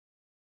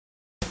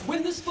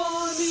the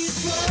spawn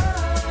meets world,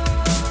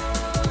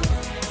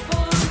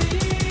 spawn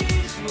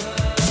meets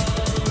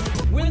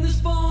world. When the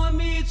spawn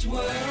meets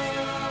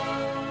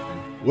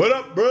world. What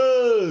up,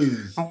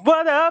 bros?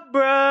 What up,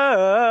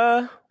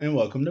 bruh? And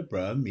welcome to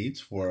Bruh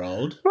Meets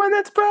World. When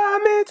it's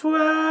Bruh Meets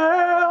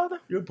World.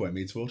 Your Boy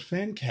Meets World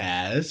fan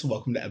cast.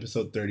 Welcome to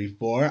episode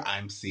 34.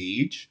 I'm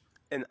Siege.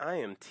 And I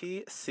am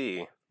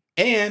TC.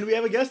 And we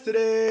have a guest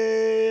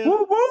today.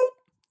 Woo woo.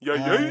 Yeah,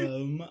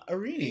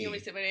 Arini. You want me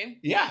to say my name?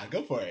 Yeah,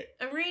 go for it.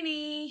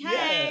 Arini,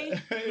 hey. Yeah.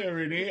 Hey,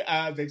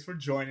 Arini. Thanks for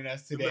joining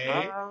us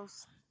today.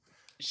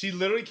 She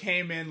literally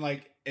came in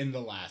like in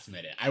the last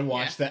minute. I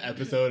watched that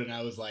episode and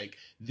I was like,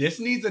 this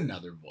needs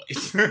another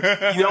voice.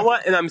 You know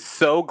what? And I'm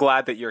so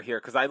glad that you're here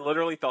because I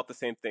literally thought the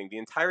same thing. The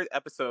entire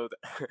episode,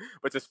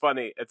 which is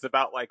funny, it's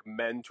about like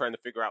men trying to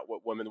figure out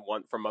what women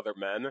want from other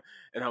men.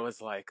 And I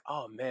was like,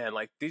 oh man,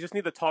 like they just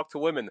need to talk to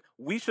women.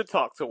 We should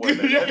talk to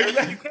women. Yeah. And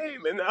then you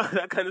came and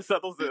that kind of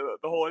settles the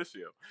whole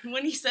issue.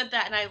 When he said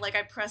that and I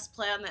pressed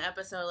play on the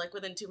episode, like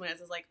within 2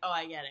 minutes, I was like, oh,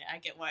 I get it. I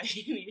get why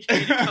you need me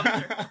to come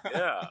through.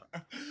 Yeah.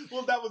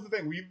 Well, that was the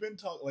thing. We've been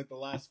talking, like the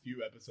last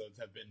few episodes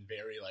have been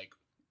very like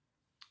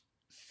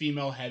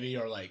female heavy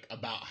or like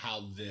about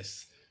how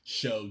this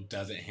show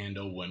doesn't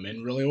handle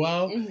women really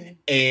well. Mm-hmm.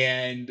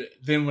 And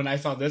then when I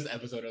saw this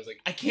episode, I was like,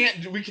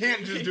 we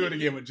can't just do it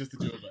again with just the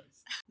two of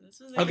us. This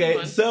was a good Okay,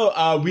 one.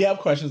 so we have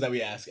questions that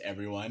we ask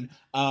everyone.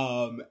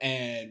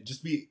 And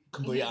just be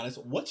completely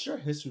honest, what's your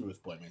history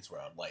with Boy Meets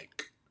World?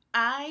 Like,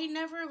 I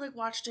never like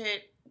watched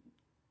it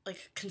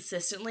like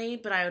consistently,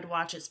 but I would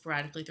watch it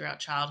sporadically throughout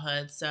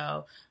childhood.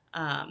 So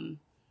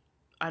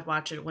I'd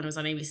watch it when it was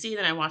on ABC,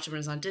 then I watched it when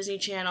it was on Disney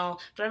Channel.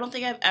 But I don't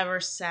think I've ever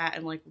sat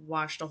and like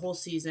watched a whole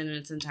season in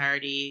its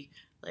entirety,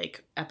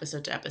 like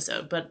episode to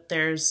episode. But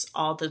there's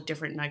all the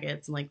different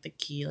nuggets and like the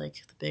key, like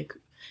the big,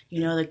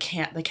 you know, the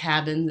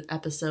cabin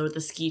episode,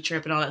 the ski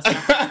trip, and all that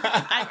stuff.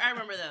 I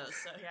remember those.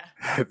 So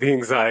yeah. The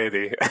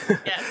anxiety.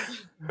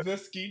 Yes. the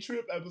ski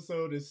trip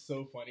episode is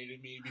so funny to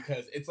me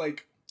because it's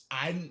like,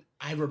 I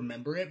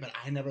remember it, but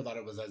I never thought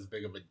it was as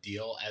big of a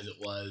deal as it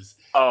was.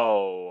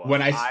 Oh,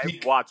 When I I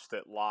watched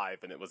it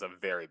live and it was a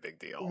very big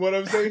deal. What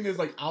I'm saying is,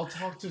 like, I'll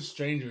talk to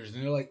strangers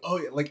and they're like, oh,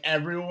 like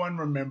everyone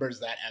remembers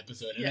that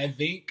episode. And Yeah. I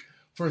think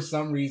for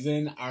some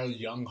reason, our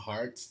young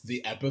hearts,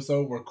 the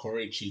episode where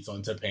Corey cheats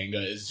on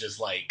Topanga is just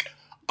like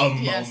a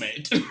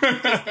moment.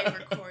 Because they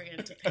were Corey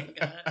and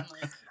Topanga. And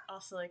like,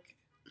 also, like,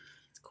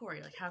 it's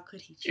Corey. Like, how could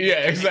he cheat?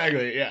 Yeah,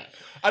 exactly. Yeah.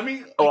 I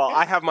mean, Well,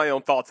 I have my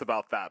own thoughts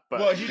about that, but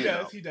well, he you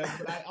know. does.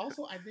 But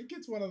I think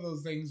it's one of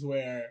those things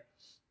where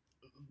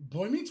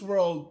Boy Meets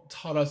World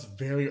taught us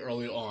very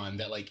early on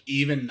that like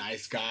even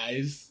nice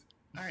guys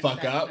Aren't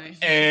fuck that up, nice.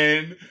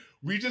 and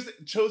we just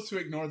chose to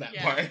ignore that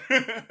Yeah. part.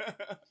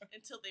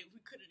 Until we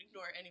couldn't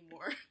ignore it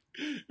anymore.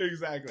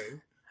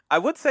 Exactly. I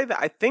would say that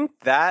I think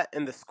that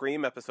and the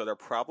Scream episode are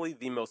probably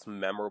the most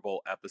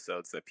memorable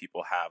episodes that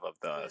people have of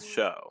the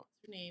show.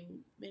 Her name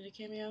made a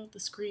cameo. The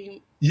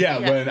Scream. Yeah,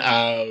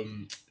 Yeah.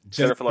 when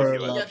Jennifer Love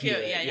Hewitt. Love Hewitt,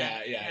 Hewitt.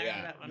 yeah. Yeah, I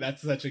remember that one.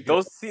 That's such a good.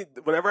 Those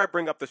whenever I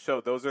bring up the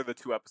show, those are the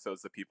two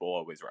episodes that people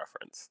always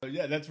reference.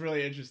 Yeah, that's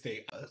really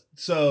interesting.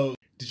 So,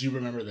 did you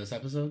remember this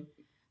episode?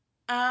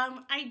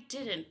 I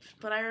didn't,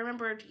 but I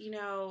remembered, you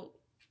know,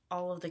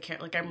 all of the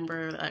like I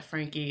remember that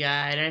Frankie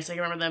guy, and I just like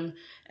remember them,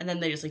 and then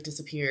they just like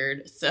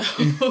disappeared. So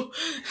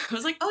I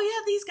was like, oh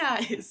yeah, these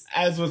guys.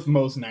 As with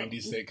most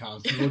 '90s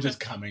sitcoms, people just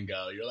come and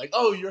go. You're like,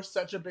 oh, you're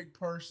such a big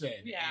person,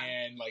 Yeah.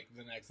 and like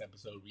the next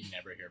episode, we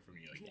never hear from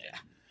you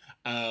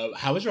again.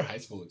 How was your high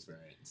school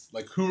experience?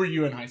 Like, who were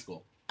you in high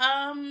school?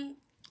 I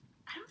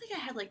don't think I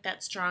had like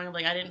that strong of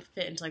like I didn't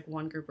fit into like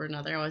one group or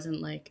another. I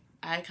wasn't like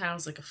I kind of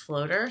was like a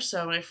floater.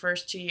 So my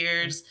first 2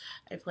 years,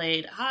 I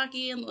played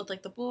hockey and with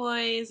like the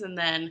boys, and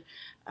then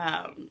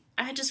I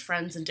had just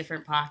friends in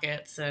different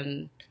pockets,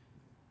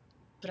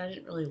 but I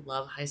didn't really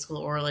love high school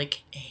or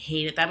like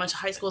hate it that much.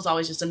 High school is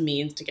always just a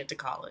means to get to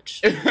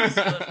college.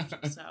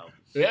 So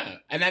Yeah,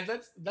 and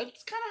that's kind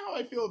of how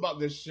I feel about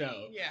this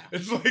show. yeah.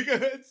 It's like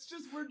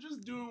we're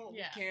just doing what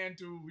Yeah. we can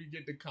till we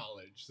get to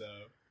college. So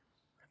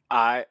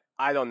I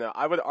don't know.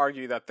 I would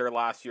argue that their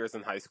last years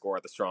in high school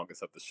are the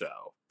strongest of the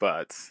show,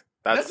 but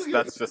that's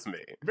just me.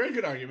 very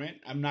good argument.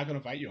 I'm not going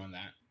to fight you on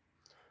that.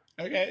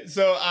 Okay,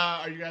 so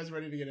are you guys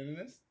ready to get into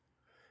this?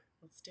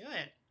 Let's do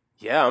it.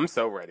 Yeah, I'm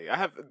so ready. I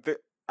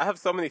have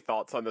so many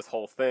thoughts on this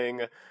whole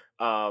thing.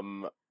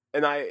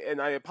 And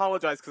I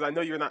apologize because I know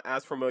you're not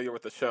as familiar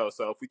with the show.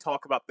 So if we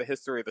talk about the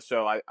history of the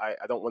show, I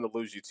don't want to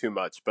lose you too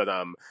much. But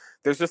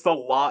there's just a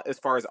lot as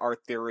far as our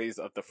theories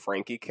of the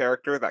Frankie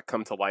character that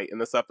come to light in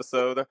this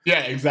episode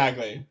Yeah,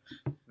 exactly.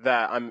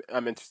 that I'm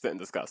interested in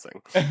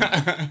discussing.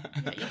 Yeah,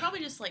 you'll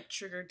probably just like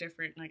trigger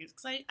different nuggets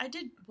because I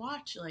did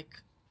watch like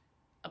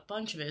a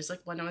bunch of it. It's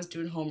like when I was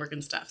doing homework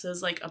and stuff. So it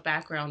was like a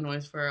background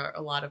noise for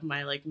a lot of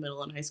my like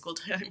middle and high school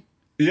time.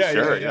 Yeah,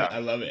 Sure, yeah, yeah. I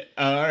love it.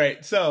 All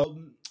right, so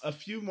a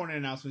few morning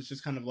announcements,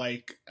 just kind of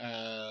like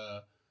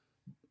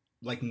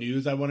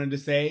news. I wanted to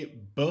say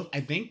I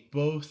think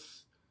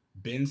both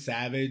Ben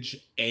Savage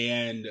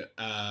and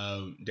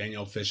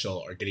Danielle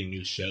Fishel are getting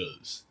new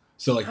shows,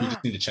 so like we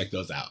just need to check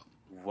those out.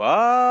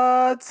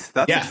 What?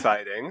 That's Yeah.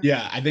 exciting.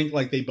 Yeah, I think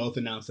like they both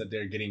announced that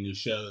they're getting new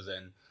shows,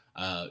 and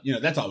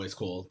that's always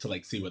cool to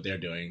like see what they're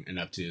doing and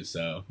up to.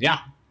 So yeah,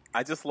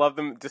 I just love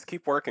them. Just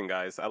keep working,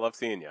 guys. I love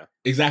seeing you.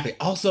 exactly.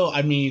 Also,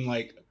 I mean,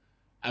 like,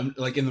 I'm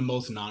like in the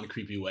most non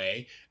creepy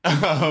way.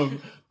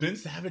 Ben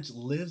Savage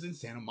lives in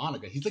Santa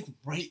Monica. He's like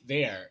right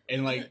there,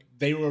 and like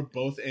they were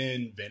both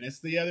in Venice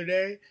the other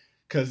day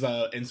because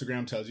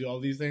Instagram tells you all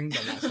these things.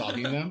 I'm not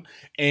stalking them,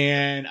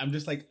 and I'm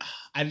just like,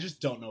 I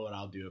just don't know what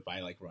I'll do if I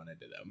like run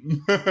into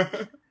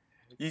them.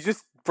 You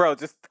just, bro,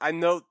 I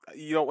know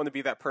you don't want to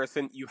be that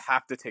person. You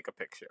have to take a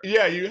picture.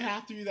 Yeah, you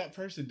have to be that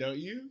person, don't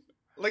you?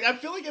 Like, I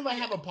feel like if I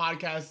have a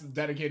podcast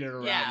dedicated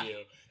around you,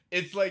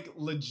 it's like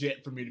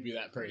legit for me to be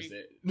that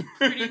person.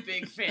 Pretty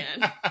big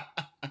fan.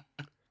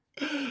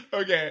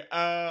 Okay,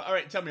 all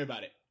right, tell me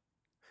about it.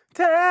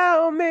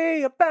 Tell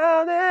me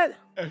about it.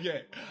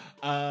 Okay,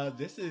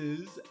 this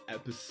is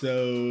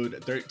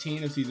episode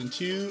 13 of season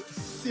 2,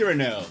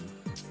 Cyrano.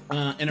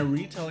 In a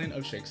retelling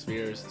of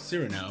Shakespeare's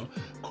Cyrano,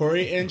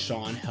 Corey and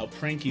Sean help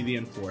Frankie the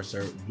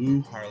Enforcer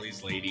woo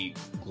Harley's lady,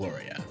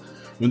 Gloria.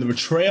 When the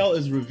betrayal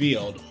is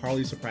revealed,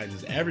 Harley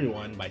surprises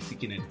everyone by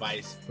seeking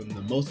advice from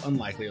the most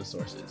unlikely of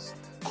sources.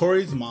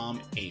 Corey's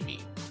mom, Amy,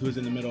 who is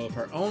in the middle of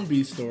her own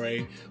B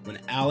story when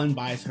Alan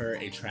buys her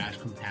a trash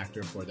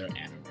compactor for their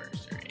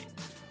anniversary.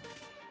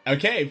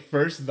 Okay,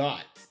 first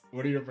thoughts.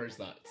 What are your first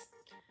thoughts?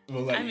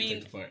 We'll let you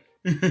take the floor.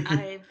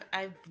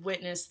 I've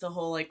witnessed the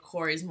whole like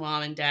Corey's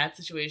mom and dad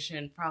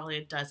situation probably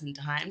a dozen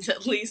times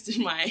at least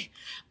in my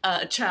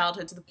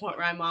childhood, to the point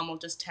where my mom will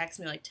just text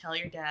me like, "Tell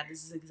your dad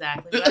this is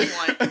exactly what I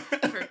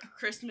want for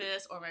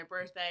Christmas or my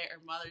birthday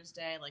or Mother's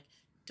Day. Like,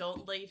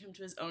 don't leave him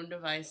to his own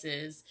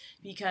devices,"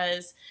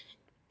 because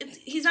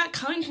he's not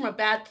coming from a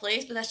bad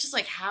place, but that's just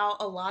like how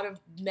a lot of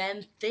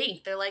men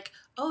think. They're like,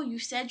 "Oh, you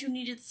said you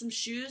needed some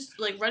shoes,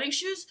 like running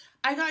shoes.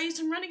 I got you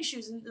some running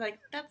shoes," and like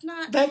that's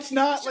not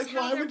like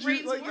why would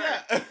you like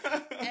work.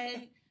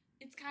 And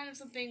it's kind of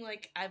something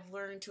like I've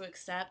learned to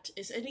accept.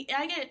 And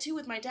I get it too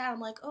with my dad.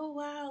 I'm like, "Oh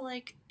wow,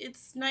 like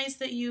it's nice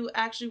that you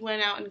actually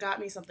went out and got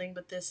me something,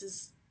 but this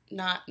is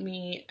not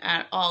me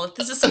at all. If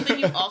this is something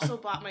you also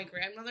bought my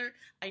grandmother,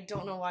 I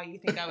don't know why you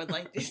think I would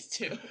like this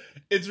too."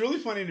 It's really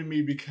funny to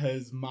me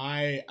because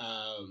my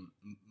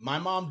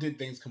mom did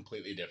things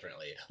completely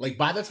differently. Like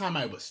by the time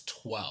I was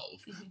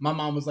 12, my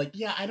mom was like,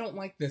 "Yeah, I don't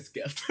like this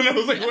gift," and I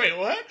was like, "Wait,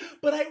 what?"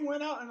 But I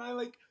went out and I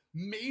like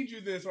made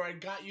you this, or I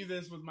got you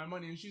this with my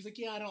money, and she's like,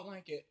 "Yeah, I don't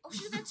like it." Oh, she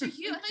did that to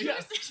you? I thought you were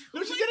saying,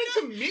 no, she did it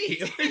to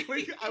me.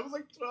 Like, I was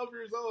like 12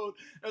 years old.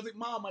 I was like,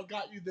 "Mom, I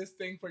got you this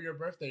thing for your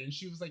birthday," and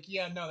she was like,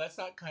 "Yeah, no, that's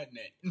not cutting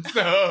it." And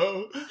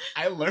so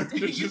I learned.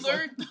 You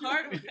learned the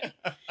hard way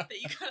that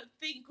you gotta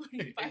think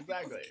when you buy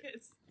exactly.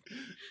 kids.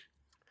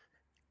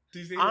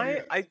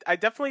 I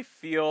definitely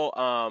feel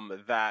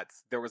that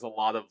there was a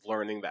lot of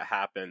learning that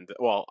happened.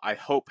 Well, I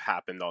hope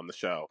happened on the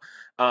show.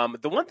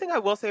 The one thing I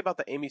will say about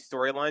the Amy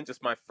storyline,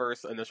 just my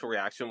first initial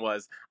reaction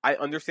was, I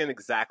understand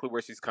exactly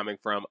where she's coming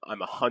from. I'm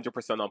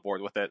 100% on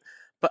board with it.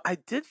 But I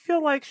did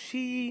feel like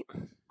she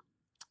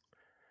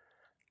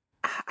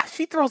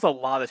throws a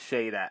lot of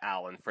shade at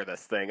Alan for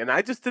this thing, and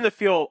I just didn't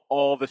feel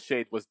all the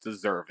shade was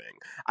deserving.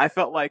 I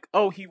felt like,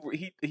 oh, he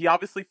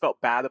obviously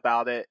felt bad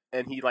about it,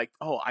 and he like,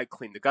 oh, I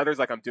cleaned the gutters,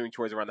 like I'm doing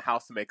chores around the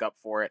house to make up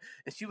for it,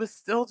 and she was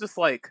still just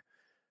like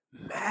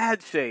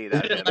mad shade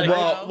at him.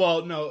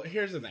 Well, no.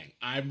 Here's the thing.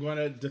 I'm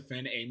gonna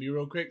defend Amy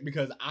real quick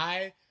because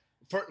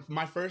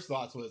my first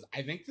thoughts was,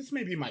 I think this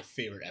may be my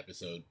favorite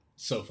episode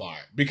so far,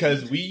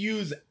 because we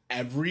use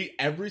every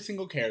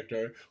single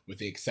character, with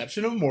the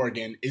exception of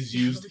Morgan, is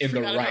used in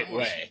the right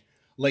way.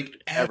 Like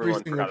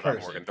everyone forgot about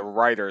Morgan. The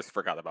writers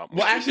forgot about Morgan.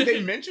 Well, actually, they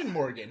mentioned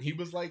Morgan. He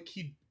was like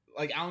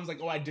Alan's like,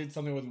 "Oh, I did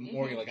something with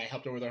Morgan. Like I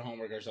helped her with her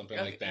homework or something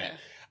like that."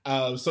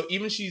 Yeah. So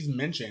even she's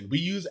mentioned. We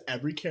use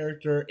every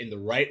character in the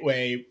right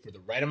way for the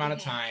right amount of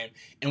time,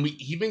 and we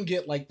even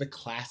get like the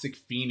classic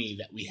Feeny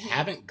that we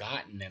haven't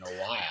gotten in a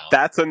while.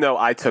 That's a note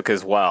I took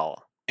as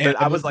well. And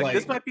I was like,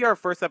 this might be our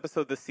first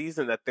episode this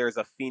season that there's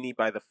a Feeny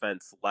by the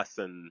fence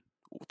lesson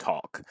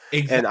talk.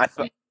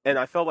 Exactly. And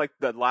I felt like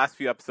the last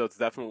few episodes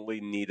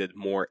definitely needed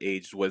more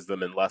aged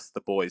wisdom and less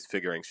the boys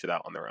figuring shit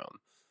out on their own.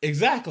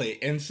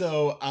 Exactly. And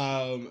so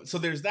so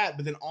there's that,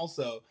 but then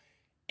also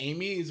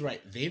Amy is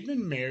right. They've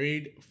been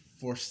married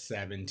for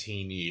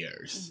 17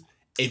 years.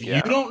 If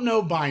you don't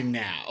know by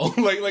now,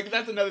 like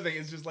that's another thing.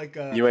 It's just like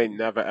you ain't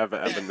never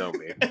ever know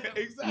me.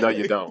 Exactly. No,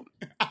 you don't.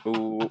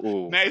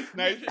 Ooh. Nice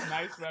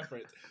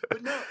reference.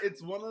 But no,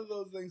 it's one of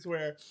those things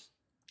where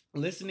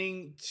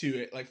listening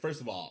to it, like first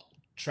of all,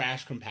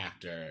 trash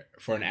compactor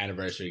for an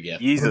anniversary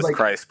gift. Jesus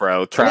Christ,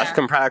 bro! Trash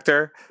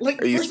compactor?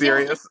 Like, are you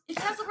serious? It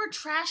has the word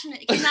trash in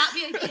it. It cannot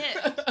be a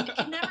gift. It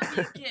can never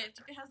be a gift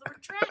if it has the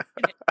word trash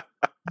in it.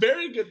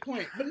 Very good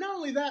point. But not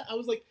only that, I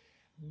was like,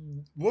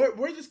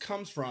 where this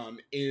comes from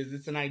is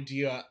it's an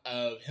idea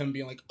of him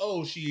being like,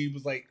 oh, she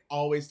was like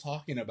always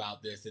talking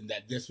about this and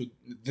that this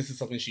is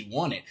something she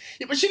wanted.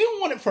 Yeah, but she didn't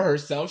want it for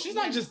herself. She's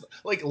not just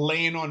like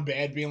laying on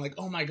bed being like,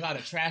 oh my god,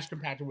 a trash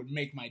compactor would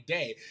make my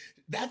day.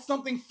 That's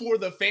something for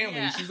the family.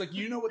 Yeah. She's like,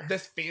 you know what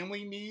this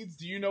family needs?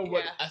 Do you know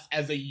what Yeah. us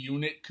as a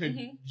unit could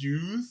Mhm.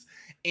 use?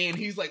 And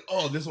he's like,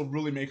 oh, this will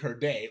really make her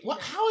day. Well,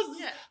 Yeah. how is this?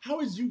 Yeah. How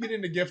is you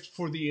getting a gift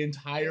for the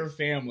entire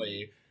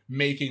family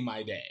making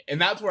my day?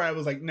 And that's where I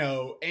was like,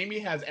 no, Amy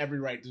has every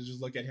right to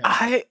just look at him.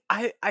 I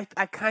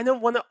kind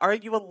of want to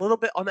argue a little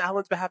bit on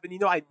Alan's behalf,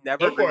 and I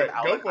never Go agree for with it, go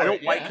Alan. for I it,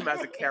 don't like yeah. him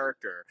as a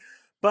character,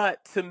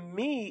 but to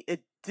me,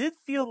 it did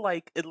feel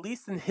like, at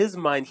least in his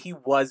mind, he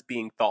was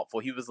being thoughtful.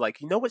 He was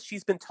like, you know what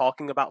she's been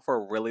talking about for a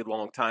really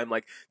long time?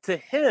 Like, to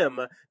him,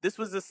 this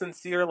was a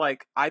sincere,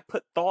 like, I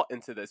put thought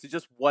into this. It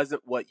just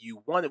wasn't what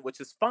you wanted, which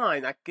is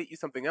fine. I can get you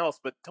something else,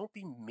 but don't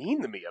be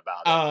mean to me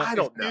about it. I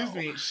don't know. Excuse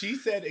me. She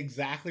said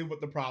exactly what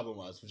the problem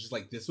was, which is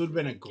like, this would have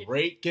been a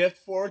great gift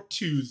for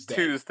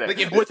Tuesday. Like,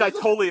 if this Which I was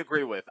a- totally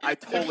agree with. I if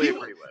totally he-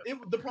 agree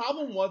with. The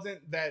problem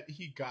wasn't that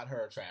he got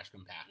her a trash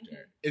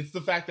compactor. It's the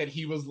fact that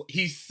he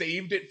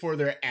saved it for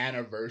their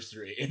anniversary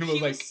and was He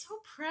like, was so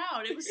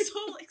proud. It was so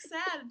like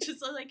sad, just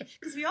like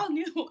because we all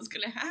knew what was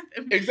gonna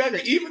happen. exactly.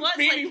 And he Even was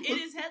Phoebe like in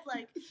was- his head,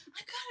 like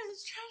I got it,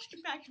 this trash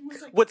compactor. And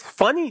was like, What's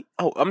funny?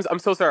 Oh, I'm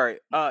so sorry.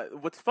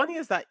 What's funny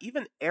is that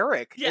even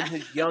Eric, Yeah. in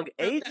his young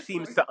age,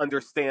 seems to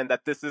understand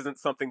that this isn't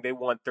something they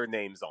want their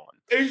names on.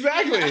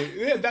 Exactly.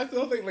 Yeah, that's the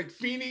whole thing. Like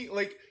Feeney,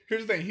 like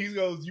here's the thing. He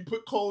goes, "You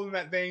put coal in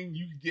that thing,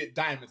 you get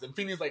diamonds." And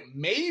Feeney's like,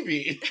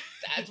 "Maybe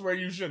that's where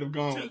you should have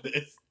gone with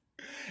this."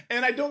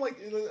 And I don't like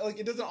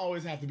it doesn't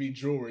always have to be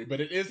jewelry, but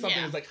it is something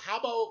Yeah. that's like, how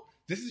about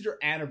this is your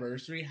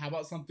anniversary? How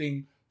about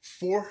something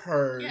for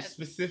her Yeah.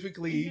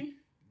 specifically,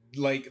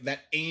 Mhm. like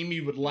that Amy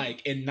would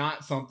like, and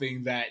not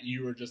something that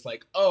you were just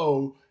like,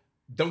 oh,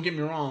 don't get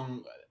me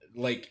wrong,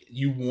 like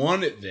you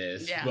wanted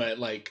this, Yeah. but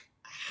like.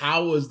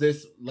 How was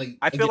this like?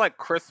 I feel like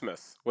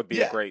Christmas would be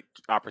Yeah. a great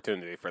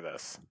opportunity for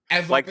this.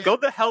 as long Like, as- go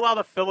the hell out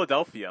of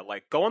Philadelphia.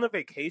 Like, go on a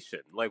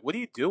vacation. Like, what are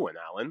you doing,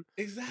 Alan?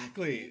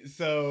 Exactly.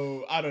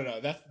 So I don't know.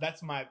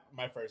 That's my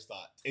first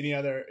thoughts. Any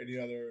other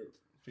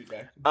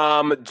feedback?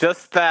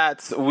 Just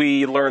that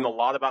we learn a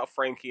lot about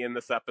Frankie in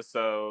this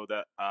episode.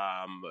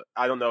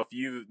 I don't know if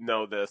you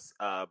know this,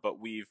 but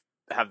we've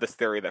have this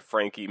theory that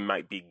Frankie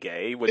might be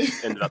gay, which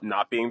ended up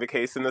not being the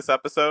case in this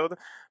episode.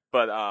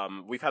 But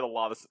we've had a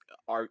lot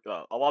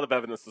of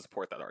evidence to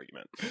support that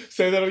argument.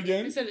 Say that I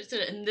again. said it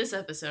in this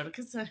episode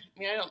because I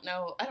mean I don't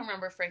know. I don't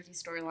remember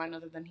Frankie's storyline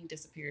other than he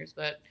disappears,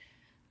 but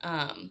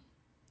I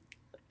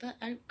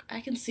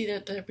can see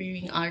that there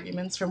being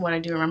arguments from what I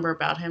do remember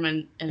about him,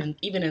 and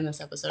even in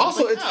this episode.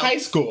 Also, like, it's high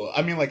school.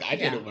 I mean, like I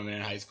dated Yeah. women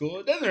in high school.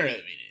 It doesn't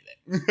really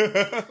mean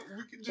anything.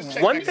 We can just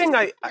check One back thing in.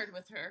 I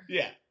with her.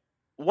 Yeah.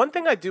 One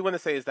thing I do want to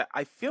say is that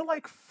I feel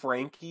like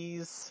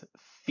Frankie's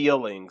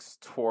feelings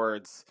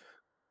towards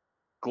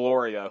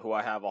Gloria, who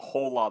I have a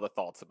whole lot of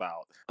thoughts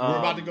about. We're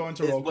about to go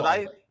into is roll what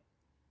call.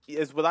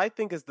 is what I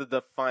think is the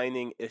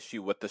defining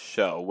issue with the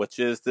show, which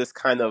is this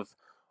kind of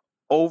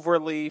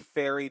overly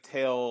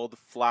fairy-taled,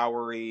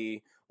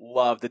 flowery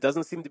love that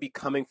doesn't seem to be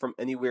coming from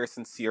anywhere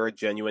sincere or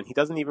genuine. He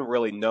doesn't even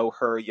really know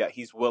her, yet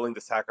he's willing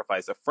to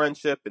sacrifice a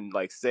friendship and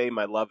like say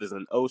my love is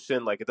an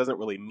ocean. Like, it doesn't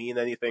really mean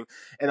anything.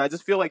 And I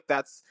just feel like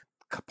that's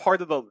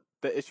part of the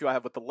issue I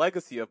have with the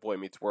legacy of Boy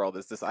Meets World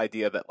is this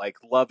idea that like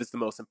love is the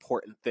most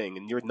important thing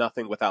and you're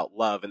nothing without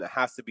love, and it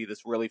has to be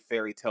this really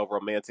fairy tale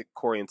romantic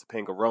Cory and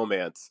Topanga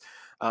romance,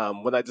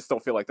 when I just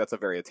don't feel like that's a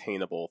very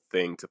attainable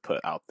thing to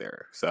put out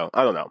there. So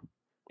I don't know.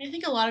 I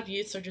think a lot of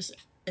youths are just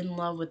in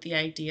love with the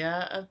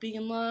idea of being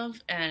in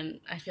love, and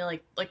I feel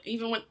like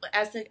even when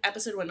as the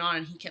episode went on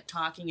and he kept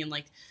talking and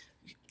like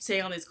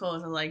saying all these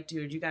quotes, I'm like,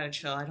 dude, you gotta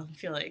chill. I don't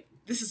feel like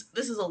this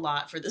is a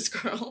lot for this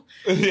girl.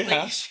 Yeah.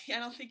 Like, I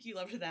don't think you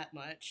loved her that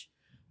much,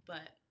 but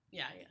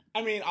yeah.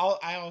 I mean,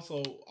 I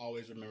also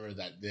always remember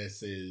that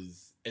this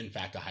is, in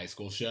fact, a high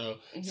school show.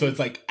 So it's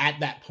like, at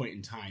that point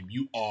in time,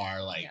 you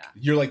are like, Yeah.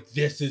 you're like,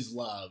 this is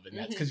love. And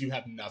that's Mhm. because you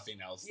have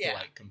nothing else to Yeah.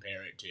 like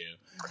compare it to.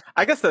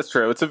 I guess that's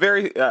true. It's a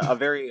very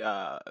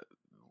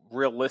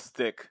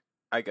realistic,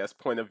 I guess,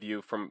 point of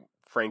view from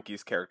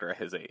Frankie's character at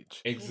his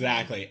age.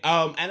 Exactly.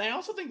 And I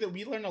also think that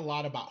we learned a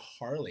lot about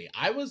Harley.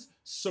 I was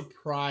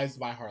surprised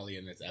by Harley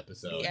in this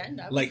episode. The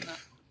end, I was like, not.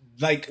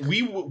 like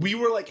we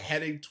were like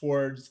heading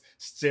towards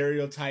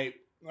stereotype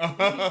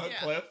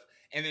cliff,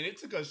 and then it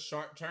took a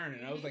sharp turn,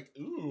 and I was like,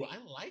 ooh, I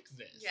like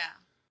this. Yeah.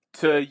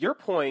 To your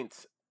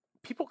point,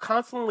 people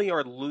constantly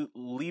are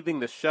leaving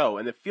the show,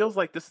 and it feels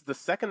like this is the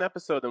second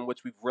episode in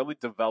which we've really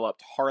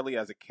developed Harley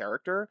as a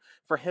character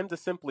for him to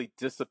simply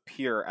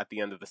disappear at the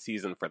end of the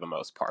season for the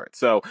most part.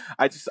 So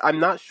I'm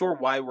not sure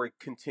why we're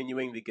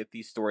continuing to get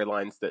these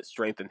storylines that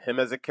strengthen him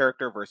as a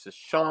character versus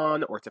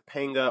Sean or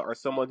Topanga or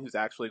someone who's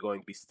actually going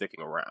to be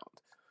sticking around.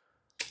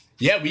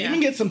 Yeah, we Yeah. even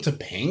get some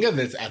Topanga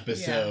this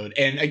episode,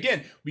 and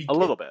again, A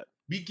little bit.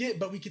 We get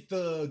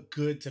the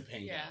good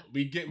Topanga. Yeah.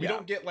 We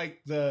don't get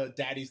like the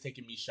daddy's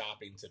taking me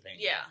shopping Topanga.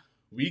 Yeah.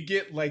 we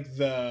get like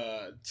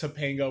the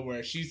Topanga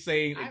where she's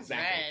saying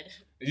exactly.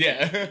 I've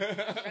Yeah.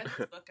 read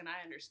this book and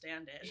I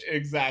understand it.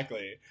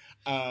 Exactly.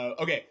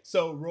 Okay,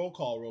 so roll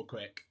call real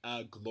quick.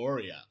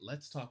 Gloria.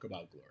 Let's talk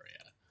about Gloria.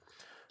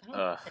 I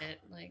don't get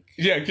it. Like,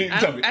 Yeah, can you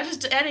tell me? I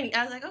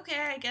was like, okay,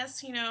 I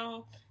guess,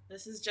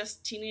 this is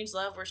just teenage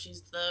love where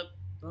she's the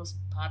most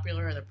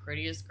popular or the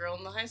prettiest girl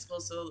in the high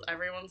school, so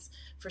everyone's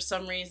for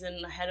some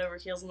reason head over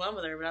heels in love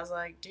with her. But I was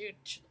like, dude,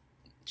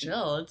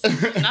 chill.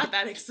 It's not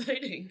that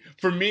exciting.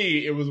 For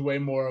me, it was way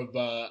more of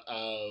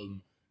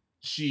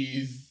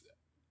she's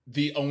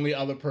the only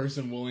other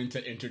person willing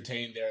to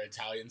entertain their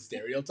Italian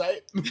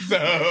stereotype.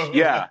 So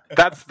Yeah,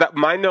 that's that.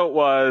 My note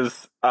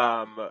was,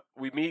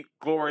 we meet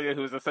Gloria,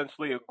 who is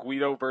essentially a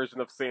Guido version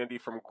of Sandy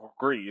from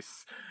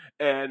Greece,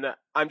 and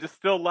I'm just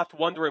still left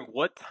wondering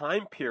what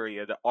time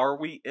period are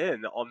we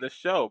in on this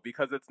show,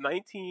 because it's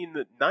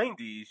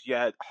 1990s,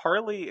 yet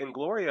Harley and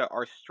Gloria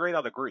are straight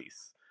out of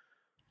Greece.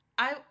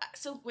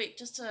 So wait,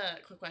 just a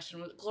quick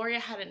question. Gloria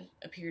hadn't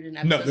appeared in No,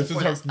 episodes this is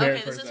before her this. very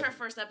Okay, this first is her episode.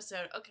 first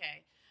episode.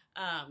 Okay.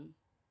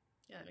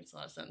 Yeah, that makes a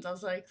lot of sense. I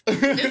was like,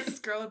 is this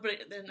girl? But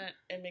then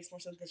it makes more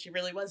sense that she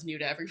really was new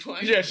to everyone.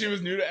 Yeah, she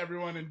was new to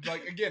everyone, and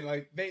like again,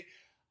 like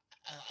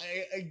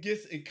I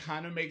guess it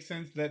kind of makes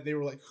sense that they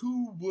were like,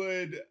 who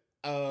would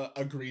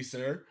a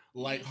greaser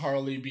like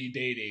Harley be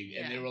dating?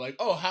 And they Yeah. were like,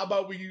 oh, how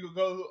about we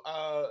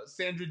go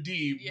Sandra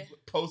Dee Yeah.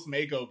 post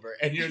makeover?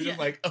 And you're just Yeah.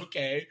 like,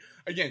 okay,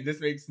 again, this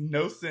makes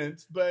no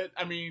sense, but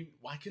I mean,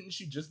 why couldn't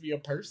she just be a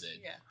person?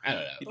 Yeah. I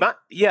don't know.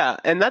 Yeah,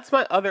 and that's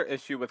my other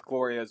issue with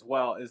Gloria as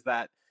well, is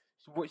that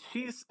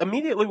she's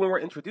immediately when we're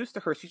introduced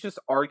to her, she's just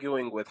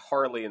arguing with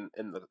Harley in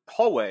the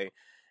hallway.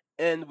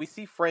 And we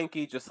see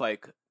Frankie just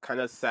like kind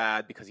of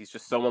sad because he's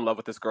just so in love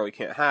with this girl he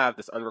can't have,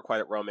 this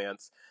unrequited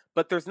romance.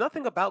 But there's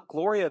nothing about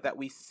Gloria that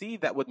we see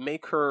that would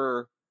make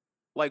her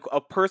like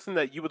a person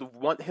that you would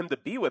want him to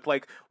be with.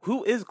 Like,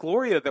 who is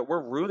Gloria that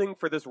we're rooting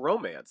for this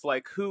romance?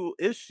 Like, who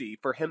is she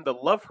for him to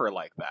love her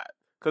like that?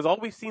 Because all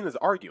we've seen is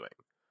arguing.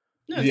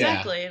 No, Yeah.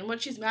 exactly. And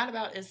what she's mad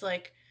about is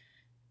like,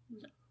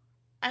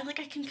 I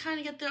can kind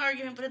of get the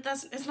argument, but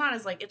it's not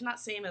as like, it's not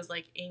same as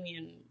like Amy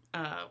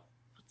and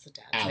what's the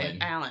dad's name?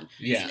 Alan.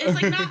 Yeah.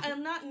 It's like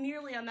not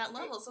nearly on that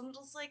level. So I'm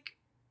just like,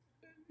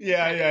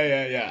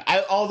 Yeah.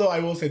 Although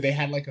I will say they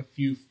had like a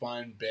few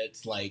fun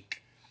bits,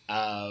 like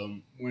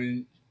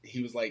when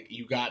he was like,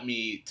 "You got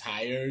me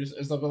tires"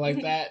 or something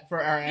like that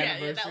for our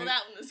anniversary. yeah,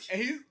 that one was.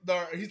 And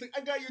he's like, "I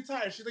got you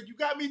tires." She's like, "You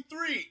got me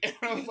 3." And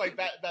I was like,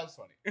 "That was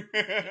funny."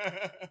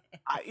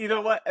 You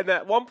know what? And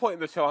at one point in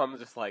the show, I'm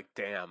just like,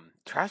 damn,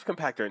 trash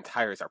compactor and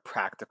tires are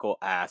practical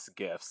ass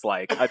gifts.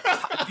 Like,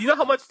 do you know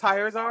how much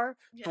tires are?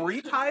 Yeah.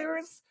 3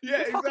 tires?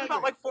 Yeah, You're talking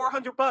about like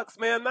 $400,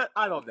 man.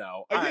 I don't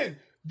know. Again,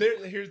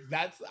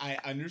 I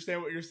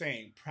understand what you're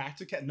saying.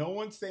 No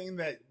one's saying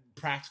that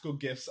practical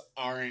gifts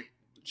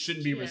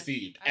shouldn't be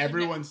received.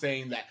 Everyone's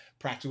saying that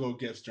practical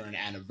gifts during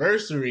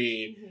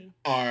anniversary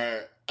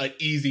are an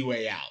easy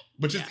way out,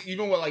 which is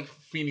even what like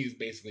Feeney's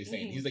basically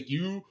saying. He's like,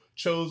 you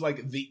chose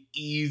like the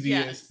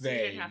easiest thing,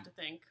 you didn't have to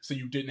think. So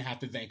you didn't have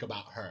to think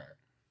about her.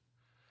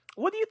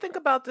 What do you think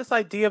about this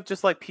idea of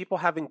just like people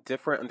having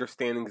different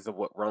understandings of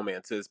what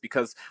romance is?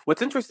 Because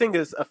what's interesting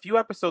is a few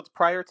episodes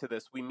prior to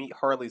this, we meet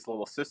Harley's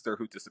little sister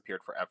who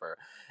disappeared forever.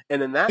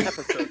 And in that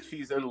episode,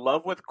 she's in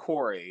love with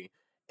Corey.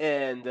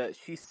 And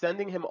she's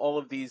sending him all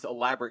of these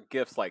elaborate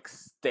gifts like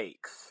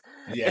steaks.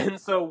 Yeah. And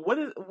so what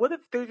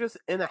if they're just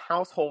in a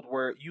household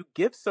where you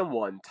give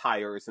someone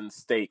tires and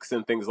steaks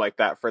and things like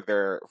that for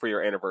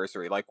your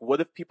anniversary? Like, what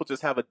if people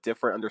just have a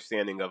different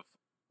understanding of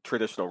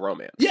traditional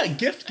romance? Yeah,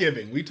 gift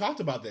giving. We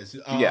talked about this.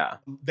 Yeah.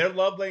 The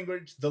love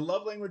language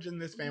in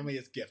this family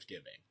is gift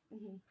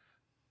giving.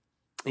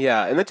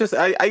 Yeah, and it just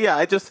I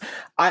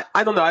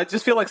don't know. I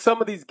just feel like some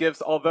of these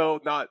gifts,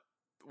 although not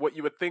what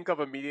you would think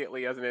of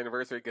immediately as an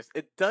anniversary gift,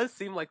 it does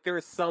seem like there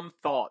is some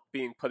thought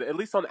being put, at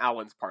least on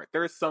Alan's part,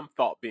 there is some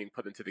thought being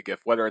put into the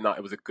gift, whether or not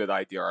it was a good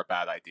idea or a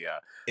bad idea.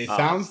 It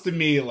sounds to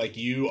me like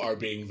you are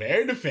being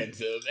very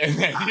defensive. And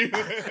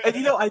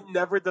I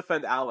never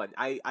defend Alan.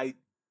 I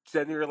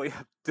genuinely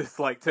have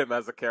disliked him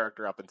as a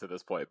character up until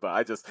this point, but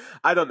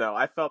I don't know.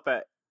 I felt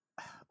that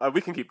we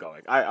can keep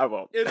going. I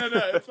won't. No,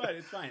 it's fine.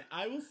 It's fine.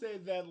 I will say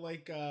that,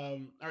 like, all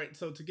right.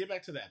 So to get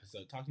back to the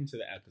episode,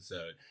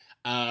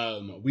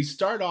 we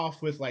start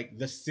off with like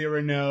the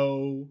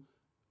Cyrano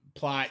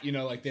plot. You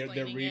know, like they're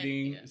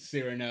reading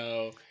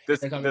Cyrano.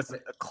 This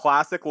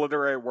classic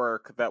literary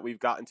work that we've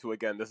gotten to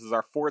again. This is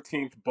our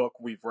 14th book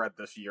we've read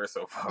this year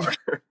so far.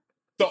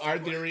 So our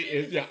theory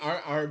is,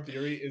 our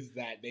theory is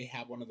that they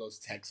have one of those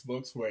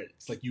textbooks where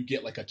it's like you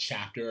get like a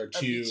chapter or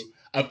two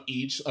of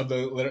each of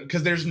the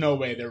because there's no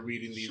way they're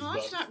reading these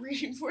books. Sean's not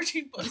reading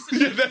 14 books.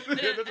 That's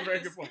a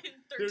very good point.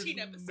 13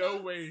 there's episodes.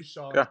 no way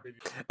Sean's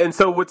reading. And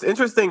so what's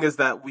interesting is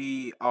that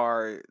we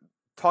are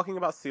talking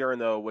about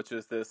Cyrano, which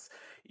is this,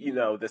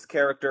 this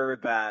character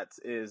that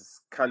is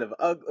kind of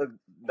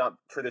not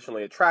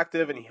traditionally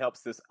attractive, and he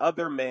helps this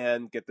other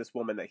man get this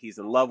woman that he's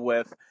in love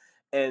with.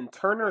 And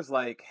Turner's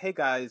like, hey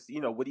guys,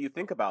 what do you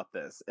think about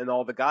this? And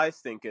all the guys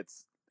think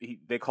it's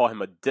they call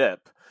him a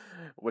dip,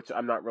 which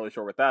I'm not really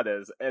sure what that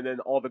is. And then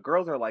all the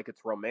girls are like,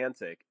 it's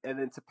romantic. And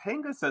then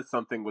Topanga says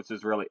something which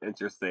is really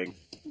interesting.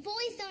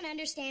 Boys don't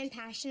understand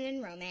passion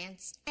and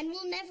romance, and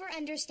will never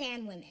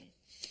understand women.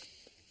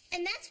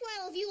 And that's why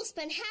all of you will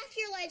spend half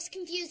your lives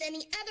confused and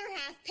the other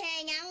half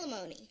paying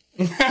alimony.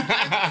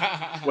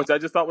 Which I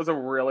just thought was a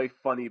really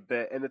funny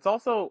bit. And it's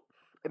also,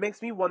 it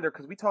makes me wonder,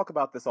 because we talk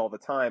about this all the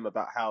time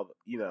about how,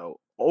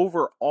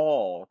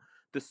 overall,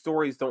 the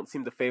stories don't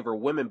seem to favor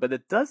women, but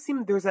it does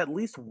seem there's at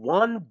least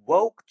one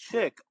woke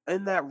chick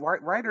in that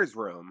writer's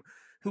room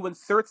who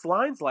inserts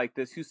lines like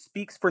this, who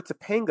speaks for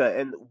Topanga.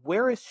 And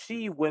where is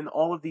she when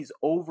all of these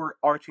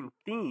overarching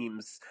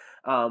themes,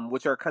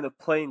 which are kind of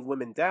playing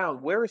women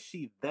down, where is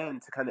she then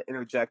to kind of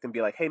interject and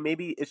be like, hey,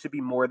 maybe it should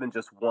be more than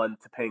just one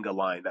Topanga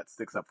line that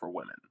sticks up for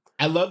women?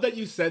 I love that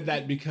you said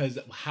that, because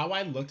how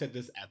I looked at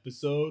this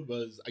episode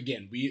was,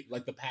 again, we,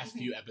 like, the past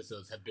few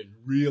episodes have been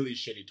really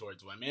shitty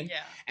towards women.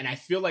 Yeah. And I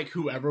feel like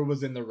whoever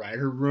was in the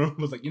writer room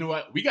was like, you know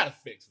what, we gotta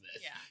fix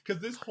this. Yeah.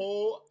 Because this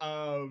whole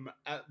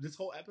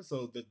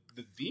episode, the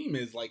theme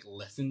is like,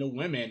 listen to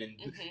women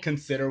and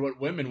consider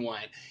what women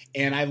want.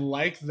 And I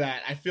like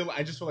that. I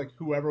just feel like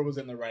whoever was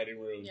in the writing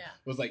room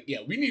was like, yeah,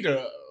 we need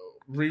to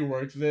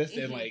rework this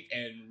and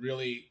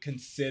really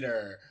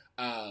consider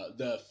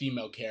the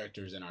female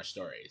characters in our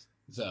stories.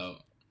 So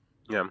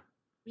yeah,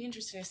 be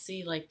interesting to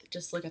see, like,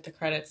 just look at the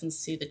credits and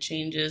see the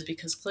changes,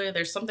 because clearly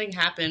there's something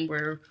happened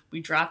where we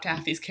dropped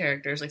half these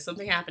characters. Like,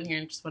 something happened here,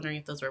 and just wondering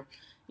if those were,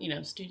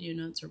 studio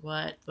notes or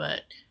what.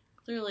 But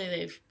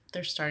clearly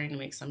they're starting to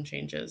make some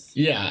changes.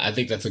 Yeah, I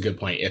think that's a good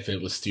point, if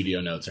it was studio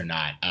notes or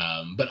not.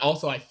 But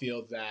also I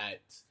feel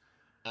that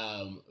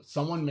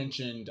someone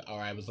mentioned,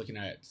 or I was looking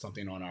at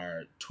something on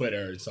our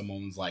Twitter, and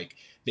someone was like,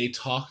 they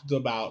talked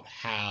about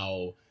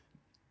how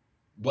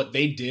what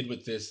they did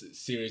with this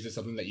series is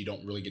something that you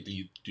don't really get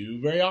to do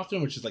very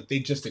often, which is like, they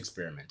just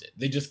experimented.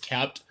 They just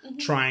kept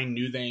trying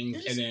new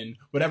things, and then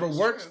whatever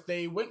works,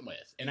 they went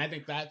with. And I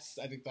think that's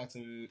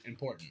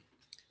important.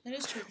 That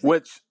is true.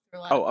 Which,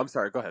 I'm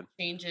sorry, go ahead.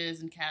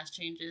 Changes and cast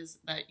changes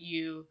that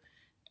you,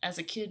 as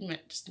a kid,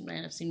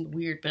 might have seemed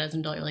weird, but as an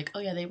adult, you're like, oh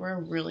yeah, they were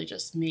really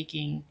just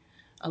making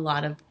a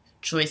lot of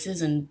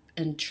choices and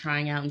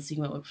trying out and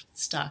seeing what would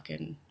stuck.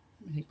 And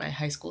I think by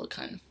high school,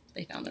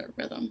 they found their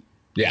rhythm.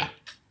 Yeah.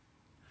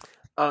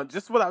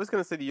 Just what I was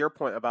going to say to your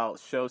point about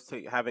shows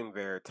having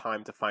their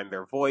time to find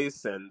their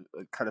voice and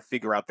kind of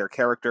figure out their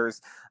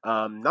characters.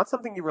 Not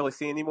something you really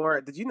see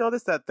anymore. Did you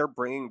notice that they're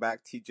bringing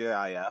back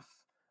TGIF?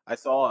 I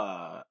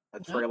saw a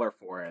trailer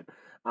for it.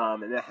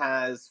 And it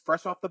has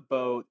Fresh Off the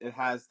Boat. It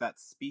has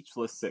that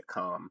Speechless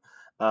sitcom.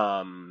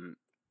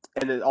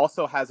 And it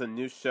also has a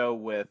new show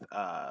with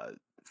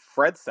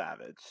Fred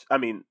Savage.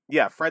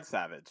 Fred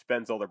Savage,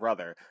 Ben's older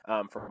brother,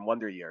 from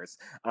Wonder Years.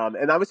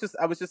 And I was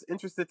just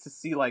interested to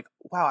see, like,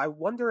 wow, I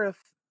wonder if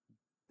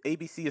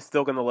ABC is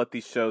still going to let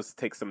these shows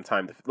take some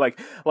time to like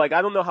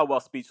I don't know how well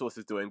Speechless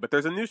is doing, but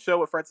there's a new show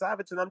with Fred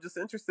Savage, and I'm just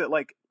interested,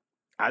 like,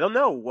 I don't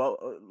know.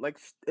 Well, like,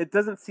 it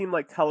doesn't seem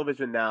like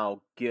television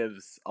now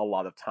gives a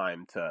lot of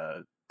time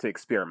to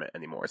experiment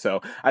anymore.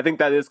 So I think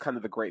that is kind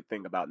of the great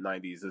thing about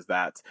 90s, is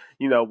that,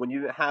 when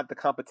you didn't have the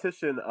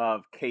competition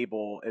of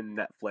cable and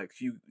Netflix,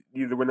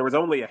 when there was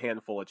only a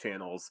handful of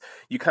channels,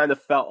 you kind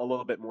of felt a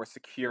little bit more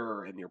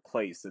secure in your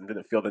place and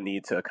didn't feel the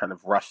need to kind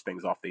of rush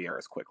things off the air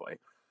as quickly.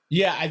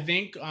 Yeah, I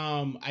think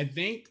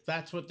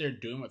that's what they're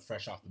doing with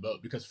Fresh Off the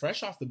Boat, because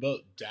Fresh Off the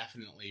Boat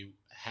definitely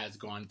has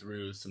gone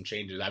through some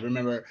changes. I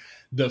remember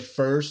the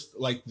first,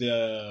 like,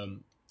 the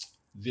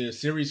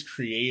series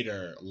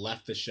creator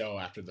left the show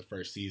after the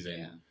first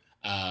season.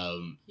 Yeah.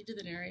 He did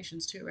the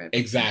narrations too, right?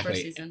 Exactly. The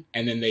first season.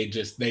 And then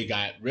they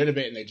got rid of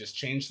it, and they just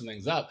changed some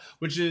things up,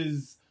 which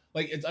is,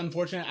 like, it's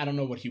unfortunate. I don't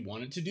know what he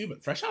wanted to do,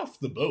 but Fresh Off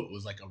the Boat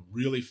was like a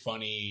really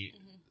funny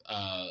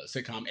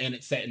sitcom, and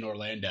it's set in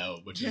Orlando,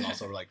 which is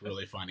also like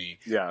really funny.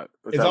 Yeah,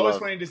 it's always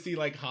funny to see,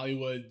 like,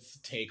 Hollywood's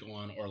take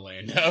on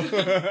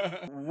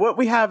Orlando. What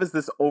we have is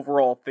this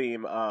overall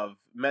theme of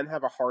men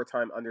have a hard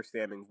time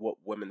understanding what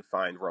women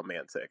find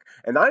romantic,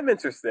 and I'm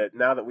interested,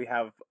 now that we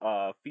have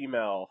a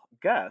female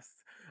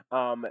guest,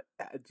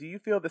 do you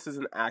feel this is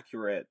an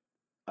accurate,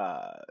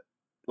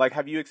 like,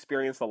 have you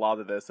experienced a lot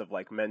of this, of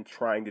like men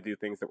trying to do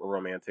things that were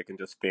romantic and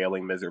just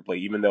failing miserably,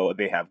 even though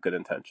they have good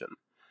intention?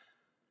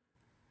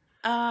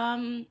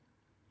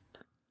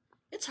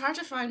 It's hard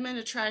to find men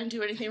to try and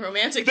do anything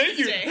romantic Thank these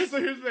you. days. So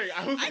here's the thing.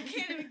 I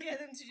can't even get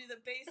them to do the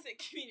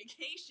basic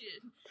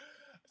communication.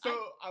 So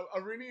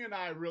Arini and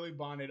I really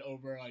bonded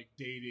over, like,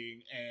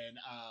 dating and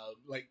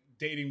like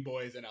dating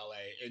boys in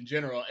LA in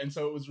general, and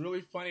so it was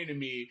really funny to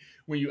me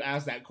when you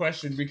asked that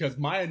question, because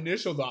my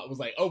initial thought was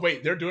like, oh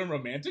wait, they're doing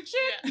romantic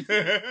shit.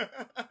 Yeah.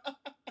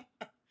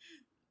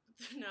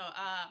 No,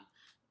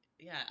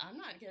 yeah, I'm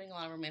not getting a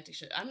lot of romantic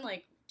shit. I'm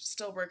like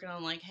still working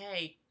on, like,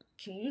 hey,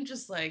 can you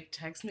just, like,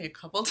 text me a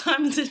couple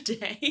times a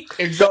day?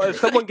 Exactly. So if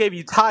someone gave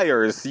you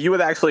tires, you would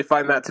actually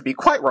find that to be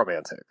quite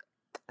romantic.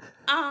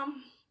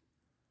 Tires,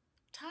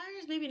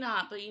 maybe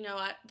not, but,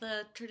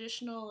 the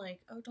traditional, like,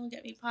 oh, don't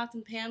get me pots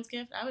and pans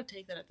gift, I would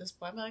take that at this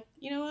point. I'm like,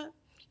 you know what?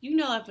 You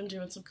know I've been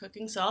doing some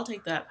cooking, so I'll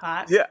take that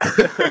pot. Yeah.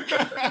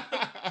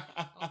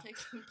 I'll take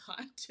some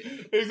pot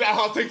too. Exactly.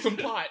 I'll take some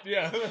pot.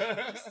 Yeah.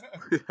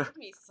 Give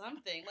me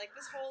something. Like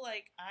this whole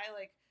like I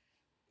like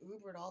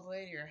Ubered all the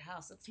way to your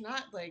house. It's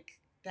not like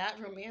that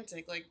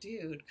romantic. Like,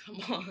 dude, come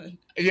on.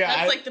 Yeah.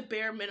 That's like the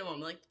bare minimum.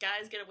 Like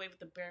guys get away with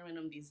the bare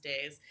minimum these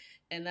days,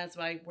 and that's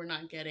why we're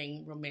not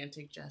getting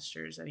romantic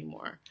gestures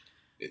anymore.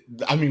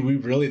 I mean, we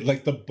really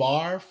like the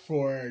bar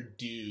for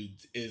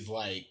dudes is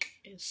like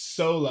It's-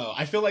 so low.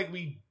 I feel like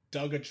we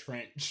dug a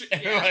trench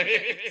and Yeah, like,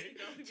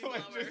 it's to,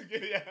 like, lower. just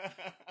get- yeah.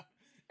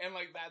 And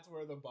like that's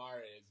where the bar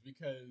is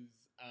because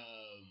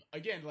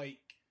again, like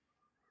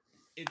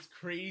it's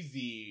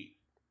crazy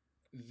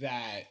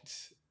that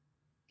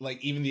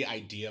like even the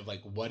idea of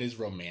like what is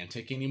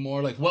romantic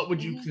anymore? Like what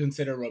would you Mhm.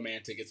 consider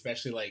romantic,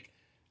 especially like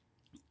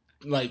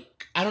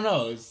I don't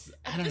know.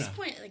 I At don't this know.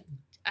 point, like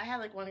I had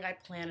like one guy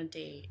plan a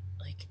date,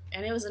 like,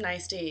 and it was a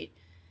nice date,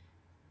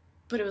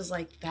 but it was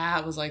like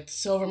that was like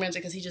so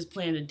romantic because he just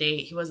planned a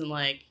date. He wasn't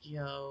like,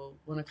 yo,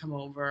 want to come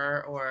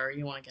over or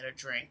you want to get a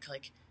drink.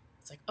 Like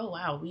it's like, oh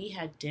wow, we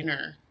had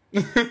dinner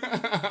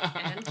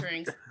and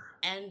drinks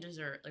and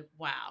dessert. Like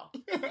wow,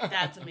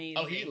 that's amazing.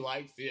 Oh, he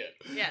likes it.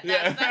 Yeah,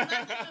 that's like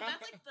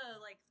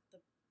the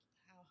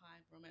how high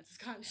romance has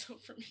gotten so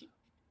for me.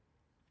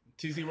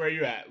 TC, where are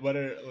you at? What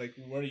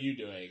are you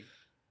doing?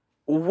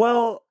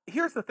 Well,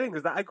 here's the thing: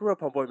 is that I grew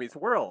up on Boy Meets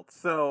World,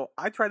 so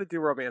I try to do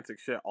romantic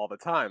shit all the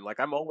time. Like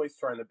I'm always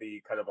trying to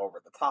be kind of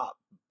over the top,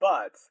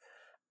 but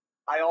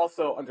I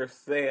also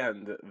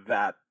understand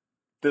that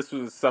this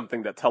was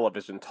something that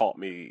television taught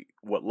me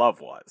what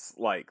love was.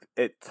 Like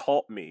it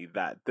taught me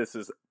that this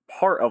is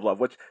part of love.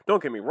 Which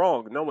don't get me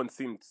wrong, no one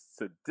seems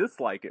to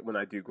dislike it when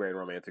I do grand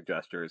romantic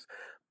gestures,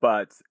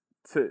 but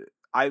to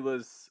I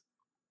was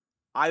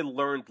I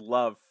learned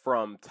love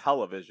from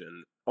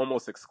television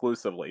almost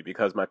exclusively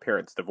because my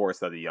parents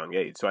divorced at a young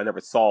age. So I never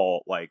saw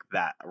like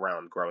that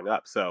around growing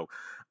up. So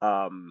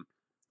um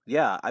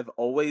yeah, I've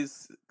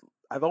always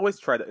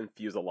tried to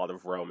infuse a lot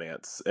of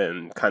romance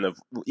and kind of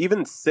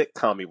even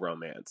sitcom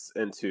romance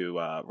into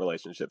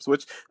relationships,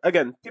 which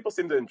again, people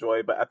seem to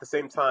enjoy, but at the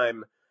same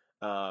time,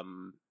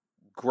 um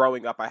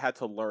growing up I had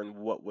to learn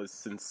what was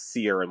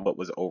sincere and what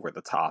was over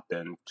the top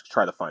and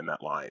try to find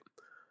that line.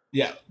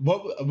 Yeah.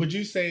 What would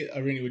you say,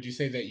 Arini? Would you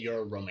say that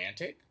you're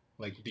romantic?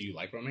 Like, do you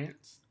like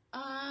romance?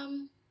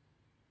 I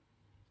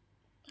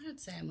would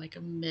say I'm like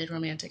a mid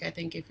romantic. I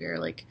think if you're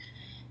like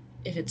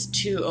if it's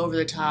too over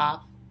the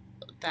top,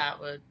 that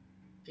would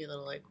be a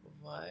little like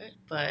what?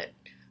 But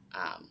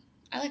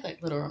I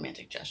like little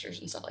romantic gestures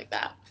and stuff like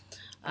that.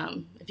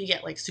 If you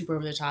get like super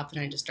over the top,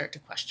 then I just start to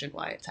question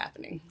why it's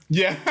happening.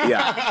 Yeah.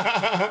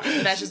 But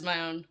that's just my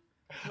own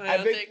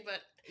thing.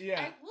 But yeah.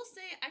 I will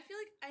say, I feel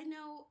like I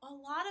know a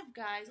lot of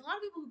guys, a lot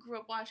of people who grew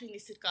up watching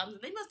these sitcoms,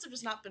 and they must have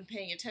just not been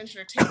paying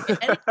attention or taking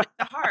anything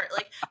to heart.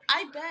 Like,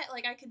 I bet,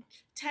 like, I could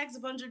text a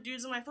bunch of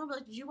dudes on my phone, be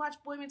like, did you watch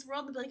Boy Meets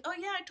World? And they'd be like, oh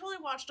yeah, I totally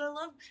watched it. I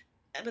love.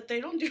 But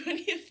they don't do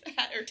any of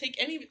that or take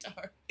any of it to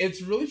heart.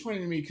 It's really funny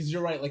to me because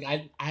you're right. Like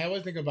I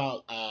always think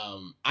about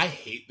I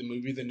hate the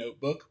movie The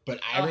Notebook,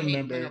 but I hate The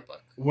remember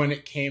Notebook. when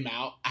it came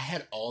out, I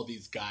had all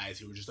these guys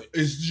who were just like,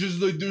 it's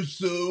just like they're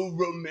so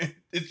romantic.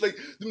 It's like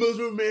the most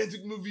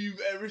romantic movie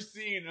you've ever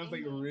seen. And I was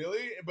like, Mhm.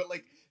 really? But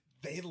like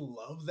they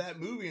love that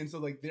movie, and so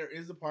like there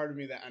is a part of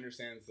me that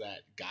understands that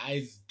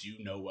guys do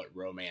know what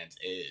romance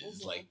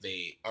is. Mhm. Like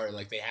they are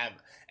like they have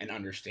an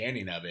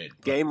understanding of it.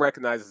 But Game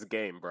recognizes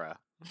game, bruh.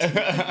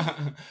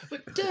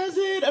 but does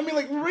it? I mean,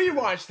 like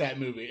rewatch that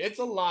movie. It's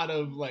a lot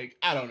of like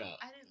I don't know.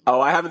 I didn't. Oh,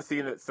 I haven't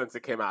seen it since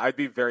it came out. I'd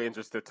be very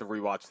interested to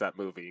rewatch that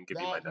movie and give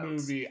you That my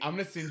notes. movie, I'm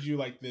gonna send you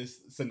like this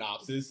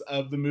synopsis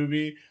of the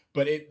movie,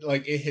 but it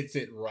hits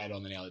it right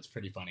on the nail. It's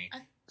pretty funny.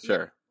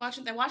 Sure.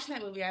 Watching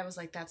that movie, I was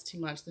like, that's too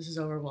much. This is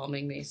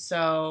overwhelming me.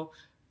 So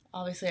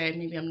obviously,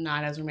 maybe I'm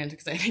not as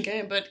romantic as I think I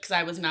am, but because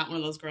I was not one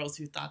of those girls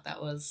who thought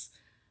that was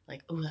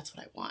like, oh, that's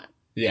what I want.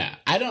 Yeah,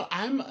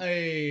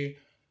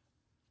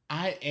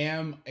 I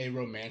am a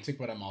romantic,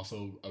 but I'm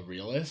also a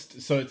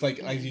realist. So it's like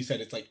you said,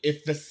 it's like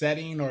if the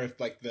setting or if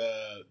like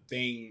the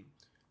thing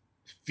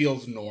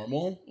feels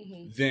normal,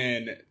 Mhm.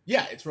 then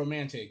yeah, it's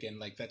romantic and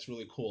like that's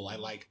really cool.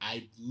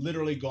 I've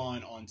literally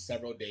gone on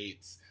several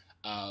dates,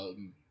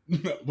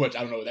 which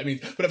I don't know what that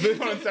means, but I've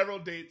been on several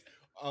dates,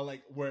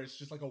 like where it's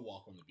just like a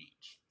walk on the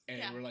beach and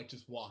Yeah. we're like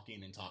just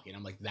walking and talking.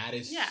 I'm like, that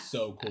is Yeah.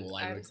 so cool.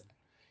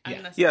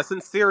 Yeah,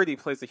 sincerity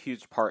plays a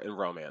huge part in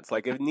romance.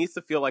 Like, it needs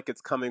to feel like it's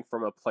coming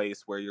from a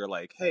place where you're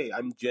like, hey,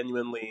 I'm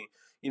genuinely,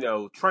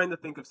 trying to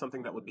think of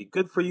something that would be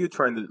good for you,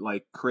 trying to,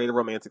 like, create a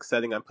romantic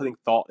setting. I'm putting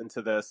thought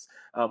into this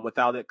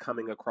without it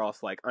coming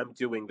across like, I'm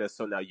doing this,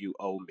 so now you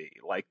owe me.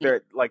 Like,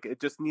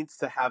 it just needs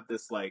to have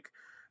this, like,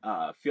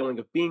 feeling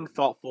of being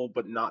thoughtful,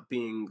 but not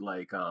being,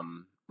 like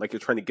you're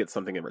trying to get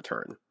something in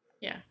return.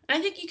 Yeah. And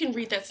I think you can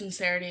read that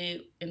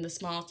sincerity in the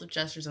smallest of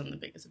gestures and the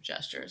biggest of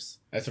gestures.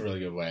 That's a really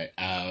good way.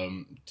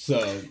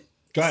 So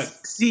go ahead.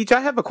 Siege,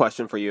 I have a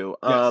question for you.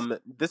 Yes.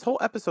 This whole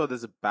episode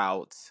is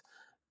about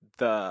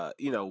the,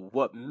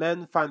 what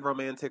men find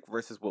romantic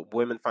versus what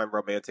women find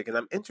romantic. And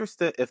I'm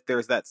interested if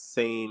there's that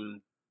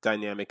same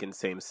dynamic in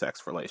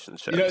same-sex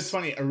relationships. You know, it's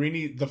funny.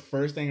 Arini, the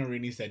first thing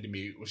Arini said to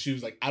me was, she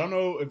was like, I don't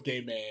know if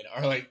gay men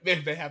are like,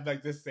 if they have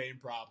like this same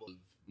problem.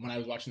 When I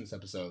was watching this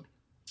episode,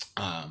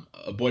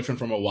 a boyfriend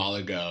from a while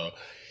ago,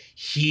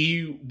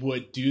 he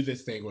would do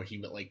this thing where he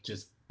would like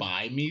just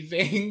buy me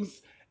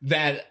things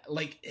that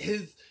like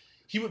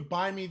he would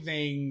buy me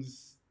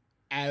things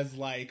as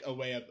like a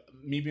way of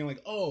me being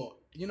like, oh,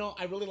 you know,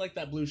 I really like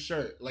that blue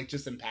shirt, like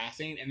just in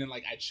passing. And then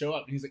like I'd show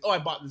up and he's like, oh, I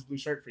bought this blue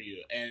shirt for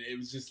you. And it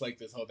was just like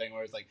this whole thing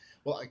where it's like,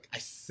 well, like I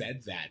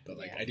said that, but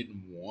like I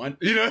didn't want,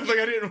 you know, it's like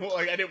I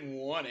didn't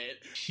want it.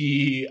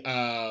 He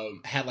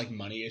had like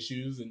money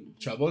issues and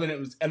trouble,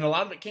 and a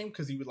lot of it came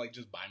because he would like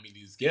just buy me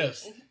these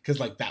gifts because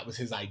like that was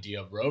his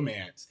idea of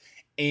romance.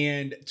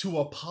 And to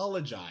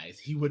apologize,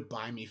 he would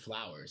buy me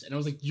flowers. And I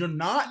was like, you're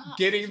not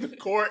getting the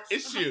core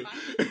issue.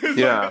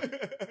 Yeah.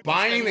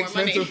 Buying Spend more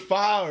expensive money.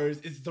 flowers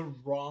is the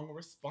wrong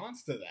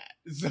response to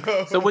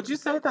that. So would you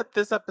say that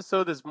this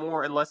episode is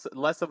more and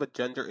less of a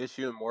gender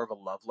issue and more of a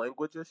love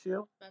language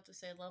issue? About to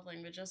say love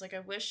language. I was like,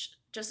 I wish,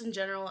 just in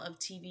general of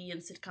TV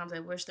and sitcoms, I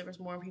wish there was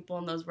more people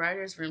in those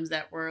writers' rooms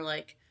that were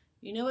like,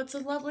 you know, it's a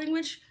love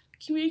language,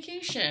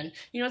 communication.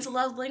 You know, it's a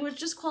love language,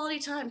 just quality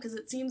time. Because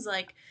it seems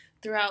like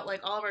throughout like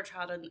all of our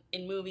childhood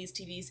in movies,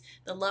 TVs,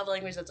 the love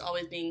language that's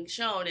always being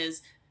shown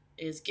is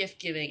gift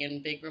giving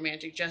and big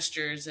romantic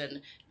gestures,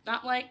 and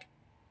not like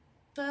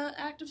the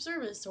act of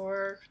service,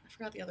 or I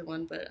forgot the other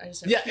one, but I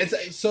just Yeah,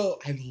 so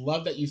I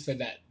love that you said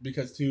that,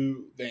 because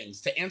two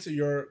things. To answer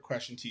your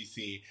question,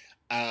 TC,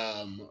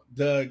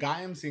 the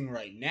guy I'm seeing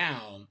right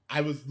now, I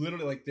was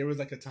literally like, there was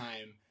like a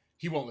time,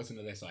 he won't listen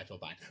to this, so I feel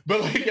fine.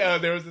 But like,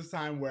 there was this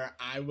time where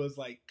I was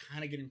like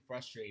kind of getting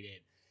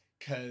frustrated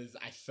because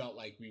I felt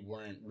like we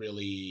weren't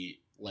really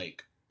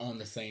like on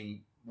the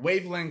same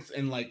wavelengths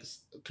in like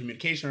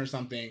communication or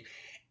something.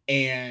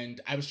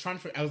 And I was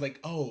I was like,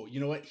 oh,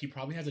 you know what? He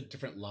probably has a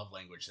different love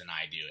language than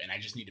I do. And I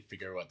just need to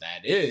figure out what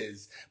that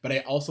is. But I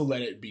also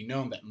let it be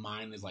known that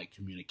mine is like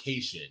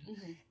communication.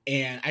 Mm-hmm.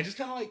 And I just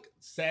kind of like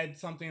said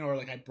something, or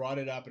like I brought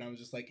it up and I was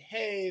just like,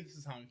 hey, this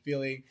is how I'm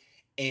feeling.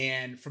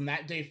 And from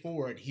that day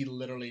forward, he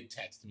literally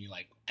texted me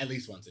like at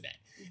least once a day.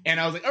 Mm-hmm. And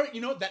I was like, all right,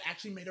 you know what? That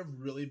actually made a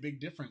really big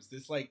difference.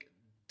 This like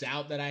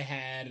doubt that I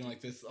had and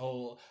like this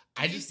whole...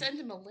 Did you send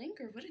him a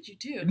link, or what did you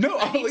do? No,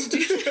 I need to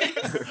do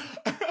this.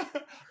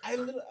 I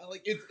literally,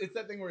 like, it's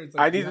that thing where it's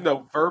like... I need to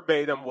know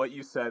verbatim what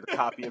you said,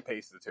 copy and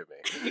paste it to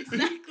me.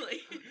 Exactly.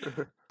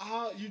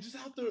 You just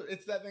have to...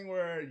 It's that thing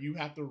where you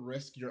have to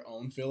risk your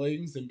own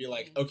feelings and be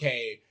like,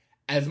 okay,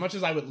 as much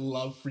as I would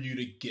love for you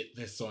to get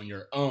this on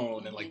your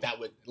own, and like that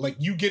would... Like,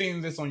 you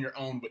getting this on your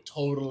own would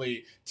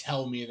totally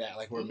tell me that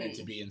like we're meant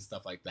to be and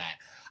stuff like that.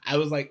 I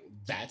was like,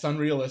 that's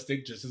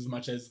unrealistic just as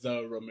much as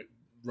the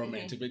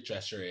romantic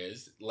gesture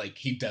is. Like,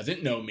 he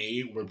doesn't know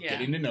me, we're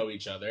getting to know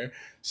each other.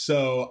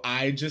 So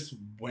I just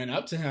went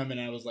up to him and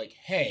I was like,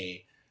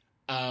 hey,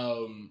 I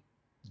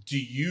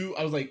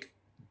was like,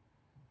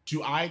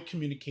 do I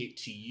communicate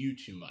to you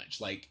too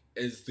much? Like,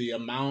 is the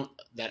amount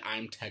that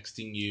I'm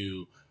texting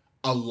you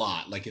a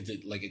lot? Like, is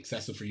it like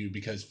excessive for you?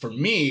 Because for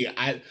me,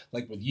 I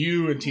like with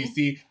you and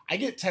TC, I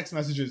get text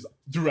messages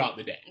throughout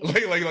the day.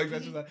 Like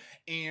that's just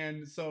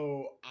and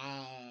so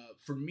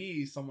for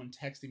me, someone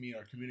texting me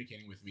or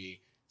communicating with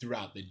me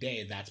throughout the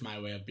day, that's my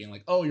way of being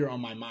like, oh, you're on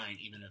my mind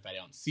even if I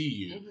don't see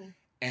you.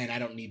 And I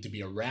don't need to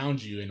be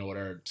around you in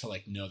order to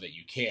like know that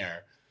you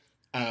care.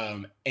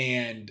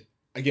 And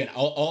again,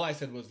 all I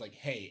said was like,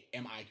 hey,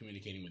 am I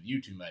communicating with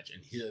you too much?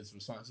 And his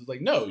response was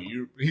like, no,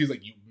 he's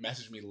like, you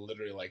message me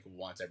literally like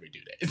once every 2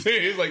 days.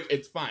 He's like,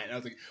 it's fine. And I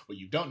was like, what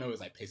you don't know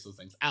is I pace those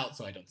things out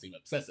so I don't seem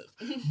obsessive.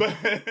 But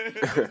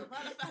There's a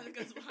lot of that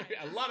goes behind.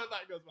 A lot of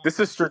that goes behind. This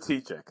is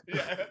strategic.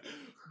 Yeah.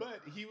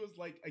 But he was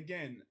like,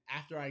 again,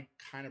 after I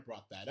kind of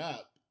brought that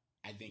up,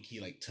 I think he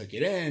like took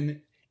it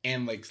in,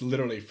 and like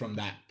literally from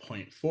that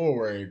point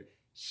forward,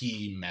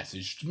 he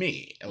messaged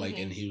me like,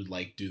 and he would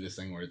like do this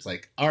thing where it's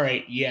like, all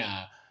right,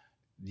 yeah,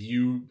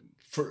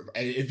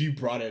 if you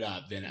brought it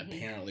up, then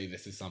apparently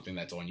this is something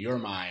that's on your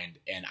mind,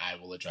 and I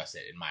will address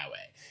it in my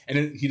way.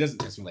 And he doesn't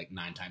text me like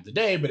 9 times a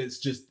day, but it's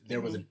just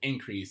there was an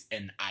increase,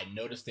 and I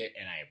noticed it,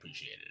 and I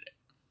appreciated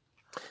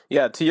it.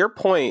 Yeah, to your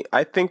point,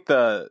 I think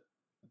the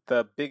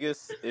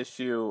biggest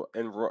issue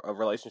in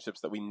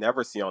relationships that we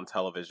never see on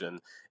television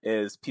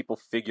is people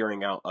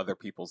figuring out other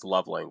people's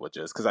love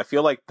languages. Because I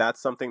feel like that's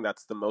something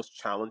that's the most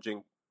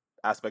challenging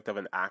aspect of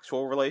an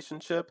actual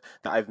relationship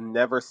that I've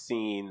never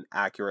seen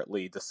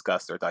accurately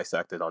discussed or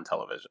dissected on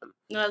television.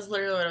 No, that's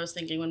literally what I was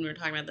thinking when we were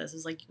talking about this.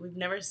 Is like, we've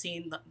never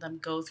seen them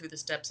go through the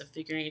steps of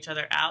figuring each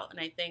other out. And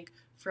I think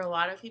for a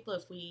lot of people,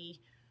 if we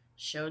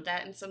showed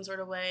that in some sort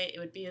of way,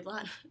 it'd be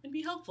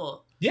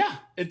helpful. Yeah,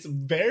 it's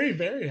very,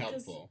 very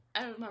helpful.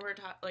 I remember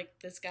like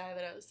this guy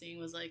that I was seeing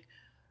was like,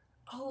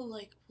 oh,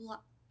 like,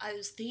 well, I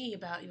was thinking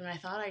about you and I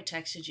thought I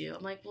texted you.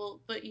 I'm like, well,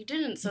 but you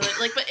didn't. So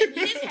like, but in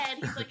his head,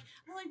 he's like,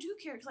 well, I do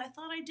care because I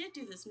thought I did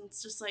do this. And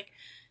it's just like,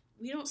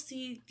 we don't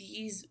see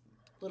these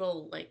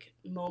little like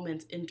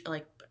moments in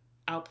like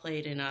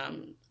outplayed in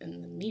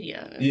the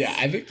media. Yeah,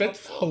 I think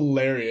that's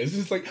hilarious.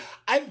 It's like,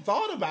 I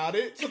thought about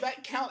it, so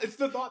that counts. It's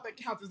the thought that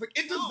counts. It's like,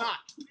 it does No.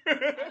 not.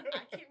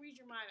 I can't read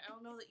your mind. I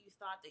don't know that you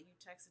thought that you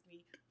texted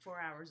me 4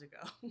 hours ago.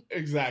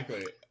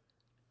 Exactly.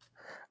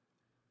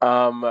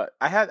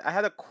 I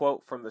had a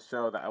quote from the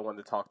show that I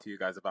wanted to talk to you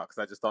guys about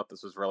because I just thought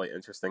this was really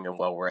interesting and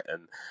well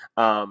written.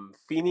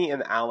 Feeney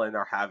and Alan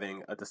are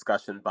having a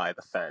discussion by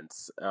the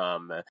fence.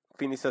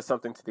 Feeney says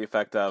something to the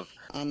effect of,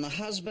 On the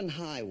Husband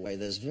Highway,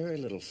 there's very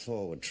little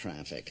forward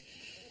traffic.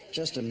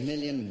 Just a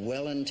million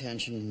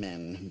well-intentioned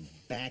men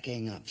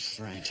backing up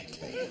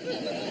frantically.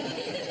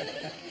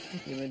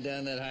 You've been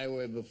down that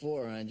highway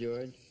before, huh,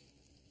 George?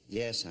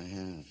 Yes, I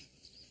have.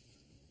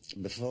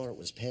 Before it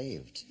was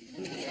paved.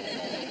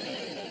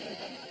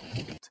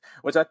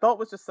 which I thought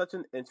was just such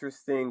an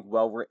interesting,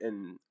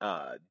 well-written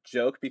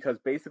joke, because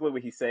basically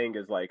what he's saying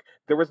is, like,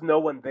 there was no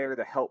one there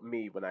to help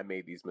me when I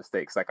made these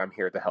mistakes. Like, I'm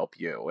here to help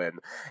you. And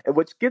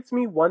which gets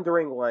me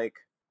wondering, like,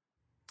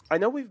 I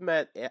know we've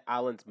met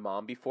Alan's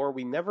mom before.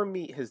 We never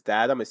meet his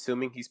dad. I'm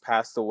assuming he's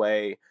passed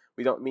away.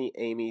 We don't meet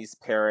Amy's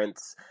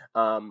parents.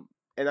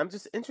 And I'm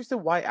just interested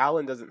why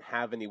Alan doesn't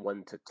have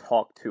anyone to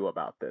talk to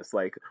about this.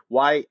 Like,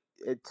 why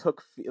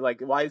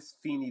is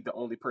Feeney the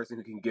only person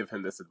who can give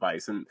him this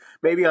advice? And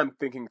maybe I'm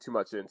thinking too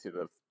much into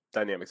the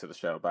dynamics of the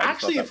show. But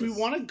actually, if we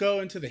want to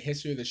go into the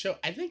history of the show,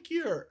 I think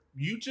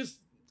you just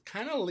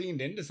kind of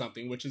leaned into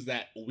something, which is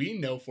that we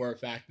know for a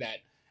fact that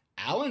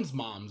Alan's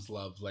mom's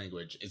love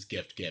language is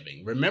gift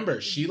giving.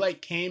 Remember, she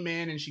like came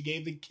in and she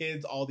gave the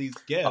kids all these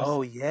gifts.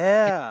 Oh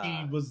yeah,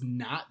 she was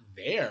not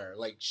there.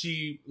 Like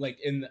she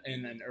in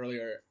an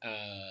earlier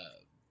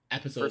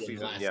episode of the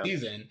last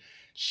season,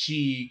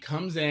 she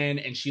comes in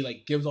and she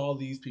like gives all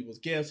these people's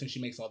gifts and she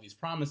makes all these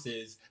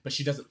promises, but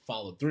she doesn't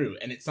follow through.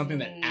 And it's something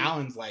that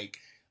Alan's like,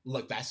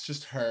 look, that's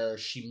just her.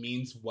 She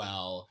means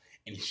well.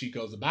 And she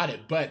goes about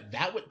it. But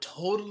that would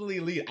totally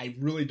lead. I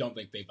really don't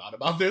think they thought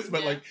about this,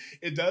 but like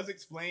it does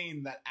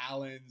explain that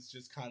Alan's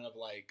just kind of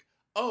like,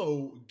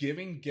 oh,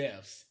 giving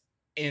gifts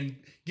and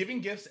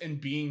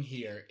being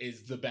here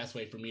is the best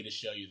way for me to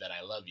show you that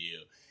I love you.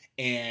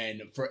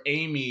 And for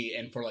Amy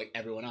and for like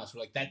everyone else,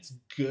 we're like, that's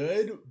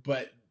good,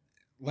 but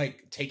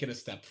like take it a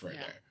step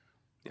further.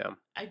 Yeah.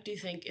 I do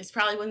think it's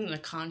probably wasn't a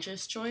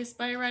conscious choice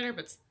by a writer,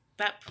 but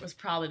that was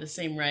probably the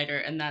same writer,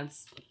 and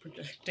that's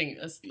projecting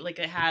this. Like,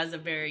 it has a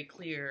very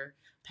clear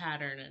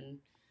pattern, and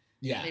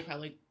they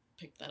probably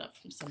picked that up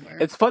from somewhere.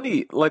 It's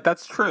funny, like,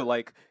 that's true.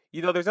 Like,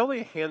 you know, there's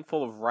only a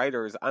handful of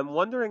writers. I'm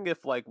wondering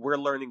if, like, we're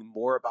learning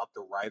more about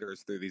the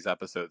writers through these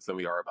episodes than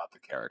we are about the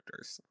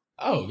characters.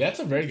 Oh, that's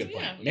a very good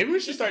point. Maybe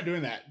we should start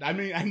doing that. I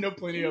mean, I know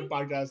plenty of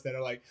podcasts that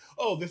are like,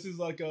 oh, this is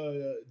like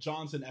a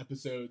Johnson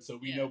episode, so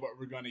we know what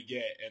we're going to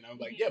get. And I'm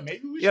like,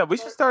 maybe we should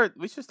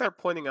we should start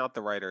pointing out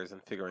the writers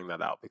and figuring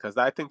that out, because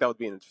I think that would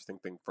be an interesting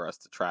thing for us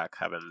to track,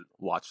 having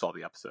watched all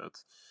the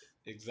episodes.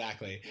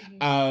 Exactly.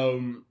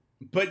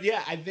 But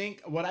yeah, I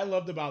think what I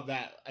loved about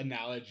that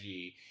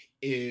analogy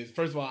is,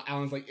 first of all,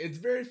 Alan's like, it's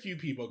very few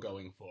people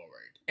going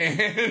forward. And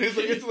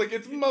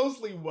it's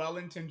mostly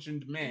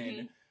well-intentioned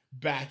men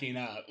backing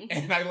up.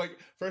 And I like,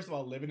 first of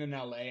all, living in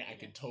LA, I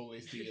could totally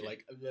see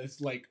like this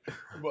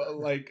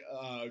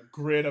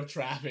grid of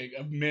traffic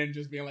of men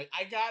just being like,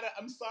 I got it,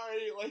 I'm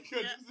sorry, like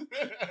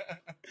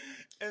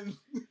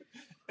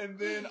and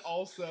then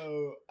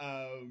also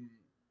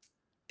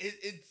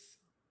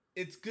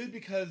it's good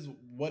because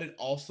what it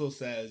also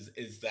says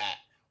is that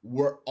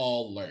we're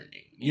all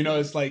learning. You know,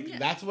 it's like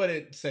that's what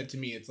it said to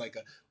me. It's like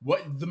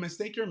what the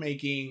mistake you're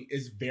making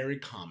is very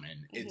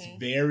common.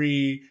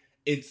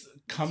 It's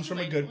comes from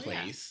a good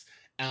place.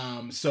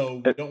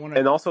 So we don't want to.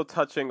 And also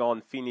touching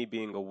on Feeney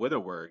being a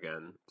widower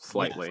again,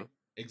 slightly. Yes,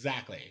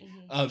 exactly.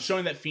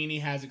 Showing that Feeney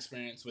has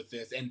experience with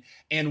this,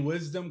 and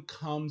wisdom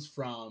comes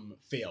from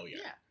failure.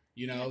 Yeah.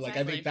 You know, like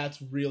I think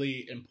that's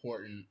really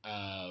important.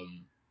 I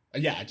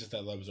just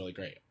thought that was really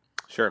great.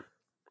 Sure.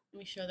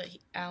 We show that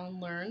Alan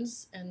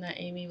learns, and that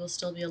Amy will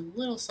still be a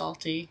little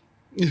salty.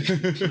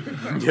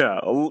 Yeah,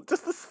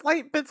 just a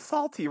slight bit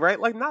salty, right?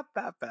 Like, not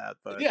that bad,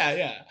 but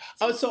yeah.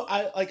 So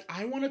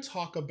I want to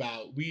talk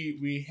about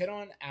we hit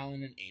on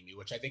Alan and Amy,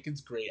 which I think is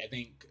great. I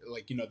think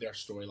their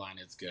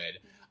storyline is good.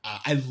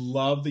 I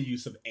love the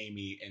use of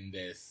Amy in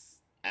this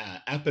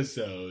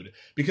episode,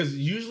 because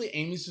usually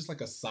Amy's just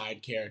like a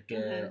side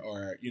character,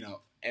 or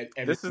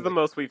this is the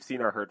most we've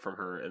seen or heard from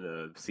her in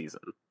a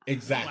season.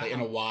 Exactly,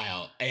 in a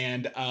while.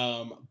 And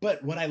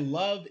but what I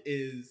love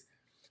is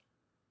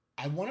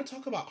I want to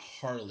talk about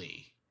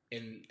Harley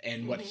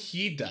and what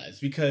he does,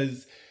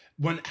 because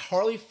when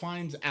Harley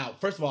finds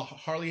out, first of all,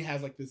 Harley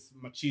has like this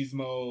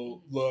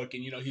machismo look,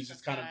 and he's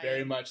just kind of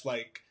very much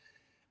like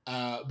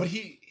but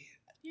he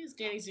is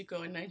Danny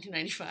Zuko in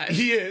 1995.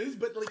 He is,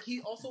 but like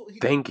he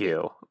Thank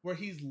you. Where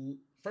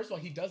first of all,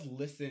 he does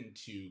listen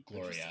to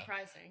Gloria. Which is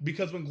surprising.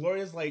 Because when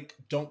Gloria's like,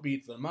 don't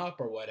beat them up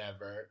or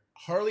whatever,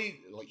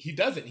 Harley, like, he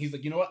doesn't. He's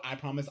like, you know what? I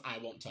promise I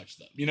won't touch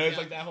them. It's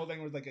like that whole thing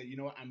where it's like, you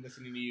know what? I'm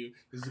listening to you.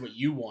 This is what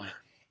you want.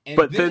 And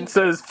But then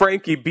says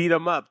Frankie beat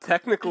him up.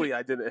 Technically,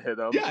 I didn't hit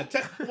him. Yeah,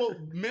 well,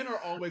 men are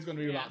always going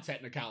to be about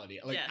technicality.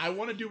 Like, Yes. I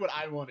want to do what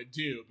I want to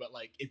do, but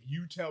like, if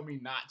you tell me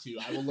not to,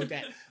 I will look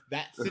at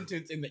that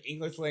sentence in the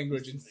English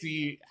language and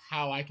see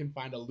how I can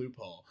find a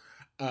loophole.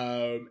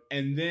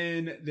 And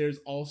then there's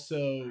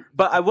also,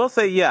 but I will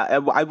say, yeah,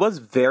 I was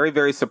very,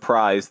 very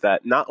surprised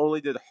that not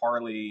only did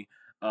Harley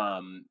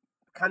kind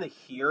of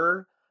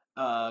hear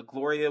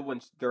Gloria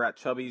when they're at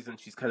Chubby's and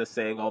she's kind of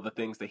saying all the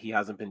things that he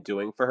hasn't been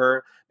doing for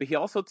her, but he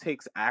also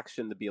takes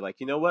action to be like,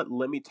 you know what,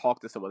 let me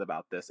talk to someone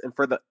about this. And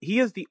he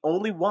is the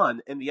only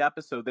one in the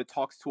episode that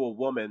talks to a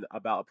woman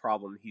about a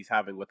problem he's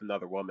having with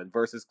another woman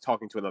versus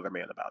talking to another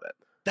man about it.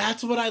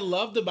 That's what I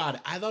loved about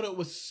it. I thought it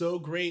was so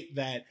great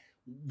that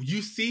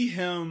you see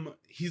him,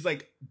 he's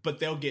like, but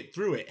they'll get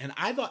through it. And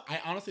I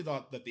honestly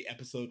thought that the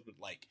episode would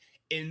like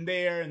end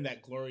there and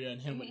that Gloria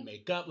and him would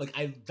make up. Like,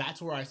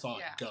 that's where I saw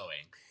it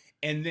going.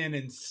 And then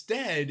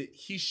instead,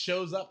 he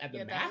shows up at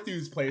the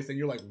Matthews place, and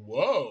you're like,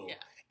 "Whoa!" Yeah.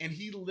 And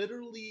he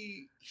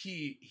literally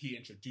he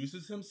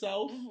introduces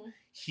himself. Mm-hmm.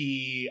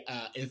 He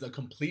is a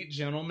complete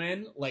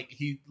gentleman. Like,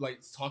 he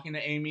likes talking to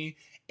Amy,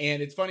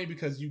 and it's funny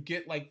because you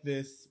get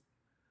this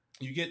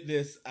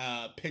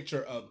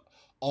picture of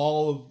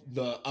all of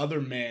the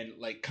other men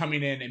like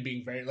coming in and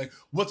being very like,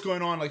 "What's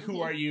going on? Like, who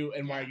are you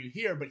and why are you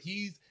here?" But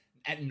he's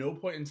at no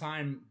point in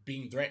time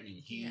being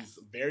threatening. He's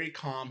very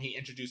calm. He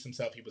introduced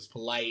himself. He was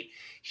polite.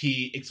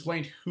 He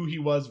explained who he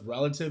was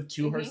relative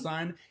to her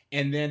son,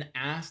 and then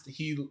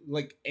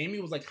Amy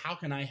was like, "How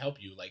can I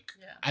help you? Like,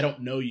 I don't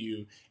know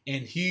you."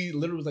 And he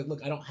literally was like, "Look,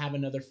 I don't have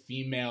another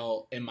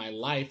female in my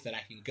life that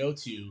I can go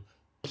to.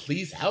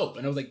 Please help."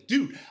 And I was like,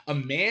 dude, a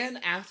man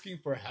asking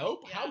for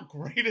help? Yeah. How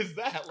great is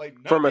that?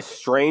 Like, from a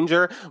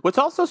stranger. What's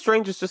also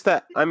strange is just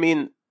that, I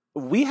mean,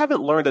 we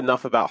haven't learned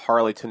enough about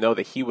Harley to know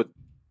that he would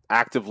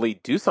actively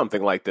do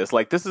something like this.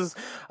 Like, this is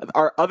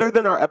other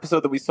than our episode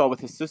that we saw with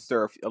his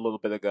sister a little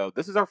bit ago,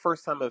 this is our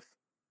first time of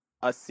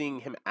us seeing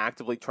him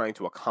actively trying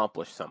to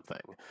accomplish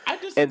something. I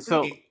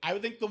disagree. I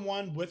think the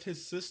one with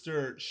his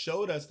sister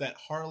showed us that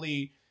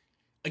Harley,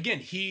 again,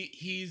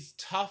 he's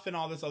tough and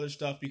all this other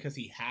stuff because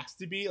he has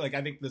to be. Like,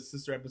 I think the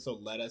sister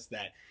episode led us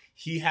that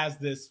he has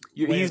this.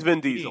 He's Vin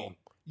Diesel.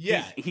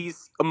 Yeah,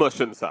 he's a mush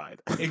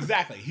inside.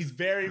 Exactly. He's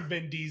very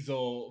Vin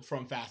Diesel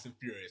from Fast and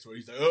Furious, where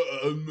he's like,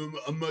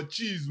 I'm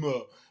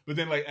machismo. But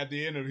then, like, at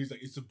the end of it, he's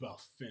like, it's about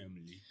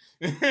family.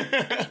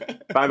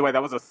 By the way,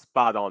 that was a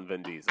spot-on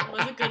Vin Diesel. It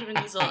was a good Vin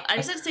Diesel. I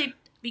just have to say,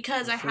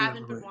 because I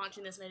haven't been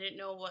watching this and I didn't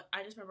know what,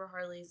 I just remember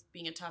Harley's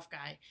being a tough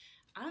guy.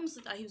 I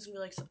honestly thought he was going to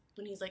be like,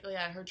 when he's like, "Oh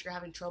yeah, I heard you're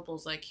having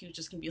troubles," like, he was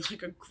just going to be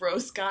like a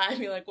gross guy and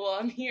be like, "Well,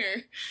 I'm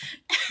here."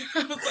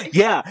 I was like,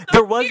 yeah,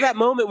 there was that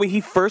moment when he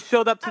first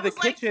showed up to the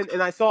kitchen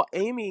and I saw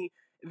Amy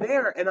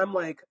there and I'm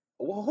like,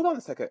 well, hold on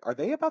a second. Are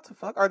they about to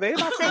fuck? Are they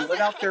about to let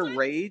out their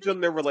rage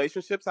and their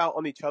relationships out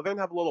on each other and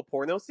have a little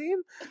porno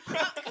scene?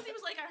 Because he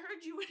was like, "I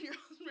heard you and your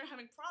husband were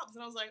having problems,"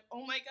 and I was like,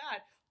 "Oh my god,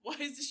 why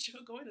is this show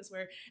going this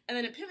way?" And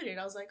then it pivoted.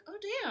 I was like, "Oh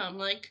damn!"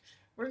 Like,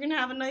 we're gonna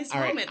have a nice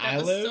moment.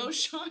 That was so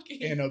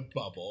shocking. In a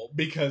bubble,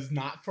 because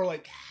not for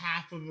like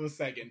half of a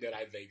second did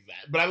I think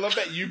that. But I love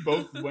that you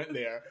both went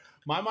there.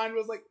 My mind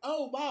was like,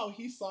 "Oh wow,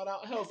 he sought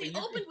out help." He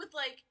opened with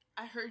like,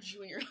 "I heard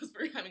you and your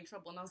husband are having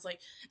trouble," and I was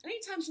like,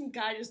 anytime some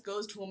guy just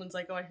goes to a woman's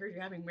like, "Oh, I heard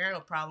you're having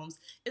marital problems,"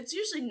 it's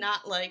usually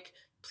not like,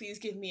 "Please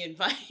give me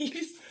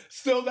advice."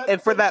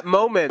 For that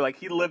moment, like,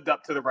 he lived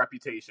up to the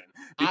reputation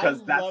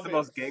because that's the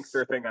most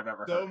gangster thing I've ever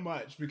heard. So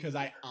much, because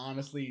I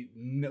honestly,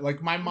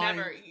 like, my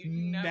mind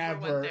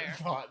never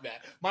thought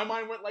that. My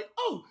mind went like,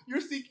 "Oh,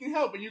 you're seeking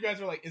help," and you guys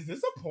were like, "Is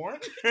this a porn?"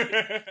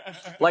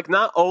 Like,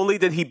 not only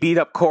did he beat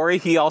up Corey,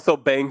 he also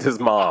banged his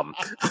mom.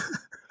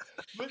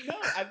 But no,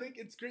 I think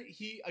it's great.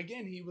 He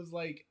was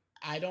like,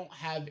 "I don't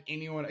have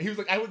anyone." He was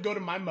like, "I would go to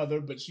my mother,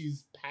 but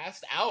she's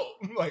passed out."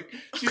 Like,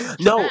 she's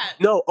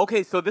no.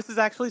 Okay, so this is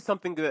actually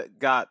something that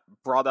got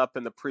brought up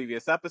in the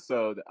previous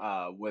episode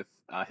with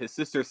his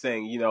sister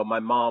saying, you know, my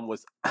mom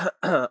was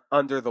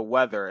under the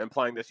weather,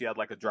 implying that she had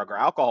like a drug or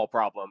alcohol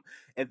problem.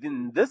 And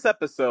then this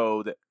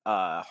episode,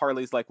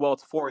 Harley's like, "Well,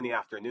 it's 4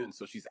 PM,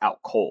 so she's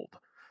out cold."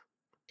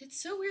 It's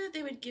so weird that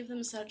they would give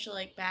them such a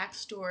like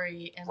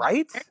backstory and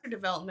right? character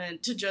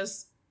development to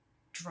just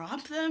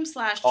drop them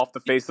off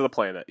the face of the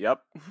planet.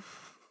 Yep.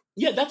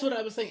 Yeah, that's what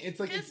I was saying. It's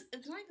like it's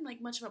not even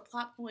like much of a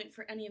plot point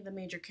for any of the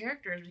major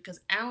characters because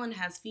Alan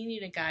has Feeney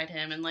to guide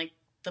him, and like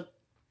the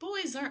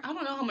boys aren't. I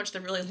don't know how much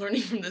they're really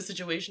learning from this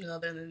situation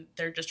other than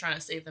they're just trying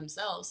to save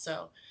themselves.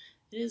 So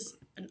it is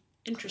an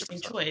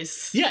interesting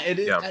choice. Yeah, it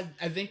is. Yeah.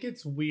 I think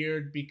it's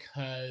weird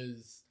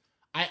because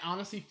I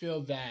honestly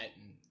feel that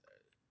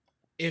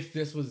if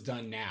this was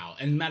done now,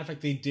 and matter of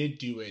fact, they did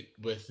do it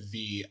with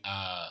the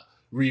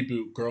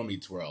reboot Girl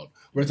Meets World,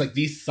 where it's like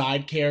these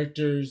side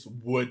characters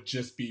would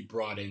just be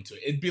brought into it.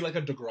 It'd be like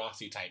a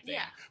Degrassi type thing.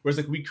 Yeah. Where it's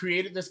like, we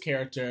created this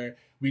character,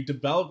 we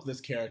developed this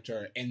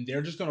character, and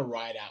they're just going to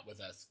ride out with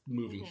us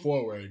moving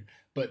forward.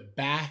 But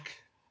back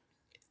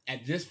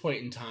at this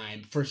point in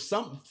time,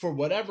 for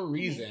whatever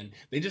reason,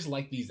 they just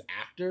like these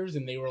actors,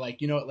 and they were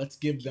like, you know what, let's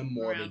give them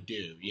more to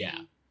do. Yeah.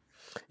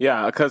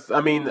 Yeah, because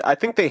I mean, I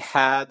think they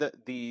had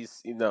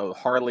these,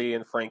 Harley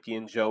and Frankie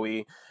and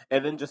Joey,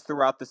 and then just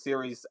throughout the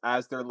series,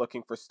 as they're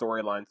looking for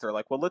storylines, they're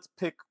like, well, let's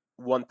pick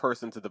one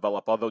person to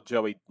develop. Although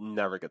Joey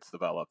never gets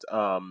developed.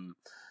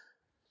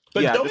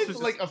 But Yeah, this Joey's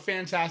was like just a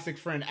fantastic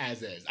friend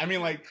as is. I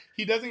mean, like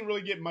he doesn't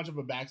really get much of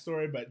a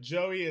backstory, but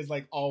Joey is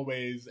like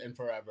always and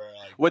forever.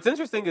 Like What's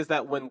interesting is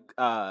that when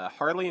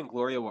Harley and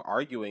Gloria were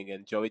arguing,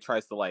 and Joey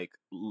tries to like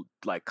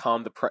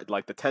calm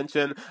the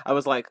tension, I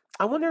was like,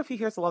 I wonder if he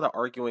hears a lot of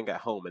arguing at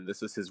home, and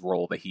this is his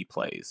role that he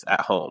plays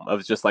at home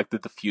of just like the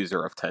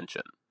diffuser of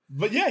tension.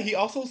 But yeah, he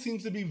also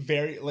seems to be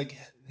very like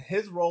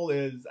his role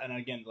is, and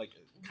again, like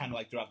kind of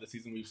like throughout the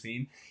season we've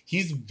seen,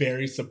 he's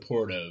very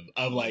supportive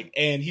of like,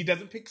 and he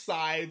doesn't pick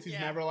sides. He's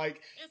never like.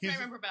 That's what I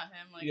remember about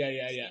him. Like,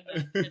 Yeah.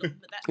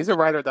 He's a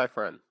ride or die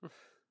friend.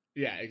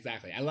 Yeah,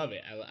 exactly. I love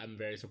it. I'm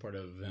very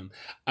supportive of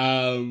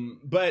him.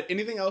 But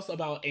anything else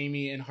about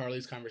Amy and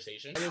Harley's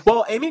conversation?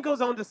 Well, Amy goes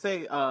on to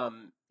say,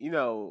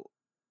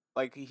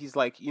 like he's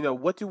like,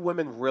 what do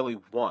women really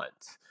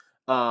want?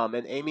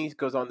 And Amy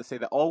goes on to say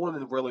that all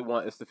women really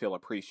want is to feel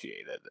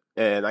appreciated.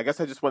 And I guess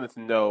I just wanted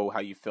to know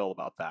how you feel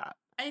about that.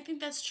 I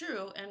think that's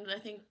true, and I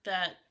think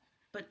that,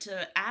 but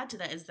to add to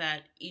that is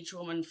that each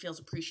woman feels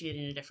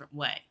appreciated in a different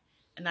way,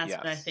 and that's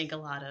what I Yes. think a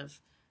lot of,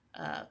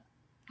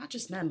 not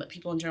just men, but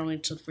people in general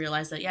need to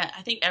realize that. Yeah,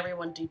 I think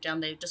everyone deep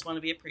down they just want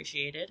to be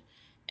appreciated,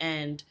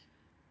 and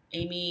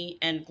Amy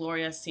and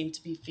Gloria seem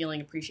to be feeling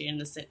appreciated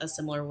in a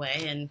similar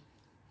way, and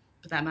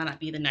but that might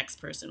not be the next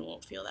person who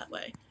won't feel that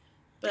way.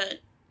 But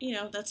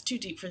that's too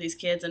deep for these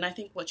kids, and I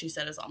think what you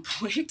said is on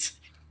point.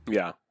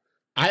 Yeah.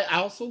 I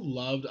also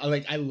loved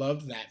I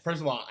loved that.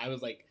 First of all, I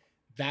was like,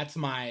 that's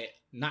my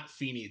not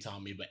Feeney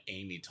taught me, but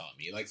Amy taught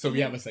me. Like, so we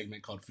have a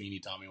segment called Feeney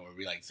taught me where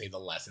we like say the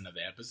lesson of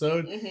the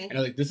episode, and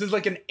I'm like, this is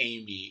like an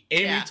Amy.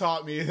 Amy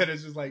taught me that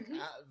it's just like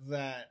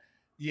that.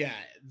 Yeah,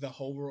 the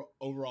whole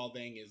overall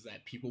thing is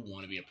that people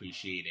want to be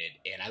appreciated,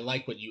 and I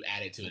like what you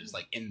added to it. It's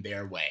like in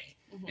their way,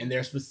 in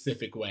their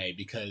specific way,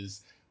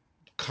 because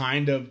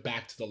kind of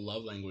back to the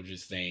love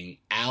languages thing,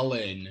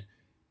 Alan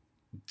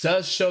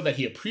does show that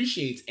he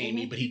appreciates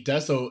Amy, but he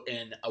does so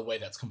in a way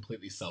that's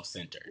completely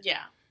self-centered.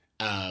 Yeah.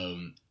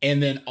 And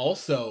then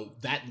also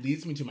that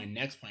leads me to my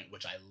next point,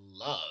 which I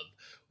love,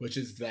 which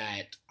is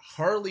that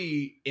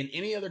Harley, in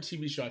any other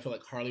TV show, I feel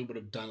like Harley would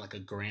have done like a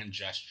grand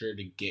gesture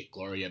to get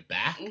Gloria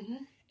back.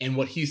 And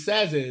what he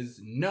says is,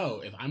 no,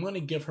 if I'm going to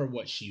give her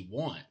what she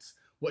wants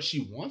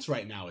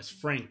right now is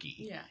Frankie.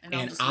 Yeah.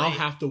 And I'll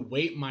have to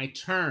wait my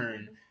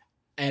turn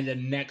and the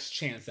next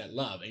chance at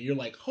love. And you're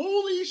like,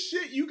 holy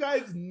shit, you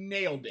guys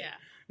nailed it.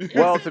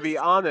 Yeah. Well, to be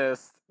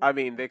honest, I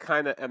mean, they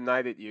kind of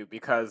emnighted you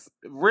because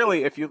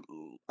really, if you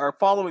are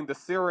following the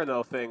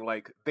Cyrano thing,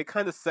 like they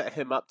kind of set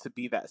him up to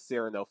be that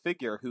Cyrano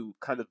figure who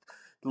kind of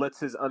lets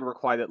his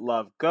unrequited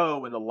love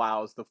go and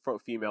allows the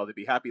female to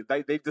be happy.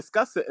 They've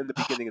discussed it in the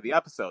beginning of the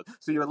episode.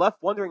 So you're left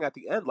wondering at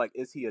the end, like,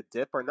 is he a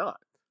dip or not?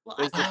 Well,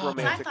 Is this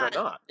romantic I or thought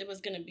not? it was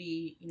going to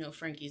be,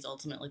 Frankie's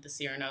ultimately the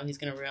Cyrano. He's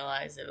going to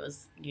realize it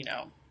was,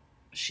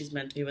 she's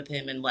meant to be with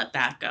him and let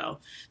that go.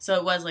 So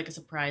it was like a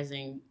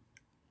surprising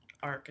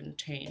arc and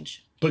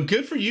change. But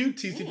good for you,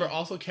 TC, for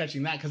also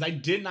catching that, because I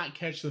did not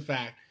catch the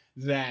fact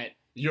that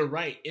you're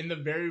right. In the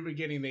very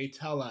beginning, they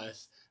tell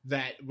us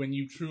that when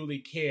you truly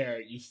care,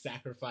 you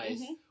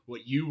sacrifice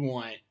what you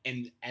want.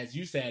 And as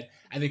you said,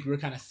 I think we were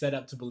kind of set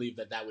up to believe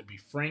that that would be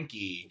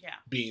Frankie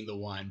being the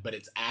one, but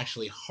it's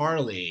actually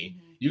Harley.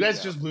 You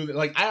guys just blew it.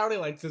 Like, I already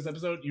liked this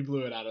episode. You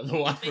blew it out of the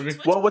water.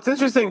 Well, what's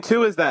interesting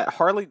too is that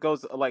Harley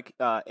goes like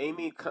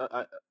Amy.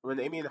 When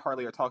Amy and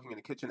Harley are talking in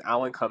the kitchen,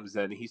 Alan comes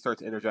in. He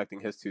starts interjecting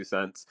his 2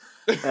 cents,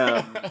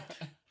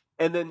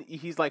 and then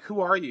he's like,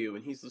 "Who are you?"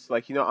 And he's just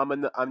like,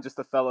 I'm just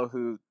a fellow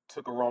who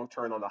took a wrong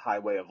turn on the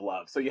highway of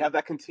love. So you have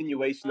that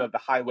continuation of the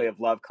highway of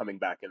love coming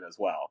back in as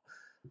well.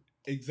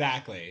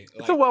 Exactly.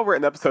 It's a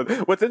well-written episode.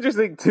 What's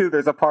interesting, too,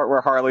 there's a part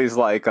where Harley's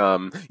like,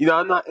 I'm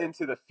not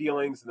into the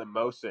feelings and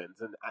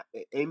emotions. And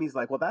Amy's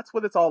like, well, that's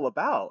what it's all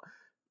about.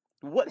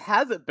 What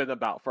has it been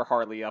about for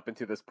Harley up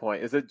until this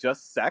point? Is it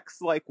just sex?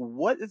 Like,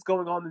 what is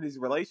going on in these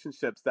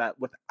relationships that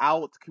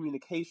without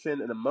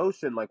communication and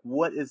emotion, like,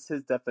 what is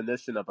his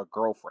definition of a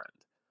girlfriend?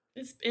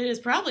 It was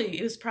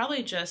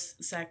probably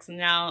just sex. And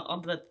now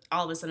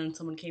all of a sudden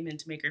someone came in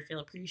to make her feel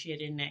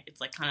appreciated, and it's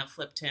like kind of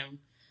flipped him,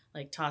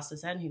 like tossed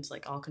his head, and he's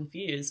like all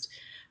confused.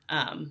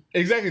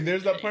 Exactly.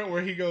 There's that point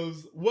where he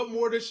goes, what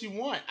more does she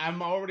want?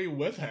 I'm already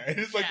with her.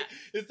 It's like,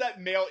 it's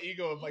that male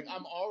ego of like,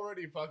 I'm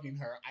already fucking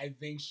her. I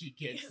think she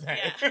gets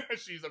that.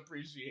 She's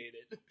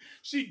appreciated.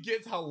 She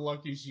gets how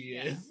lucky she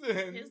is.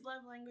 His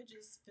love language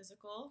is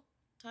physical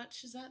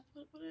touch. Is that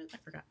what it is? I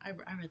forgot. I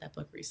read that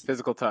book recently.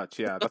 Physical touch.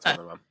 Yeah, that's one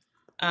of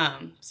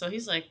them. So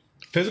he's like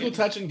physical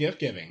touch and gift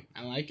giving.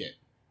 I like it.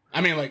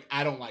 I mean, like,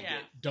 I don't like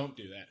it. Don't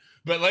do that.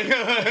 But like,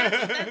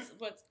 that's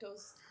what's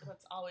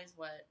always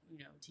what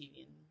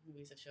TV and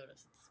movies have showed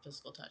us. It's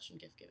physical touch and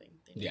gift giving.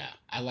 Yeah,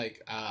 I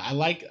like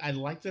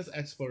this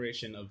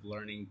exploration of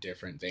learning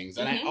different things,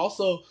 and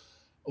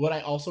what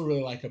I also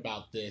really like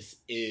about this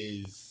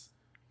is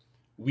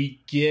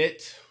we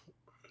get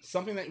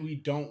something that we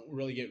don't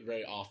really get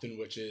very often,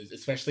 which is,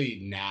 especially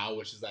now,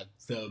 which is that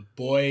the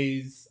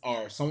boys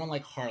are someone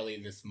like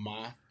Harley, this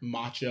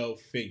macho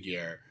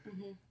figure,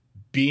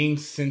 being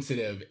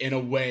sensitive in a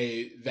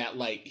way that,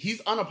 like,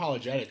 he's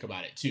unapologetic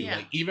about it too. Yeah.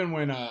 Like, even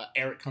when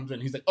Eric comes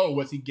in, he's like, "Oh,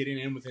 was he getting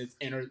in with his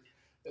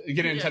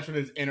getting in touch with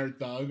his inner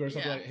thug or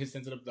something, like his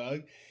sensitive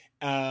thug?"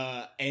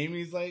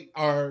 Amy's like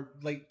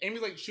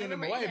shooing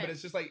him away, but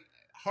it's just like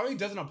Harley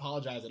doesn't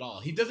apologize at all.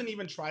 He doesn't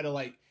even try to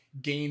like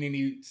gain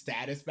any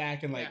status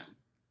back and like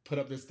put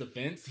up this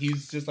defense.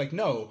 He's just like,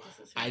 no,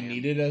 I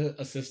needed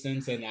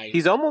assistance, and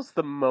he's almost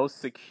the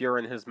most secure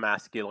in his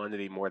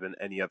masculinity more than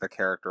any other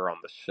character on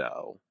the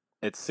show.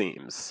 It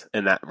seems,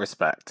 in that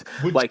respect,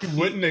 which like you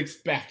wouldn't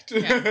expect.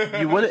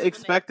 You wouldn't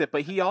expect it,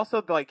 but he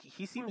also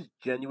he seems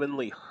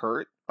genuinely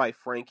hurt by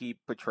Frankie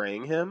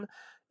betraying him,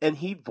 and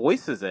he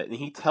voices it, and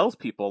he tells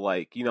people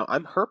like,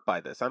 I'm hurt by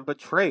this, I'm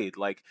betrayed.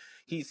 Like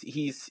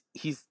he's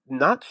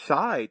not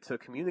shy to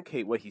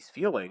communicate what he's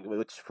feeling,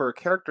 which for a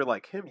character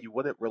like him, you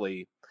wouldn't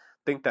really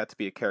think that to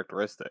be a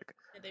characteristic.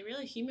 Yeah, they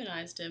really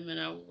humanized him in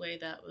a way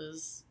that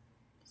was,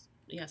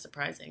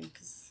 surprising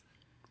because.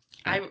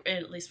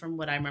 At least from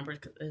what I remember,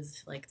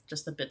 is like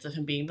just the bits of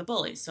him being the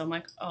bully. So I'm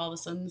like, oh, all of a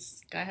sudden this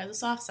guy has a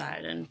soft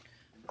side,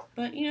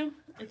 but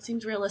it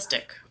seems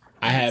realistic.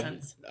 I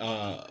have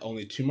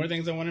only two more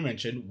things I want to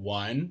mention.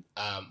 One,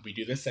 we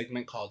do this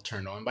segment called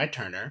 "Turned On by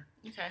Turner."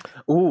 Okay.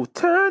 Ooh,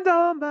 turned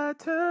on by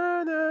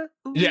Turner.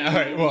 Ooh. Yeah, all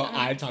right. Well,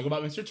 I talk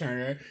about Mr.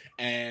 Turner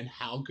and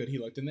how good he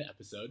looked in the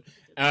episode,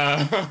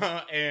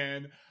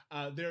 and.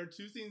 There are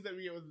two scenes that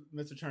we get with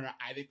Mr. Turner.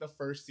 I think the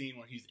first scene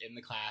where he's in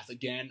the class,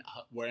 again,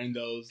 wearing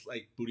those,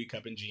 like, booty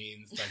cupping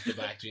jeans, like the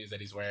black jeans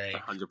that he's wearing.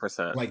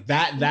 100%. Like,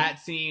 that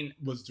scene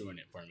was doing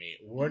it for me.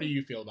 What do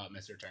you feel about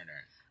Mr.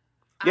 Turner?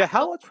 Yeah,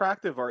 how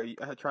attracted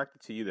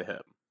to you to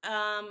him?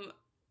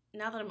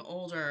 Now that I'm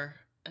older,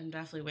 I'm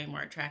definitely way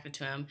more attracted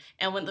to him.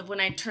 And when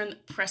I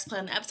press play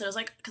on the episode, I was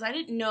like, because I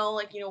didn't know,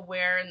 like,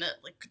 where in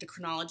the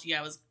chronology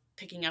I was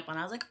picking up on.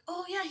 I was like,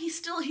 oh, yeah, he's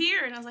still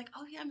here. And I was like,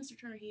 oh, yeah, Mr.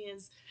 Turner, he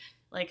is...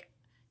 Like,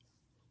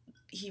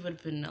 he would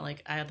have been,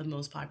 like, I had the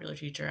most popular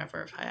teacher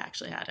ever if I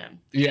actually had him.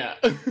 Yeah.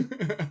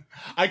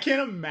 I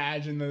can't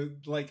imagine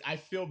I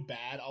feel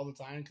bad all the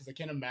time because I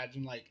can't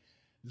imagine, like,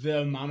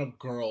 the amount of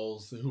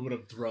girls who would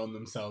have thrown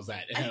themselves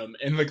at him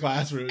in the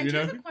classroom, I do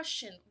have a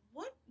question.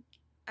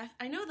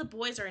 I know the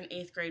boys are in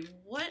 8th grade.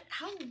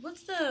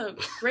 What's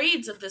the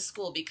grades of this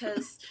school?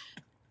 Because...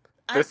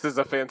 This is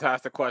a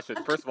fantastic question.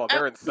 First of all,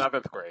 they're in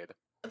 7th grade.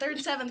 They're in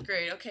 7th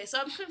grade. Okay, so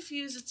I'm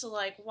confused as to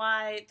like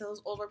why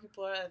those older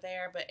people are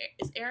there. But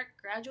is Eric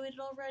graduated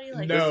already?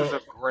 Like, no. This is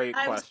a great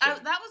question.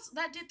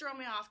 That did throw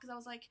me off because I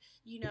was like,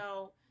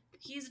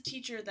 he's a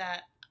teacher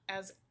that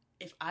as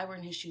if I were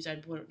in his shoes,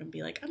 I'd want to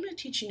be like, I'm going to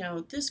teach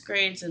this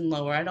grades and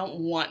lower. I don't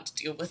want to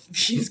deal with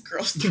these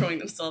girls throwing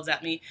themselves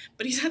at me.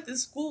 But he's at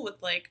this school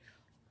with like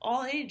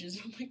all ages.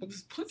 I'm like,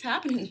 what's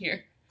happening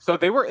here? So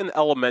they were in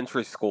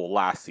elementary school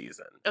last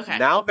season. Okay.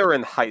 Now they're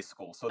in high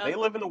school. So they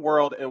live in a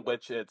world in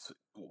which it's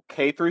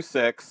K through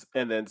 6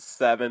 and then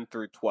 7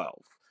 through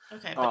 12.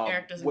 Okay, but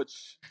Eric doesn't...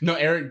 No,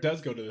 Eric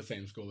does go to the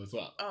same school as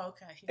well. Oh,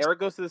 okay. Eric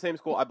goes to the same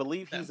school. I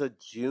believe he's a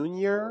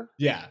junior.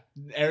 Yeah,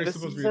 Eric's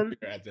supposed to be a junior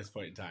at this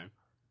point in time.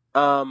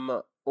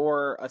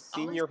 Or a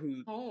senior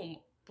who... home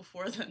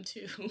before them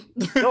too.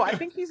 No, I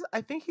think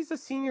he's a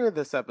senior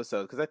this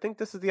episode because I think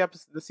this is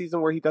the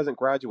season where he doesn't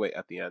graduate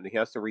at the end. He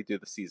has to redo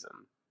the season.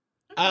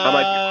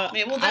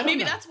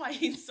 Maybe that's why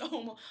he's so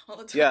home all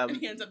the time. Yeah, and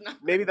he ends up not.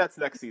 Maybe that's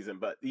next season,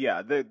 but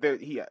yeah,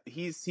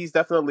 he's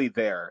definitely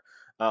there.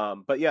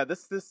 But yeah,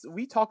 this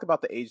we talk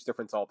about the age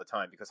difference all the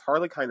time because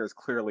Harley Kiner is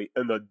clearly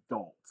an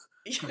adult.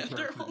 Yeah,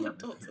 they're all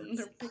adults and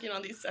they're picking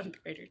on these 7th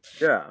graders.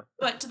 Yeah,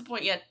 but to the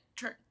point,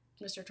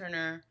 Mr.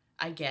 Turner,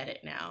 I get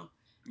it now.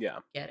 Yeah,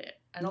 get it.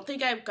 I don't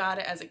think I got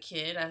it as a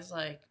kid. I was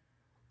like,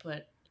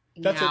 but.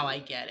 I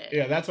get it.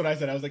 Yeah, that's what I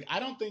said. I was like, I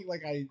don't think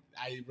like I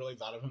really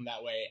thought of him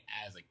that way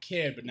as a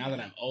kid, but now that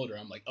I'm older,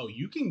 I'm like, oh,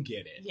 you can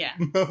get it. Yeah.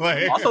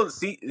 Also,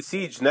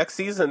 Siege, next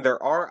season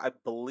there are, I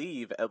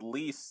believe, at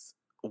least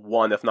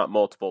one, if not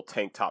multiple,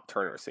 tank top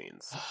Turner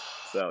scenes.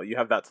 So you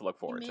have that to look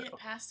forward to. He made it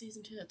past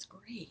season 2. That's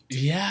great.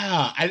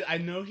 Yeah, I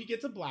know he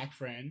gets a black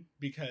friend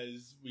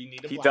because we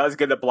need a. He does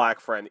get a black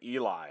friend,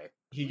 Eli.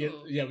 We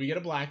get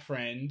a black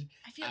friend.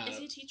 I feel is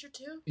he a teacher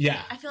too?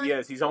 Yeah, I feel like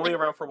yes. He's only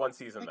around for one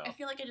season though. I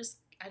feel like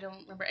I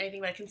don't remember anything,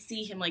 but I can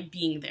see him like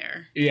being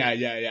there.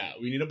 Yeah.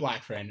 We need a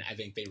black friend. I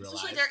think they realize.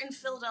 Especially they're in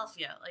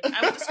Philadelphia. Like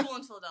I went to school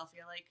in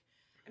Philadelphia. Like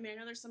I mean, I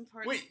know there's some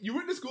parts. Wait, you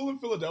went to school in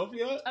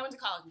Philadelphia? I went to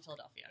college in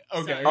Philadelphia.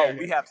 Okay. So.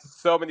 We have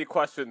so many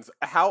questions.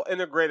 How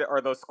integrated are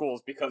those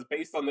schools? Because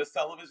based on this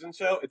television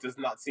show, it does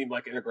not seem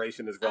like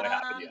integration has really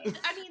happened yet.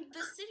 I mean,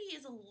 the city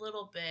is a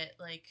little bit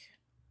like.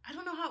 I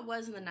don't know how it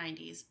was in the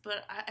 90s,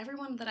 but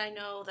everyone that I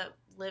know that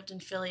lived in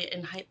Philly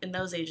in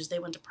those ages, they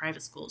went to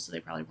private schools, so they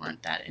probably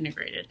weren't that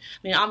integrated.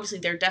 I mean, obviously,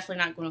 they're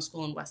definitely not going to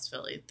school in West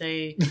Philly.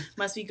 They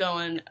must be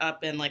going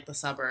up in, like, the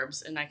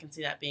suburbs, and I can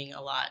see that being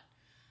a lot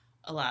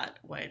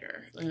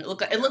whiter. And it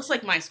looks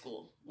like my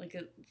school, like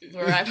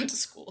where I went to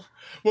school.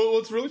 Well,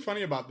 what's really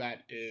funny about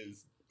that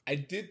is I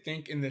did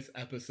think in this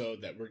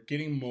episode that we're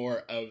getting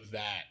more of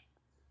that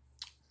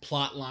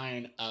plot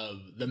line of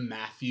the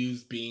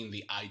Matthews being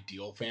the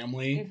ideal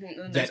family And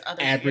that there's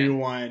others,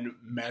 everyone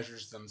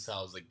measures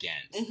themselves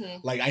against.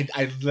 Like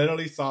I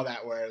literally saw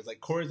that where it's like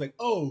Corey's like,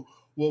 oh,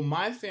 well,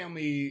 my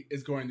family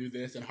is going through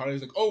this, and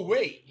Harley's like, oh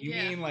wait, you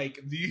Yeah. mean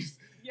like these,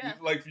 Yeah.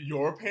 like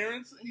your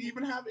parents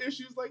even have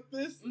issues like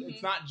this?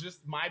 It's not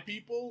just my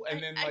people,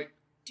 and then like.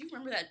 Do you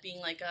remember that being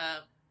like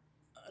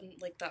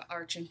like the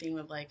arching theme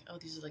of like, oh,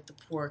 these are like the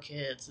poor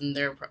kids, and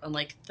they're and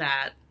like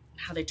that,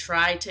 how they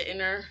try to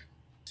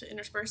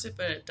intersperse it,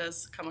 but it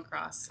does come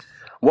across.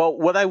 Well,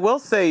 what I will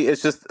say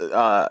is just,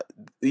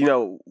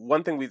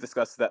 one thing we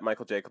discussed is that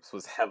Michael Jacobs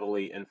was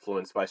heavily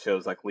influenced by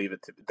shows like Leave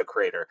It to the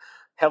creator,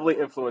 heavily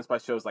influenced by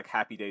shows like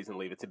Happy Days and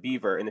Leave It to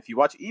Beaver. And if you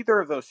watch either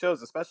of those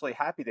shows, especially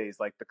Happy Days,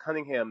 like the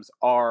Cunninghams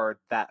are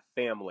that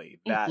family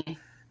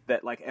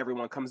that like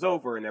everyone comes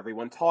over and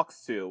everyone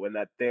talks to, and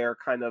that they're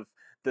kind of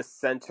the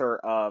center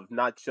of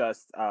not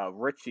just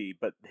Richie,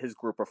 but his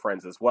group of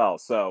friends as well.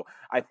 So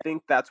I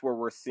think that's where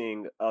we're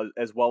seeing,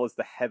 as well as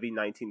the heavy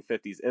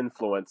 1950s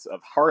influence of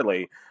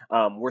Harley,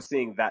 we're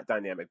seeing that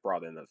dynamic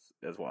brought in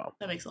as well.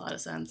 That makes a lot of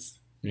sense.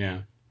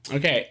 Yeah.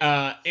 Okay.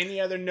 Any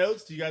other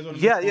notes? Do you guys want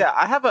to?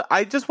 Yeah.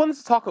 I just wanted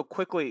to talk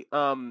quickly.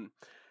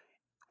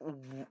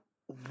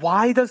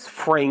 Why does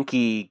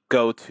Frankie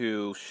go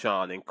to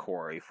Sean and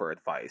Corey for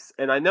advice?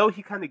 And I know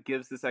he kind of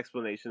gives this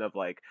explanation of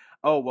like,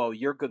 oh, well,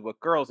 you're good with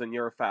girls and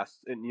you're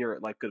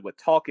like good with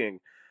talking.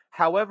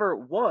 However,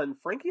 one,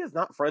 Frankie is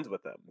not friends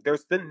with them.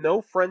 There's been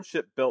no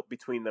friendship built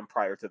between them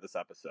prior to this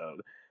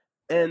episode.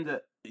 And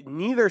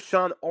neither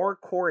Sean or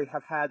Corey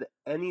have had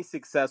any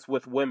success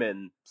with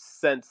women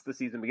since the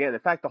season began. In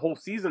fact, the whole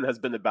season has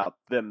been about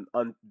them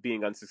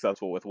being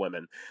unsuccessful with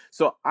women.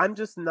 So I'm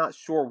just not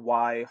sure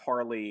why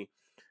Frankie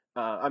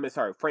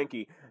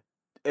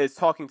is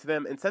talking to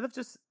them instead of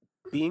just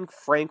being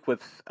frank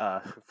with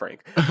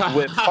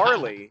with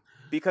Harley,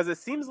 because it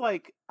seems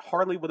like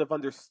Harley would have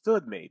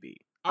understood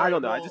maybe. I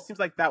don't know. It just seems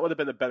like that would have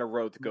been a better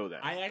road to go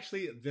down.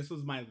 This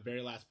was my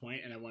very last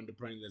point, and I wanted to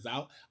bring this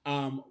out,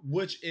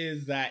 which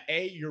is that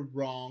you're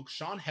wrong.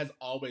 Sean has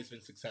always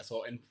been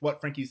successful, and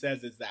what Frankie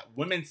says is that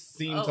women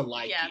seem to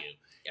like you.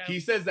 Yeah.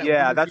 He says that.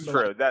 Yeah, that's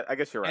true. That I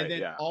guess you're right.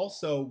 And then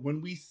also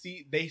when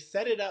they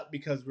set it up,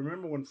 because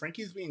remember when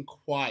Frankie's being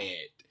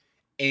quiet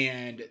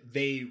and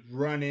they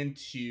run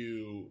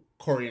into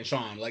Corey and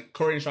Sean. Like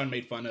Corey and Sean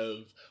made fun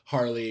of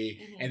Harley,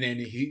 and then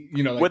he,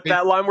 with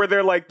that line where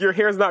they're like, "Your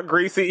hair's not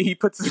greasy," he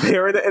puts his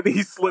hair in it and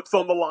he slips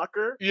on the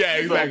locker. Yeah,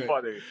 exactly. So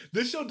funny.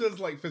 This show does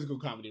like physical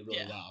comedy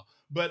really well.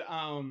 But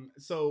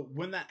so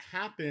when that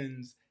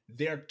happens,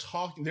 they're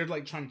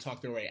like trying to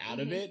talk their way out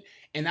of it,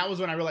 and that was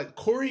when I realized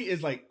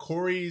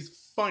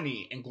Corey's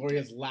funny and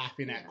Gloria's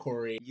laughing at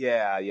Corey.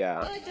 Yeah.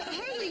 But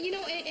Harley,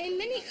 in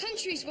many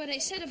countries, what I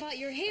said about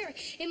your hair,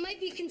 it might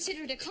be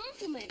considered a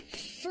compliment.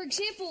 For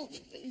example,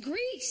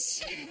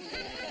 Greece.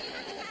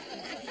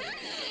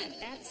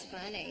 That's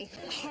funny.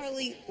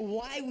 Harley,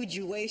 why would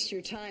you waste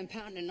your time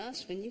pounding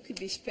us when you could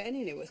be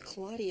spending it with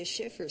Claudia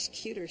Schiffer's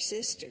cuter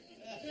sister?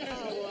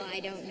 Oh, I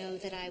don't know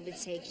that I would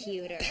say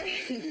cuter.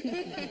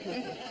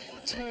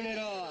 Turn it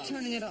off.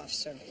 Turning it off,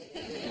 sir.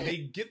 They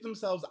get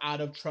themselves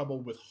out of trouble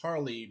with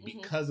Harley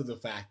because of the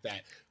fact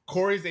that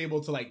Corey's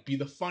able to like be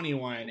the funny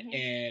one,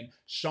 and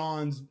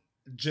Sean's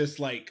just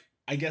like,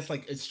 I guess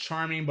like it's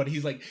charming, but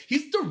he's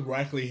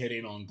directly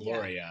hitting on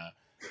Gloria.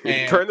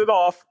 And turning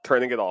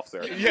it off,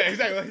 sir. Yeah,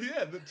 exactly.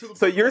 Yeah.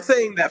 So you're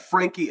saying that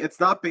Frankie, it's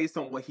not based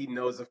on what he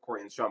knows of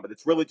Corey and Sean, but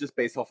it's really just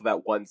based off of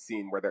that one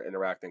scene where they're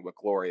interacting with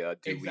Gloria.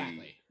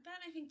 Exactly. That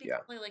I think they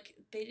probably like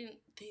they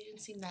didn't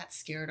seem that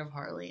scared of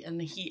Harley,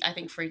 and I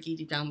think Frankie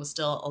deep down was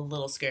still a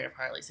little scared of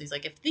Harley. So he's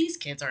like, if these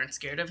kids aren't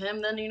scared of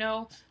him, then maybe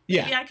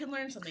I can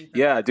learn something.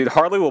 From him. Dude,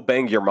 Harley will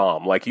bang your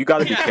mom. Like you got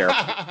to be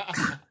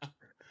careful.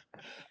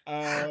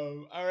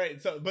 All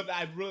right, but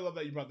I really love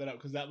that you brought that up,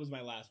 because that was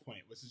my last point,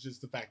 which is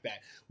just the fact that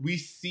we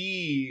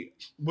see,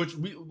 which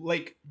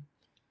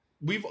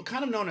we've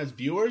kind of known as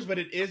viewers, but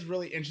it is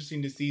really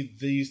interesting to see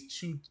these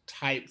two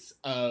types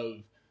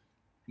of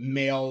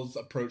males'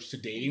 approach to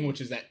dating, which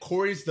is that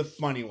Corey's the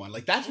funny one.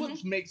 Like that's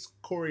what makes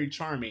Corey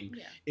charming,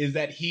 is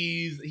that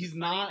he's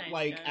not nice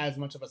like guy. as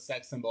much of a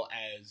sex symbol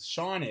as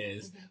Sean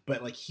is,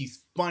 but like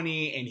he's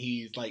funny and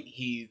he's like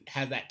he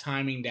has that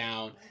timing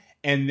down,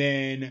 and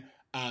then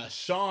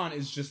Sean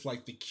is just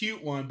like the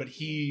cute one, but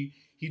he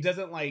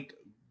doesn't like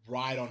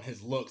ride on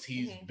his looks.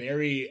 He's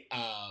very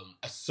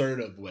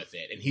assertive with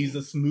it, and he's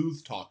a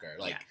smooth talker.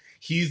 Like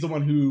he's the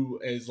one who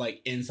is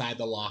like inside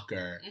the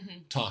locker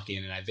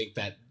talking, and I think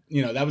that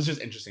that was just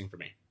interesting for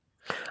me.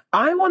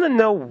 I want to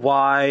know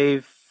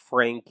why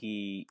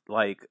Frankie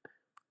like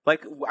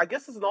I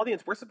guess as an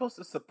audience we're supposed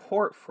to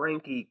support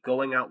Frankie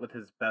going out with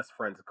his best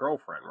friend's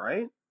girlfriend,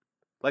 right?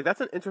 Like,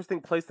 that's an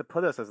interesting place to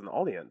put us as an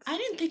audience. I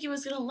didn't think it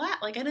was gonna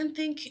last. Like, I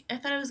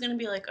thought it was gonna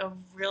be like a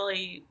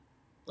really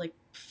like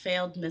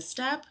failed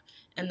misstep,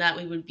 and that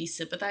we would be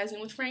sympathizing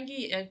with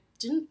Frankie. I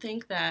didn't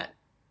think that.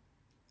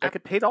 Like,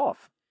 it paid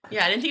off.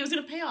 Yeah, I didn't think it was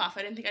going to pay off.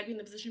 I didn't think I'd be in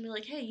the position to be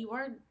like, hey, you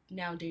are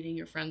now dating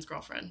your friend's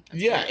girlfriend.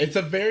 That's Yeah, weird. it's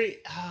a very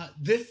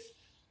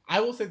I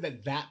will say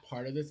that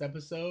part of this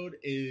episode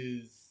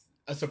is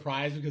a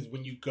surprise because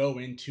when you go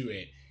into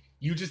it,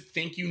 you just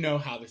think you know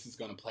how this is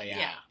going to play out.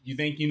 Yeah. You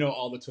think you know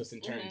all the twists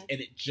and turns,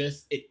 and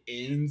it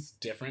ends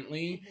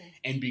differently.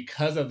 And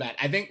because of that,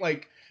 I think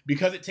like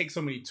because it takes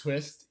so many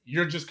twists,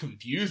 you're just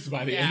confused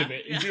by the end of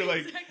it. And you're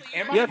like, exactly.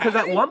 am I Yeah, because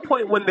at happy? one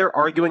point when they're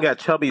arguing at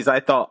Chubby's,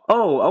 I thought,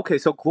 oh, okay,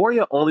 so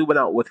Gloria only went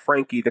out with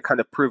Frankie to kind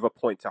of prove a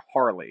point to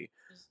Harley.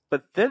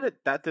 But then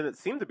that didn't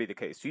seem to be the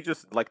case. She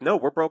just like, no,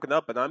 we're broken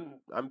up, and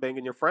I'm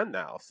banging your friend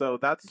now. So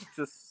that's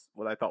just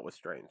what I thought was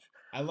strange.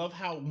 I love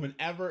how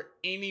whenever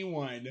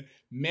anyone,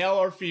 male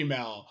or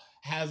female,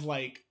 has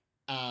like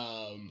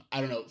I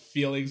don't know,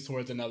 feelings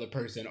towards another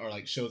person or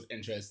like shows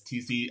interest,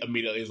 TC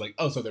immediately is like,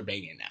 oh, so they're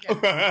banging now.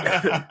 Probably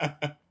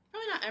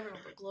not everyone,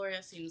 but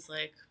Gloria seems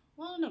like,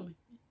 well, no,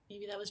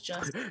 maybe that was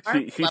just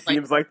she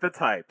seems like the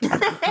type. No, I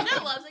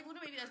was like, well,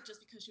 no, maybe that's just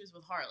because she was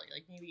with Harley.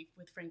 Like maybe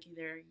with Frankie,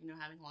 they're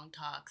having long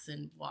talks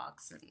and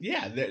walks and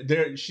Yeah,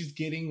 she's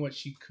getting what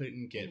she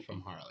couldn't get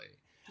from Harley.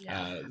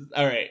 Yeah.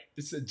 All right.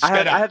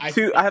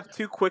 I have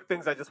two quick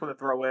things I just want to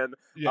throw in.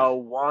 Yeah.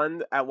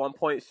 One, at one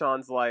point,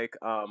 Sean's like,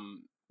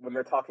 when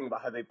they're talking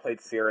about how they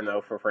played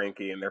Cyrano for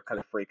Frankie and they're kind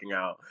of freaking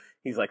out,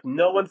 he's like,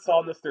 no one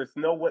saw this, there's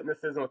no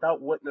witnesses, and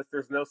without witness,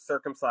 there's no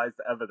circumcised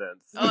evidence.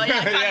 Oh, yeah,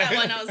 I caught that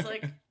one. I was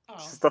like, oh.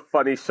 It's just a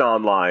funny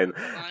Sean line.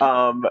 But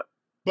and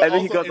then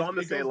also, he goes on to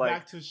it say, goes like,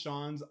 back to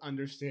Sean's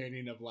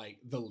understanding of like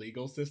the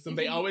legal system.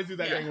 They Mhm. always do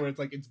that Yeah. thing where it's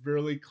like it's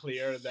really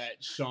clear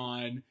that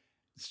Sean's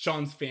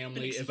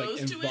family is like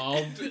exposed to it.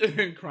 involved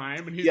in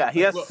crime, and he's yeah,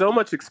 he like, has look, so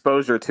much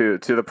exposure to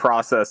the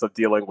process of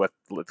dealing with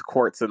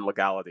courts and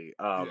legality.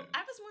 I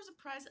was more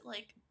surprised at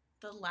like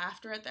the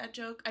laughter at that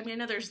joke. I mean, I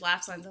know there's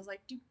laugh signs. I was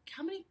like, dude,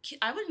 how many?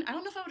 I don't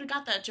know if I would have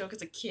got that joke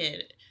as a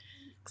kid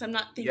because I'm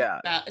not thinking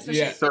about,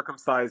 especially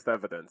circumcised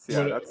evidence.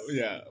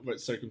 Yeah, what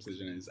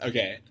circumcision is.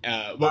 Okay,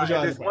 what was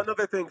your there's one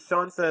other thing.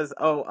 Sean says,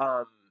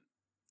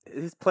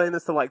 he's playing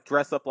this to like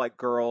dress up like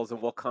girls and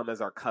we'll come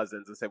as our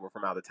cousins and say we're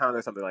from out of town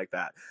or something like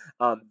that.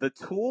 The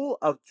tool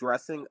of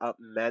dressing up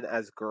men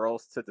as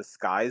girls to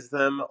disguise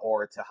them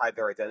or to hide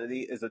their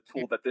identity is a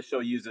tool that this show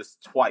uses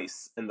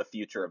twice in the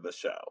future of the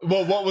show.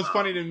 Well, what was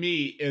funny to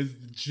me is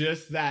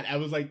just that I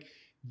was like,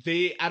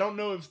 I don't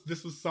know if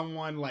this was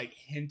someone like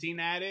hinting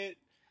at it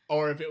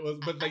or if it was,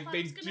 but like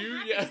they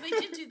do, yeah. They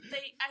did do.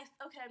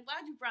 Okay, I'm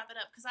glad you brought that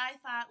up because I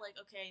thought like,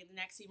 okay, the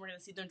next scene we're gonna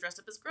see them dressed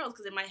up as girls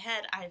because in my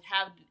head I've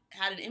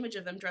had an image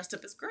of them dressed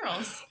up as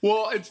girls.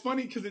 Well, it's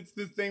funny because it's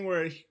this thing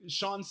where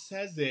Sean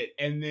says it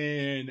and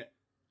then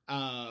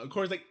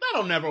Corey's like,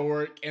 that'll never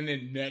work, and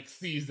then next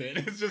season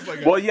it's just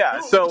like,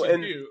 so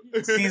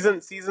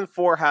in season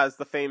 4 has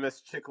the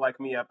famous Chick Like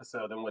Me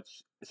episode in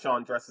which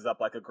Sean dresses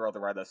up like a girl to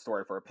write a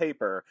story for a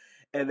paper,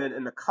 and then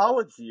in the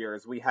college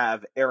years we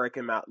have Eric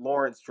and Matt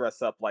Lawrence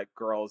dress up like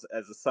girls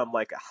as some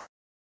like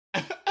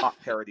hot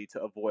parody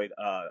to avoid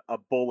a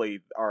bully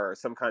or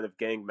some kind of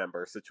gang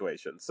member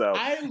situation. So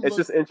it's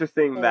just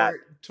interesting that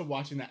to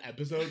watching that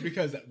episode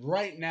because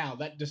right now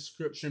that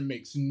description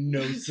makes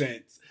no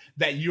sense.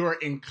 That you're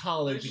in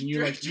college and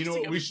you're like, you know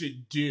what we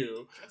should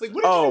do? Like,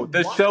 what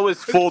the show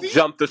is full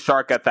jump the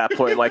shark at that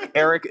point. Like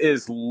Eric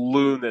is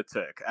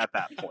lunatic at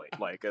that point.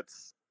 Like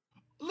it's.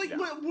 Like,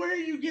 where are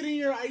you getting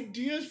your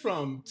ideas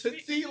from? To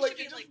see, like,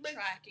 it like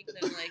tracking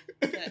them,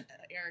 like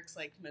Eric's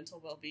like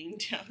mental well-being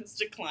down his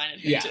decline.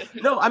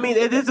 No, I mean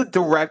it is a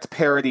direct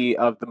parody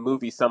of the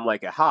movie Some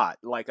Like It Hot.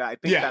 Like I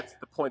think that's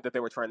the point that they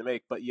were trying to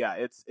make. But yeah,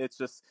 it's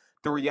just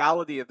the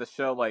reality of the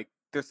show. Like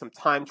there's some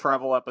time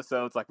travel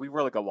episodes. Like we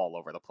really go all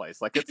over the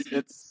place. Like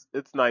it's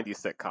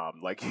 90s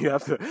sitcom. Like you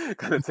have to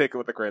kind of take it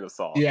with a grain of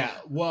salt. Yeah.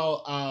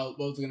 Well, what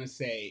was I gonna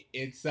say?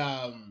 It's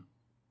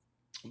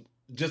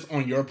just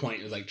on your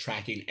point is like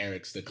tracking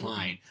Eric's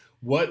decline.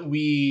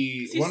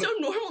 He's so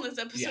normal in this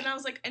episode. And I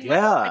was like,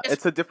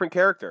 it's a different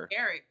character.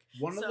 Eric.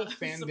 One of the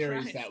fan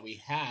theories that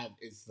we have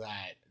is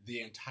that the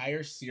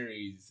entire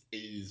series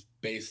is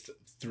based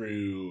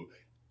through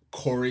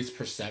Corey's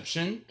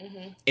perception,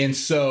 and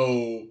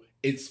so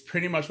it's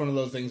pretty much one of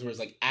those things where it's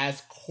like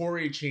as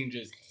Corey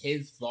changes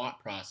his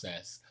thought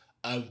process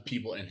of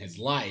people in his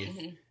life,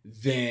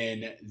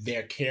 then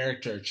their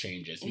character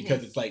changes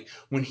because it's like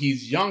when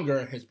he's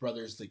younger, his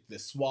brother's like the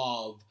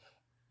suave,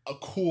 a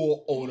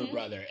cool older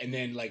brother, and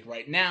then like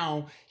right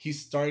now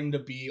he's starting to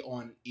be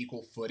on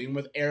equal footing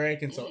with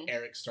Eric, and so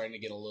Eric's starting to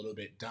get a little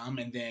bit dumb,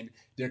 and then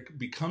there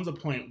becomes a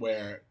point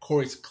where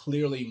Corey's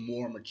clearly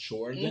more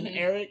mature than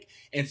Eric,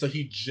 and so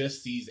he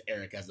just sees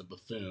Eric as a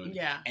buffoon,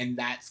 and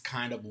that's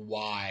kind of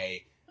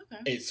why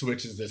it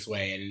switches this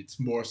way, and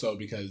it's more so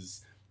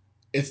because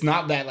it's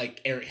not that like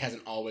Eric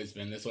hasn't always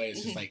been this way.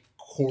 It's just like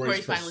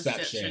Corey's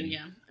perception.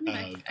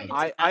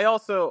 I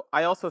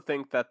also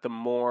think that the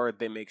more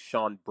they make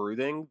Sean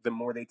brooding, the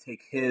more they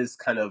take his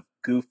kind of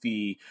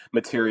goofy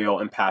material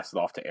and pass it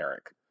off to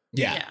Eric.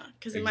 Yeah,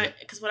 because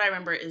what I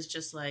remember is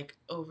just like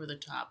over the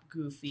top,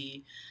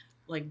 goofy,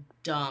 like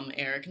dumb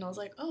Eric, and I was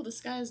like, oh,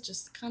 this guy's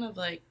just kind of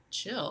like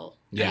chill,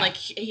 Yeah. and like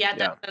he had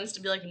that Yeah. sense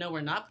to be like, no,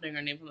 we're not putting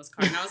our names on this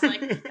card, and I was like,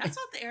 that's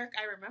not the Eric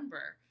I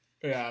remember.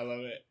 Yeah, I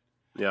love it.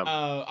 Yeah.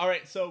 All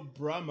right, so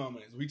bruh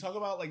moments. We talk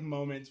about like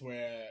moments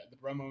where the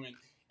bruh moment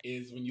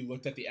is when you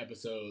looked at the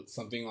episode,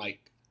 something like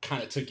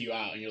kind of took you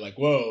out, and you're like,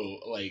 whoa,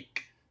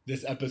 like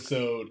this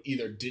episode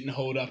either didn't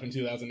hold up in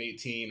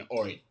 2018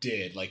 or it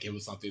did. Like it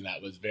was something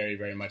that was very,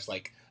 very much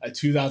like a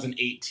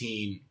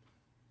 2018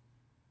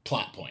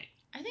 plot point.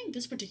 I think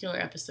this particular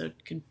episode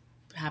could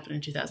happen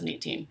in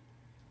 2018.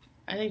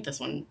 I think this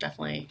one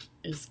definitely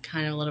is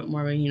kind of a little bit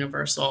more of a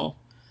universal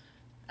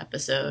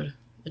episode.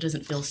 It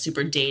doesn't feel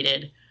super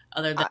dated,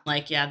 other than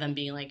like them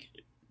being like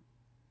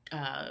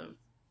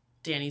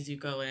Danny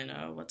Zuko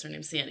and what's her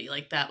name, Sandy.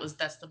 Like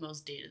that's the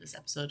most dated this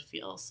episode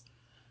feels.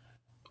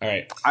 All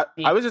right.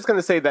 I was just going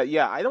to say that,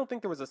 yeah, I don't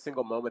think there was a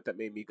single moment that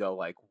made me go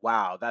like,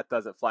 wow, that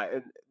doesn't fly.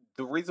 And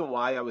the reason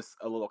why I was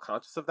a little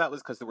conscious of that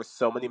was because there were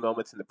so many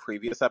moments in the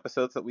previous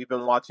episodes that we've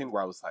been watching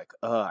where I was like,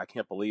 I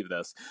can't believe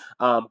this.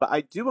 But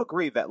I do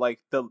agree that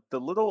like the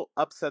little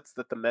upsets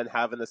that the men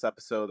have in this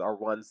episode are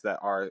ones that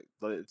are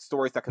the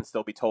stories that can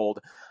still be told.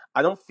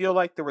 I don't feel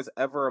like there was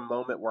ever a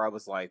moment where I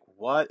was like,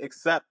 what?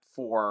 Except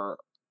for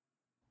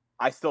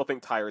I still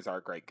think tires are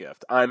a great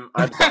gift. I'm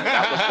sorry.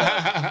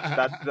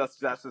 That's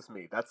just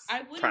me. That's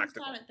I wouldn't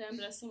practical. have thought it then,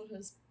 but as someone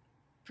who's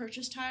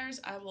purchased tires,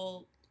 I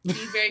will be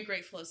very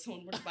grateful if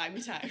someone were to buy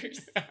me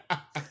tires.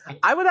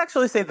 I would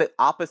actually say the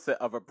opposite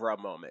of a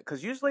bruh moment,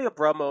 because usually a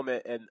bruh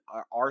moment in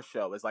our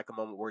show is like a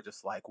moment where we're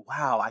just like,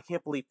 wow, I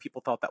can't believe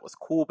people thought that was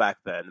cool back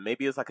then.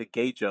 Maybe it's like a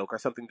gay joke or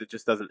something that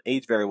just doesn't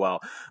age very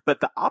well.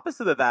 But the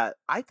opposite of that,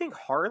 I think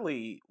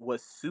Harley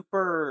was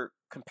super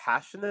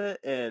compassionate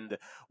and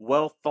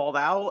well thought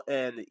out,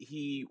 and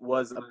he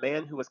was a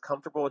man who was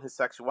comfortable in his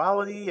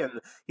sexuality, and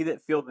he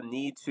didn't feel the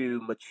need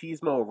to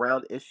machismo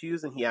around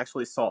issues, and he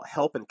actually sought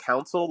help and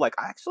counsel. Like,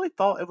 I actually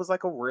thought it was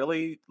like a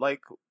really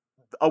like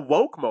a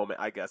woke moment,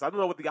 I guess. I don't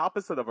know what the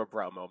opposite of a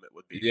brown moment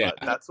would be, Yeah.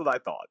 but that's what I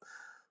thought.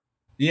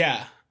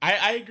 Yeah,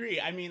 I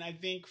agree. I mean, I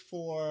think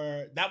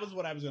that was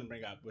what I was going to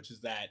bring up, which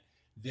is that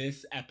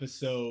this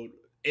episode,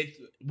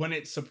 when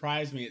it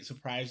surprised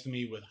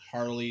me with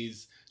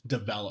Harley's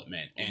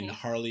development and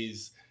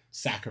Harley's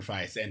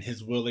sacrifice and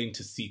his willing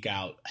to seek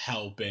out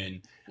help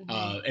and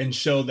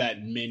show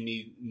that men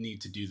need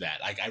to do that.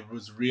 Like I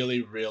was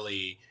really,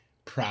 really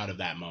proud of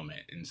that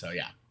moment, and so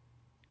yeah.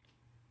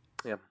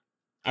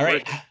 All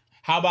right.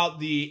 How about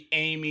the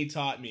Amy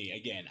taught me?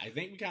 Again, I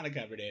think we kind of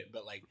covered it,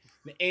 but like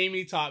the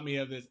Amy taught me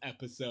of this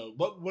episode.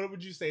 What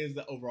would you say is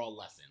the overall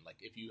lesson? Like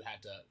if you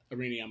had to,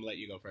 Arini, I'm gonna let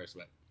you go first.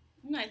 But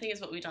I think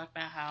it's what we talked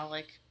about, how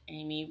like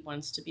Amy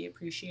wants to be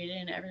appreciated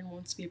and everyone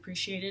wants to be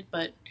appreciated,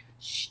 but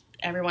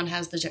everyone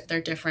has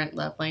their different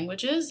love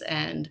languages,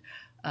 and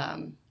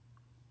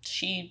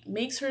she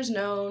makes hers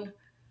known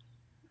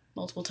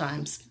multiple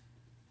times,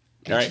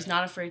 and she's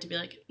not afraid to be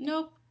like,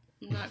 nope,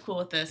 I'm not cool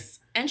with this.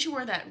 And she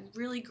wore that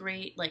really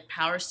great like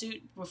power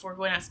suit before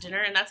going out to dinner,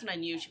 and that's when I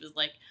knew she was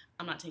like,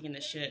 I'm not taking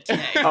this shit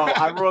today.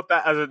 I wrote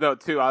that as a note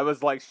too. I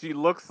was like, she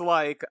looks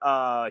like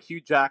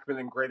Hugh Jackman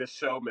in Greatest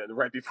Showman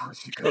right before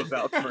she goes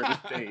out for this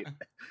date.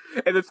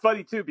 And it's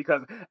funny too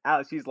because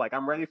she's like,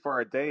 I'm ready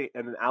for a date,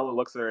 and then Alan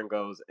looks at her and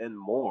goes, and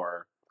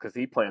more. Because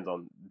he plans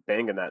on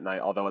banging that night,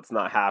 although it's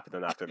not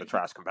happening after the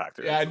trash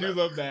compactor. Yeah, I do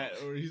love that.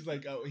 Or he's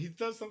like, he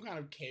does some kind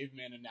of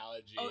caveman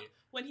analogy. Oh,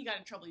 when he got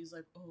in trouble, he was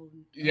like, oh.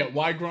 Yeah,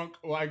 why Grunk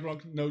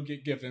no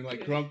get gift? And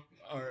like Grunk,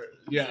 or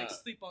yeah. Like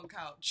sleep on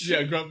couch.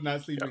 Yeah, Grunk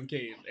not sleep in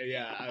cave.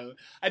 Yeah,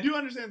 I do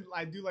understand.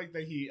 I do like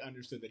that he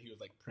understood that he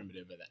was like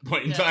primitive at that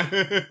point in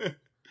time.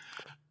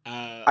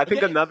 I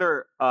think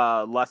another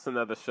lesson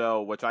of the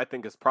show, which I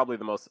think is probably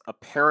the most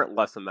apparent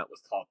lesson that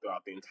was taught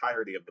throughout the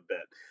entirety of the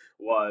bit,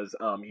 was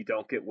you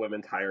don't get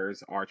women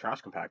tires or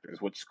trash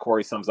compactors, which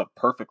Corey sums up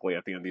perfectly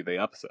at the end of the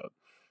episode.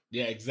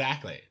 Yeah,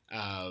 exactly.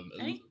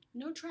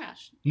 No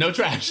trash. No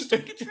trash. Just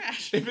don't get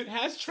trash. If it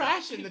has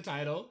trash in the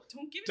title,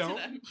 don't give it to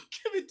them.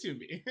 Give it to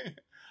me.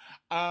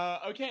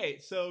 Okay,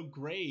 so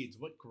grades.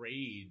 What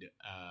grade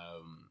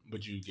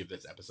would you give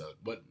this episode?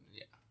 What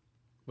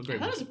grade? I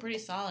thought it was a pretty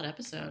solid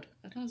episode.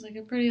 I thought it was like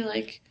a pretty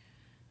like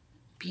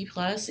B+,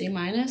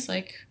 A-.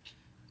 Like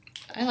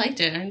I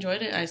liked it. I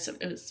enjoyed it.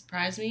 It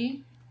surprised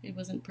me. It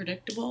wasn't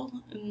predictable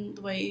in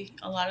the way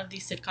a lot of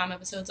these sitcom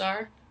episodes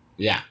are.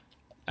 Yeah.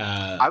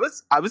 I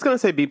was going to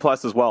say B+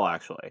 as well,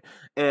 actually.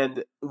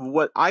 And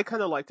what I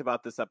kind of liked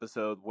about this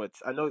episode, which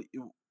I know,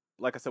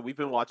 like I said, we've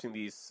been watching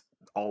these,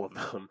 all of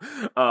them.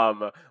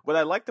 What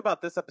I liked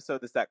about this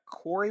episode is that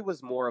Corey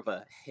was more of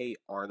a Hey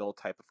Arnold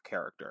type of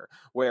character,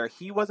 where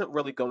he wasn't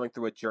really going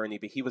through a journey,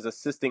 but he was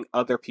assisting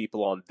other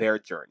people on their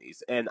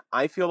journeys. And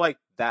I feel like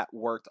that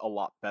worked a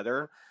lot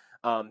better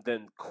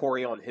than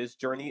Corey on his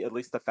journey, at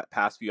least the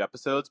past few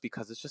episodes,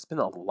 because it's just been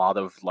a lot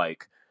of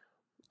like,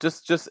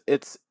 just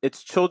it's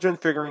children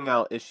figuring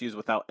out issues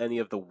without any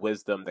of the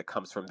wisdom that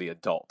comes from the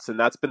adults, and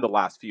that's been the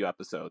last few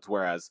episodes.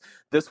 Whereas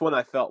this one,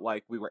 I felt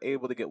like we were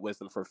able to get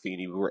wisdom from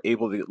Feeny, we were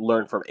able to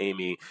learn from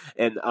Amy,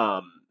 and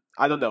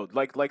I don't know,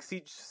 like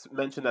Siege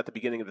mentioned at the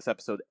beginning of this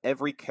episode,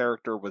 every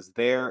character was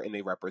there and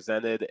they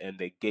represented and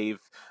they gave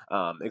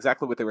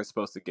exactly what they were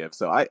supposed to give.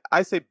 So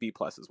I say B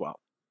plus as well.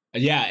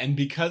 Yeah, and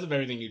because of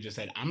everything you just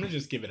said, I'm gonna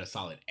just give it a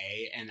solid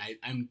A, and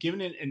I'm giving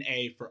it an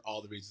A for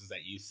all the reasons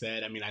that you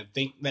said. I mean, I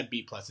think that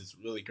B plus is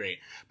really great,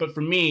 but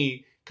for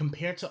me,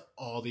 compared to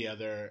all the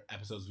other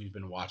episodes we've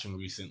been watching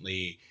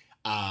recently,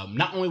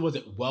 not only was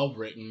it well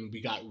written,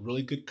 we got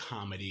really good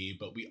comedy,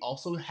 but we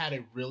also had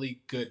a really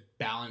good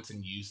balance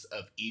and use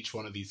of each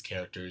one of these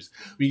characters.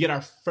 We get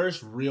our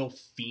first real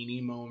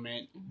Feeny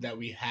moment that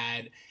we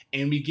had,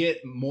 and we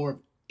get more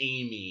of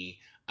Amy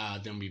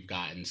than we've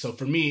gotten. So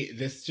for me,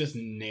 this just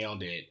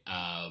nailed it.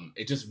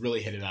 It just really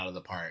hit it out of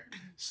the park.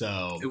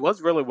 So It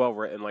was really well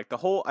written. Like the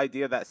whole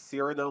idea that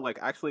Cyrano, like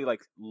actually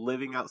like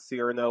living out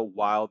Cyrano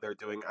while they're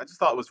doing, I just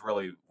thought it was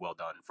really well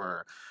done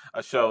for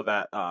a show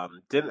that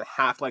didn't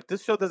have like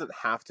this show doesn't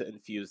have to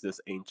infuse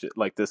this ancient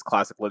like this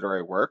classic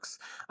literary works.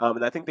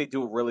 And I think they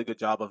do a really good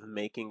job of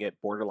making it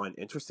borderline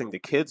interesting to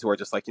kids who are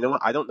just like, you know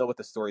what, I don't know what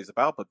the story's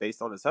about, but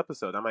based on this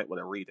episode, I might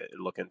want to read it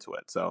and look into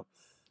it. So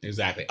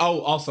exactly.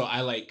 Oh, also,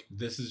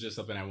 this is just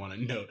something I want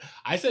to note.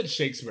 I said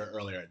Shakespeare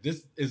earlier.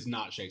 This is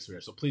not Shakespeare,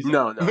 so please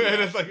don't. no,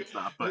 yeah, it's like it's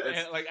not. But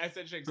it's like I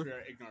said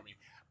Shakespeare, ignore me.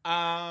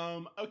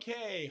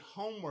 Okay,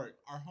 homework.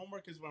 Our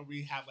homework is when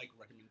we have like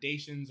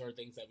recommendations or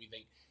things that we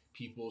think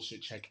people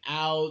should check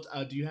out.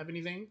 Do you have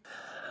anything?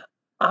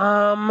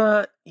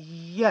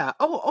 yeah.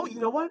 Oh, you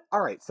know what?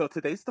 All right. So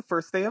today's the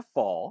first day of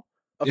fall,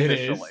 It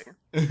officially. is.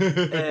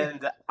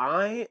 And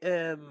I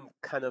am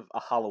kind of a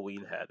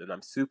Halloween head, and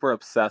I'm super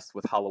obsessed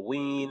with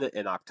Halloween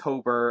and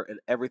October and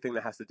everything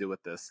that has to do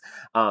with this.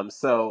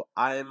 So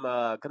I'm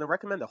gonna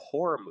recommend a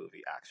horror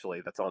movie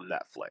actually that's on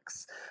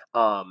Netflix.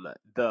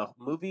 The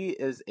movie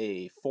is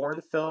a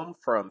foreign film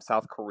from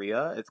South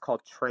Korea. It's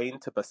called Train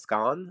to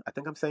Busan. I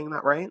think I'm saying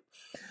that right.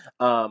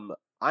 Um,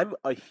 I'm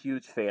a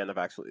huge fan of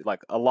actually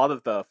like a lot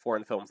of the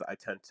foreign films that I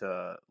tend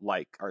to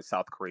like are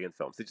South Korean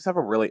films. They just have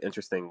a really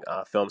interesting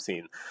film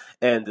scene,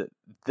 and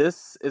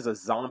this is a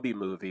zombie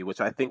movie,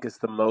 which I think is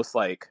the most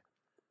like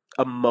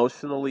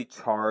emotionally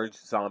charged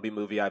zombie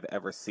movie I've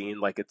ever seen.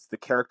 Like it's the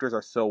characters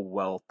are so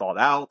well thought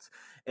out,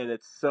 and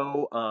it's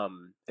so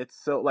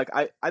like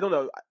I don't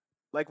know,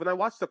 like when I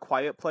watched The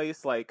Quiet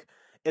Place, like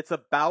it's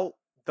about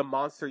the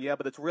monster, yeah,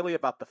 but it's really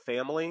about the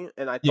family,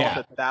 and I thought Yeah.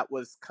 that that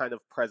was kind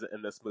of present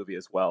in this movie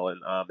as well. And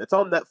it's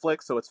on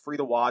Netflix, so it's free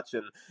to watch.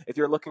 And if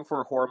you're looking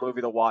for a horror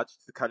movie to watch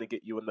to kind of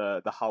get you in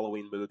the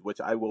Halloween mood, which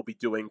I will be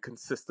doing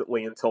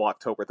consistently until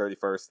October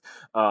 31st,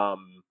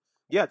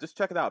 yeah, just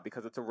check it out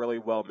because it's a really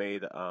well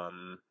made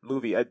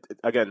movie.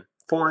 Again,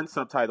 foreign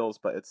subtitles,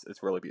 but it's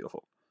really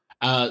beautiful.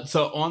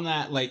 So on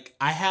that, like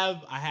I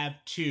have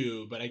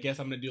two, but I guess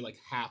I'm gonna do like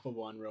half of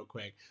one real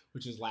quick,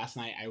 which is last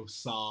night I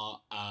saw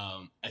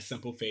A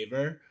Simple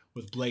Favor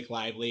with Blake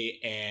Lively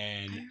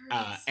and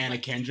Anna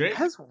Kendrick.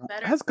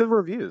 better Has good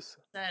reviews.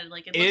 said.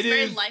 Like it looks very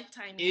is-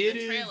 Lifetime in it the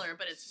is trailer,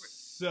 but it's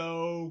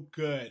so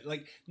good.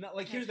 Like not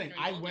like here's the thing.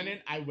 Henry Golding.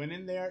 I went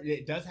in there.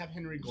 It does have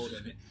Henry Gold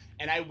in it,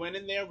 and I went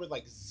in there with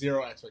like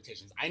zero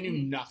expectations. I knew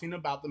nothing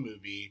about the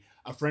movie.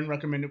 A friend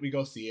recommended we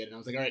go see it, and I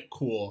was like, all right,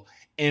 cool.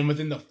 And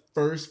within the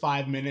first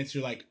 5 minutes,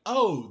 you're like,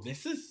 oh,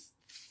 this is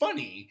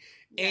funny.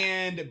 Yeah.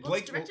 And well,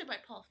 Blake, it's directed by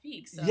Paul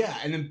Feig. So. yeah,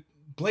 and then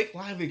Blake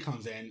Lively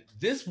comes in.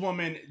 This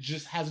woman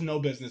just has no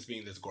business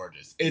being this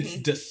gorgeous. It's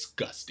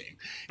disgusting.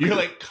 You're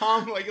like,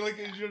 calm, like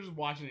you're just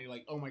watching it. You're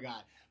like, oh my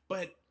god.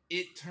 But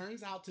it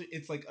turns out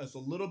it's a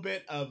little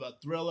bit of a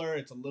thriller.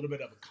 It's a little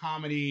bit of a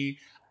comedy.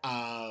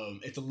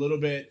 It's a little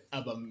bit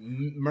of a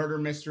murder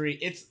mystery.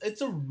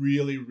 It's a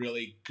really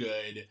really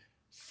good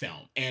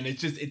film, and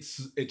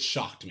it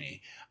shocked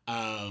me.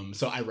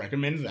 So I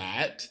recommend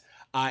that.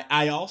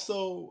 I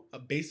also,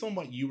 based on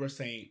what you were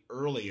saying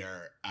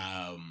earlier,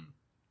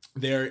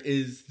 there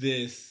is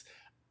this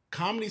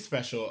comedy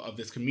special of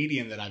this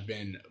comedian that I've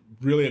been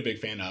really a big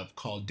fan of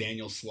called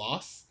Daniel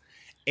Sloss.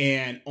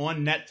 And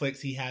on Netflix,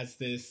 he has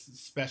this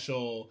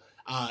special.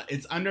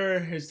 It's under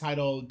his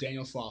title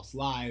Daniel Sloss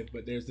Live,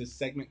 but there's this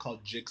segment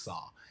called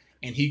Jigsaw,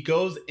 and he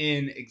goes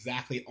in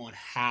exactly on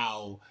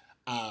how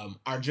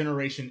our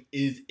generation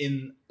is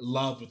in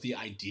love with the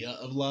idea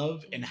of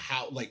love, and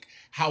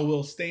how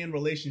we'll stay in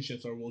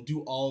relationships or we'll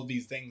do all of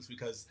these things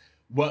because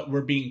what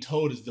we're being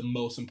told is the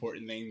most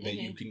important thing that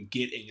you can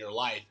get in your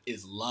life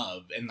is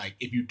love, and like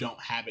if you don't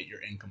have it,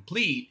 you're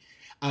incomplete.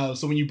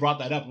 So when you brought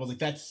that up, I was like,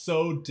 that's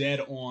so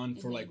dead on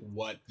for like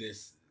what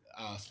this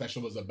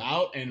special was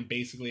about, and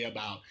basically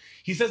about.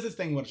 He says this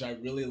thing which I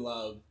really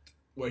love,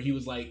 where he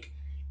was like,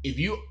 if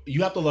you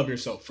have to love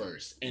yourself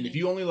first, and if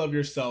you only love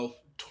yourself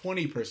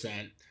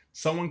 20%,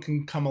 someone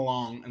can come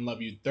along and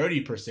love you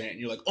 30%, and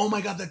you're like, oh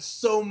my god, that's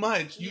so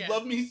much. You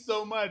love me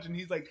so much, and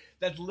he's like,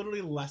 that's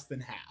literally less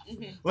than half.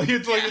 Like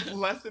it's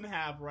less than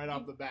half right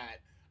off the bat.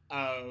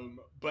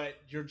 But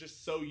you're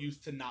just so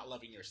used to not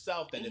loving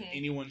yourself that if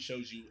anyone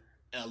shows you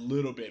a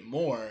little bit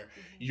more,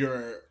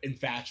 you're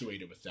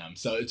infatuated with them.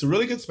 So it's a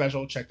really good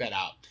special. Check that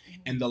out.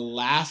 And the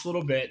last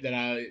little bit that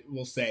I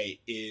will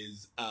say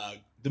is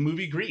the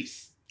movie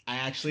Grease. I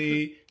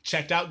actually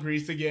checked out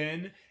Grease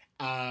again.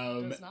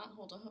 Does not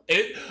hold up.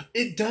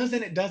 It does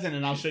and it doesn't,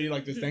 and I'll show you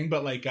like this thing.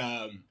 But like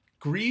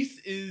Grease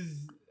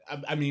is,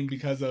 I mean,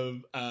 because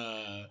of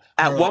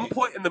At one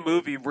point in the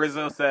movie,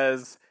 Rizzo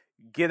says,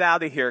 "Get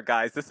out of here,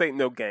 guys! This ain't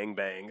no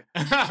gangbang."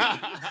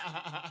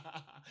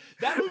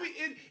 That movie,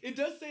 it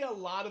does say a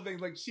lot of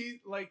things.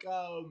 Like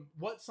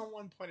what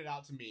someone pointed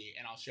out to me,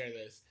 and I'll share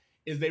this,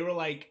 is they were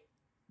like,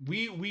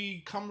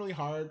 we come really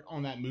hard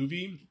on that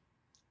movie.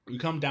 We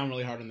come down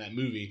really hard on that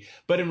movie,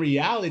 but in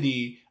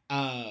reality,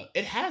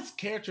 it has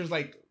characters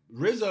like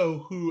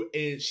Rizzo,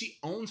 she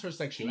owns her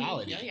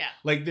sexuality. Yeah.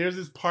 Like there's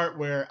this part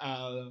where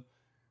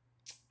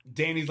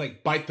Danny's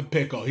like, bite the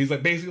pickle. He's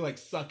like basically like,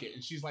 suck it,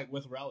 and she's like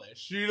with relish.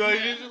 She's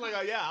just like,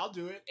 oh yeah, I'll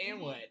do it.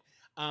 And what?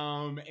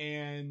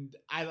 And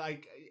I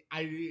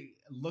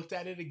looked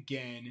at it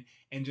again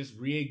and just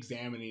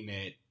re-examining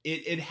it.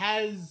 It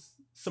has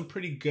some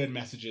pretty good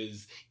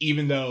messages,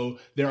 even though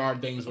there are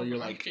things where you're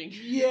like,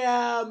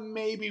 yeah,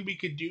 maybe we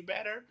could do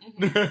better.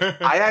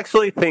 I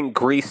actually think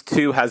Grease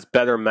 2 has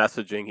better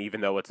messaging,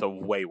 even though it's a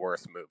way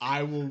worse movie.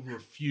 I will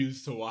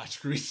refuse to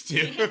watch Grease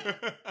 2.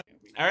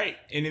 All right,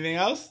 anything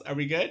else? Are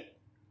we good?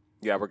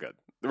 Yeah, we're good.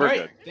 All We're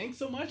right, good. thanks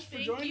so much for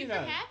Thank joining you for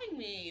us. having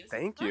me. This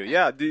Thank was you. fun.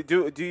 Yeah.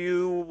 Do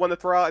you want to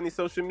throw out any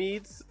social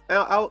medias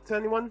out to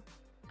anyone?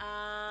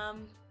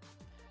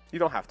 You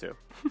don't have to.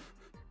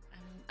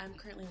 I'm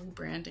currently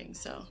rebranding,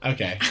 so.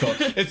 Okay, cool.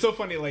 It's so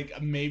funny.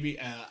 Like maybe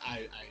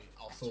I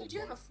also. Actually, I do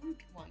have a food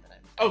one that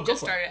go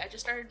for it. I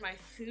just started my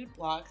food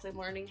blog because I'm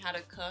learning how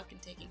to cook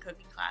and taking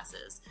cooking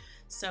classes.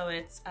 So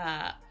it's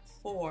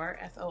for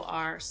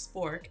Spork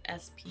SPORK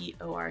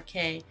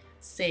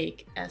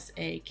sake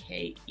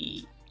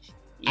SAKE.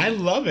 I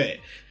love it.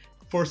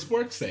 For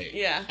spork's sake.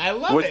 Yeah. I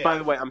love Which, it. by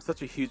the way, I'm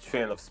such a huge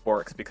fan of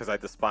sporks because I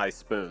despise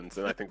spoons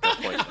and I think they're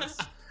pointless.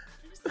 I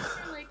just think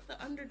they're like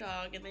the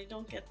underdog and they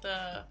don't get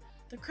the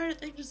credit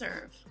they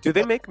deserve. Do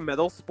they make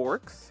metal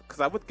sporks? Because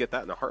I would get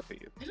that in a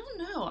heartbeat. I don't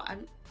know. I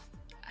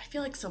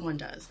feel like someone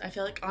does. I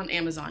feel like on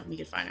Amazon we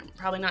could find them.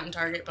 Probably not in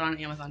Target, but on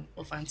Amazon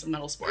we'll find some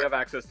metal We sport. have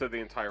access to the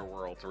entire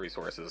world's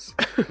resources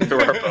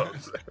through our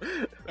phones.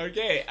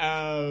 Okay,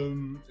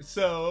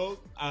 so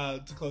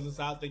to close us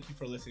out, thank you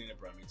for listening to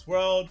Bro Meets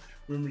World.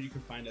 Remember, you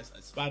can find us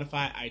on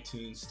Spotify,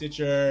 iTunes,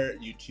 Stitcher,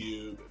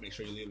 YouTube. Make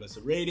sure you leave us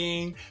a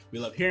rating. We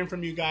love hearing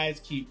from you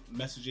guys. Keep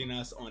messaging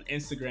us on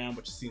Instagram,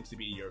 which seems to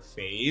be your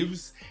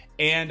faves.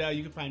 And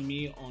you can find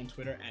me on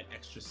Twitter at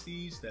Extra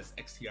Siege. That's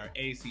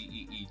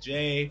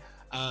XTRACEEJ.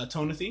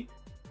 Tonathy.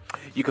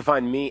 You can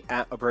find me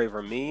at A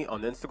Braver Me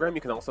on Instagram.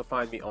 You can also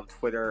find me on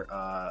Twitter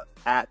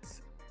at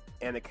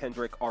Anna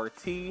Kendrick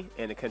RT,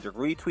 Anna Kendrick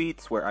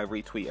Retweets, where I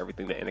retweet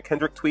everything that Anna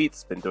Kendrick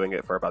tweets. Been doing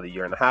it for about 1.5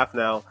 years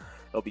now.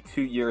 It'll be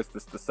 2 years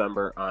this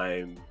December.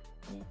 I'm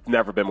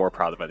never been more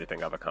proud of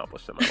anything I've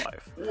accomplished in my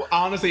life. Well,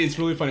 honestly, it's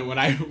really funny. When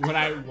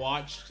I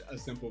watched A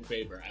Simple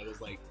Favor, I was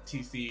like,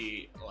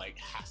 TC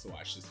has to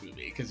watch this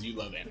movie because you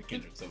love Anna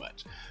Kendrick so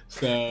much.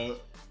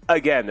 So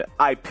again,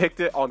 I picked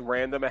it on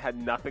random. It had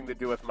nothing to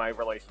do with my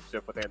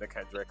relationship with Anna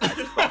Kendrick. I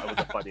just thought it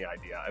was a funny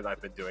idea, and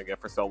I've been doing it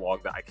for so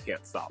long that I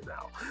can't stop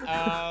now.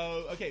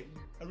 Okay,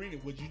 Arena,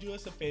 would you do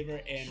us a favor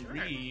and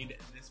read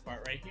this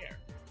part right here?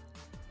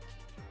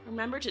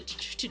 Remember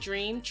to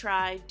dream,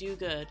 try, do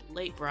good.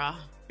 Late, brah.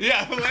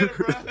 Yeah, later,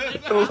 bro.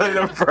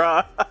 Later,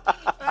 bruh.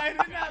 I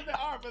didn't have the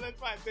R, but that's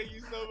fine. Thank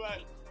you so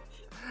much.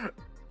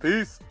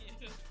 Peace.